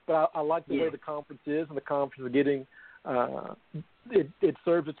I like the way the conference is, and the conference is getting it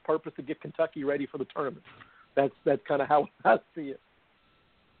serves its purpose to get Kentucky ready for the tournament. That's kind of how I see it.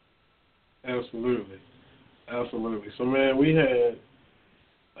 Absolutely. So, man, we had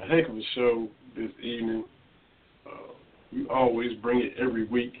a heck of a show this evening. we always bring it every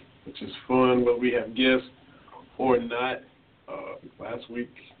week, which is fun, whether we have guests or not. Last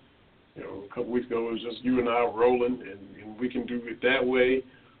week, a couple weeks ago, it was just you and I rolling, and we can do it that way.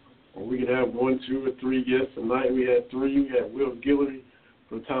 Or we can have 1, 2, or 3 guests. Tonight we had 3. We had Will Guillory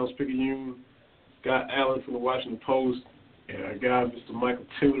from the Times-Picayune, Scott Allen from the Washington Post, and our guy, Mr. Michael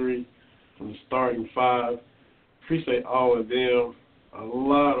Tillery from the Starting 5. Appreciate all of them. A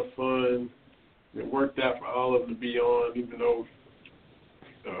lot of fun. It worked out for all of them to be on, even though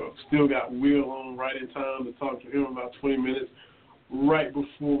still got Will on right in time to talk to him about 20 minutes right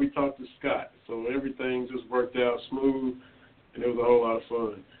before we talked to Scott. So everything just worked out smooth, and it was a whole lot of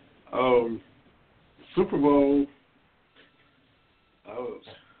fun. Super Bowl, I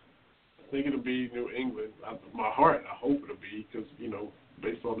think it'll be New England. My heart, I hope it'll be, because,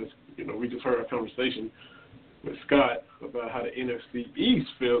 based on this, we just heard a conversation with Scott about how the NFC East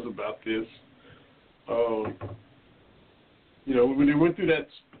feels about this. When they went through that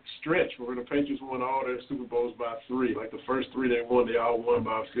stretch where the Patriots won all their Super Bowls by 3, like the first 3 they won, they all won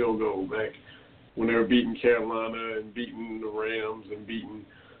by a field goal back when they were beating Carolina and beating the Rams and beating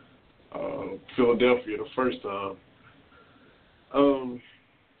Philadelphia the first time.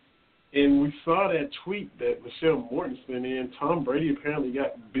 And we saw that tweet that Michelle Morton sent in. Tom Brady apparently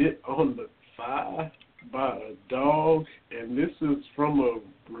got bit on the thigh by a dog, and this is from a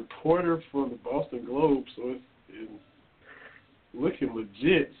reporter from the Boston Globe, so it's looking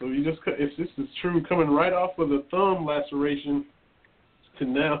legit. So if this is true, coming right off of the thumb laceration to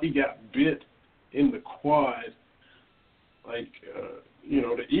now he got bit in the quad.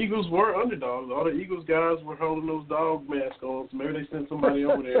 The Eagles were underdogs. All the Eagles guys were holding those dog masks on, so maybe they sent somebody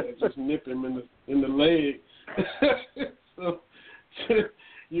over there to just nip him in the leg. So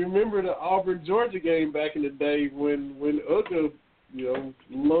you remember the Auburn-Georgia game back in the day when Uga,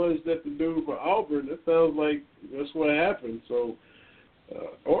 lunged at the dude for Auburn? That sounds like that's what happened. So,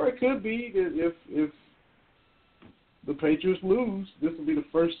 or it could be that if the Patriots lose, this will be the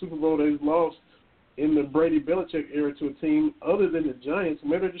first Super Bowl they've lost in the Brady-Belichick era to a team other than the Giants.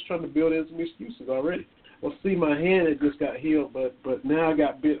 Maybe they're just trying to build in some excuses already. Well, see, my hand had just got healed, but now I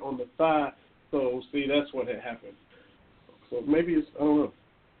got bit on the thigh. So, see, that's what had happened. So maybe it's, I don't know.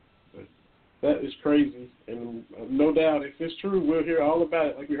 But that is crazy. And no doubt, if it's true, we'll hear all about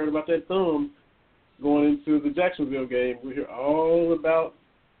it. Like we heard about that thumb going into the Jacksonville game. We'll hear all about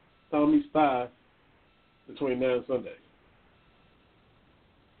Tommy's thigh between now and Sunday.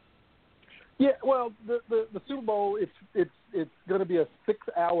 Yeah, well, the Super Bowl, it's going to be a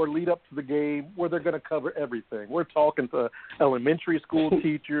 6-hour lead up to the game where they're going to cover everything. We're talking to elementary school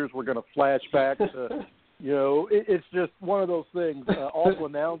teachers. We're going to flash back to, it's just one of those things. Also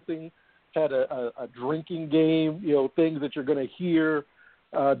announcing had a drinking game, things that you're going to hear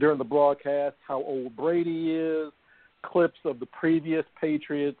during the broadcast, how old Brady is, clips of the previous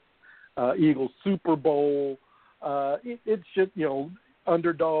Patriots, Eagles Super Bowl. It's just,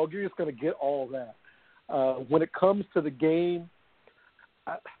 underdog, you're just going to get all that. When it comes to the game,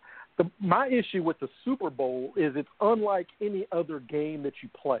 my issue with the Super Bowl is it's unlike any other game that you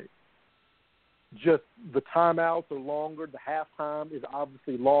play. Just the timeouts are longer, the halftime is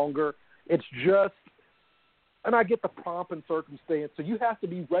obviously longer. It's just, and I get the pomp and circumstance, so you have to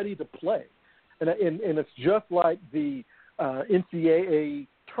be ready to play. And it's just like the NCAA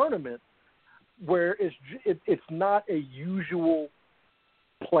tournament where it's not a usual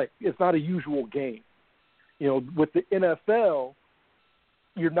play. It's not a usual game. With the NFL,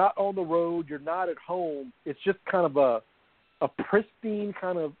 you're not on the road, you're not at home. It's just kind of a pristine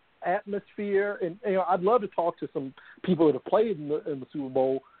kind of atmosphere. And I'd love to talk to some people that have played in the Super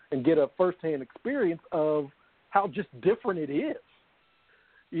Bowl and get a firsthand experience of how just different it is.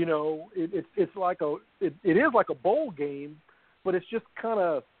 It's like it is like a bowl game, but it's just kind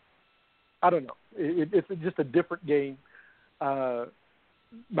of, I don't know. It's just a different game.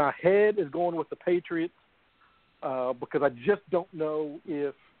 My head is going with the Patriots because I just don't know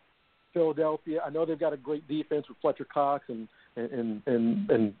if Philadelphia. I know they've got a great defense with Fletcher Cox and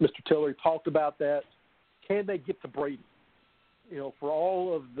Mr. Tillery talked about that. Can they get to Brady? For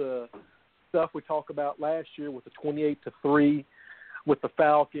all of the stuff we talked about last year with the 28-3 with the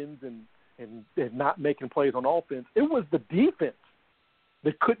Falcons and not making plays on offense, it was the defense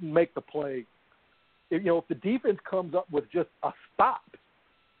that couldn't make the play. If the defense comes up with just a stop,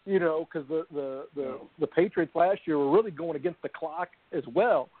 because the Patriots last year were really going against the clock as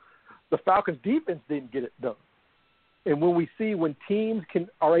well. The Falcons' defense didn't get it done. And when teams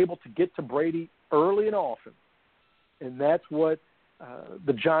are able to get to Brady early and often, and that's what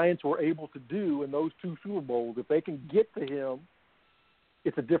the Giants were able to do in those 2 Super Bowls. If they can get to him,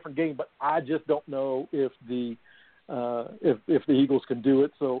 it's a different game. But I just don't know if the if the Eagles can do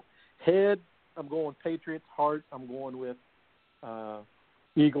it. So head, I'm going Patriots. Heart, I'm going with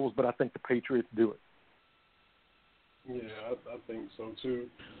Eagles, but I think the Patriots do it. Yeah, I think so too.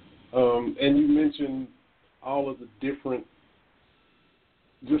 And you mentioned all of the different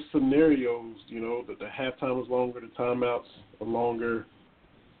just scenarios, that the halftime is longer, the timeouts are longer.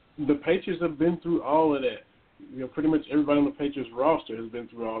 The Patriots have been through all of that. Pretty much everybody on the Patriots roster has been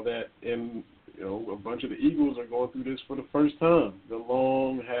through all that. And, a bunch of the Eagles are going through this for the first time, the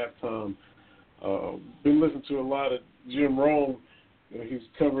long halftime. Been listening to a lot of Jim Rome. He's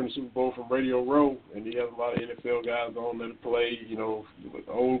covering the Super Bowl from Radio Row, and he has a lot of NFL guys on that play,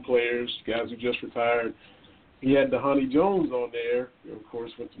 old players, guys who just retired. He had Dhani Jones on there, of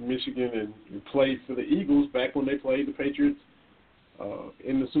course, went to Michigan and played for the Eagles back when they played the Patriots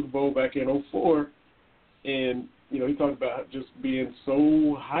in the Super Bowl back in 2004. And, he talked about just being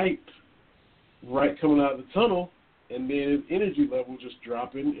so hyped right coming out of the tunnel, and then his energy level just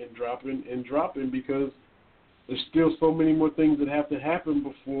dropping and dropping and dropping because there's still so many more things that have to happen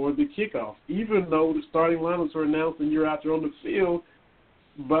before the kickoff. Even though the starting lineups are announced and you're out there on the field,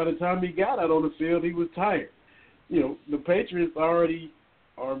 by the time he got out on the field, he was tired. The Patriots already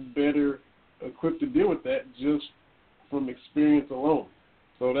are better equipped to deal with that just from experience alone.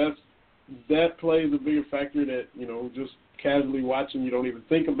 So that plays a bigger factor that, just casually watching you don't even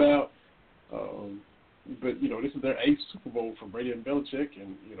think about. But, this is their 8th Super Bowl for Brady and Belichick,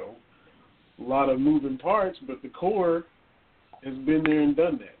 and, a lot of moving parts, but the core has been there and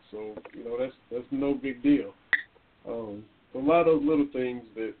done that. So, that's no big deal. A lot of those little things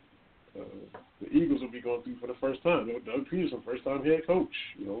that the Eagles will be going through for the first time. Doug Peterson, first-time head coach,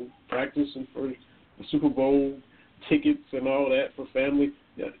 practicing for the Super Bowl, tickets and all that for family.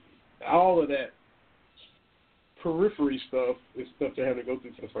 Yeah, all of that periphery stuff is stuff they're having to go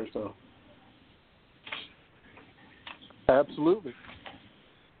through for the first time. Absolutely.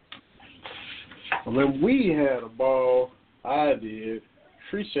 Well, then we had a ball. I did.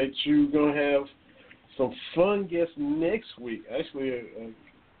 Appreciate you. Going to have some fun guests next week. Actually, a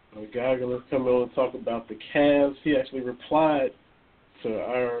guy going to come on and talk about the Cavs. He actually replied to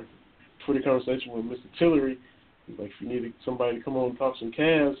our Twitter conversation with Mr. Tillery. He's like, if you need somebody to come on and talk some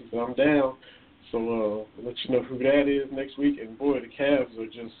Cavs, he said, I'm down. So I'll let you know who that is next week. And, boy, the Cavs are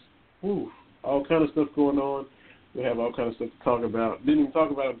just, all kind of stuff going on. We have all kind of stuff to talk about. Didn't even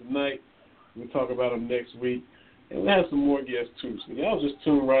talk about them tonight. We'll talk about them next week. And we'll have some more guests, too. So y'all just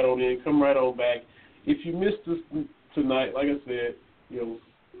tune right on in. Come right on back. If you missed this tonight, like I said,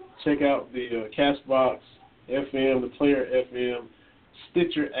 check out the Castbox FM, the Player FM,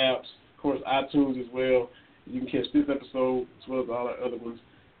 Stitcher apps, of course, iTunes as well. You can catch this episode as well as all our other ones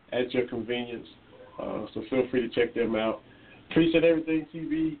at your convenience. So feel free to check them out. Appreciate everything,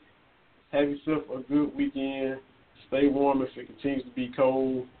 TV. Have yourself a good weekend. Stay warm if it continues to be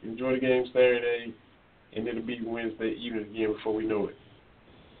cold. Enjoy the game Saturday, and it'll be Wednesday evening again before we know it.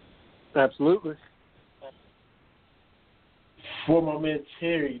 Absolutely. For my man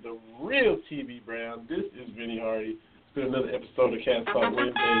Terry, the real TV Brown, this is Vinny Hardy. It's been another episode of Cats Talk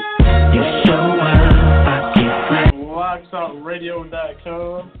Wednesday.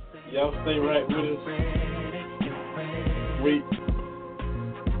 BlogTalkRadio.com. Y'all stay right with us. Wait.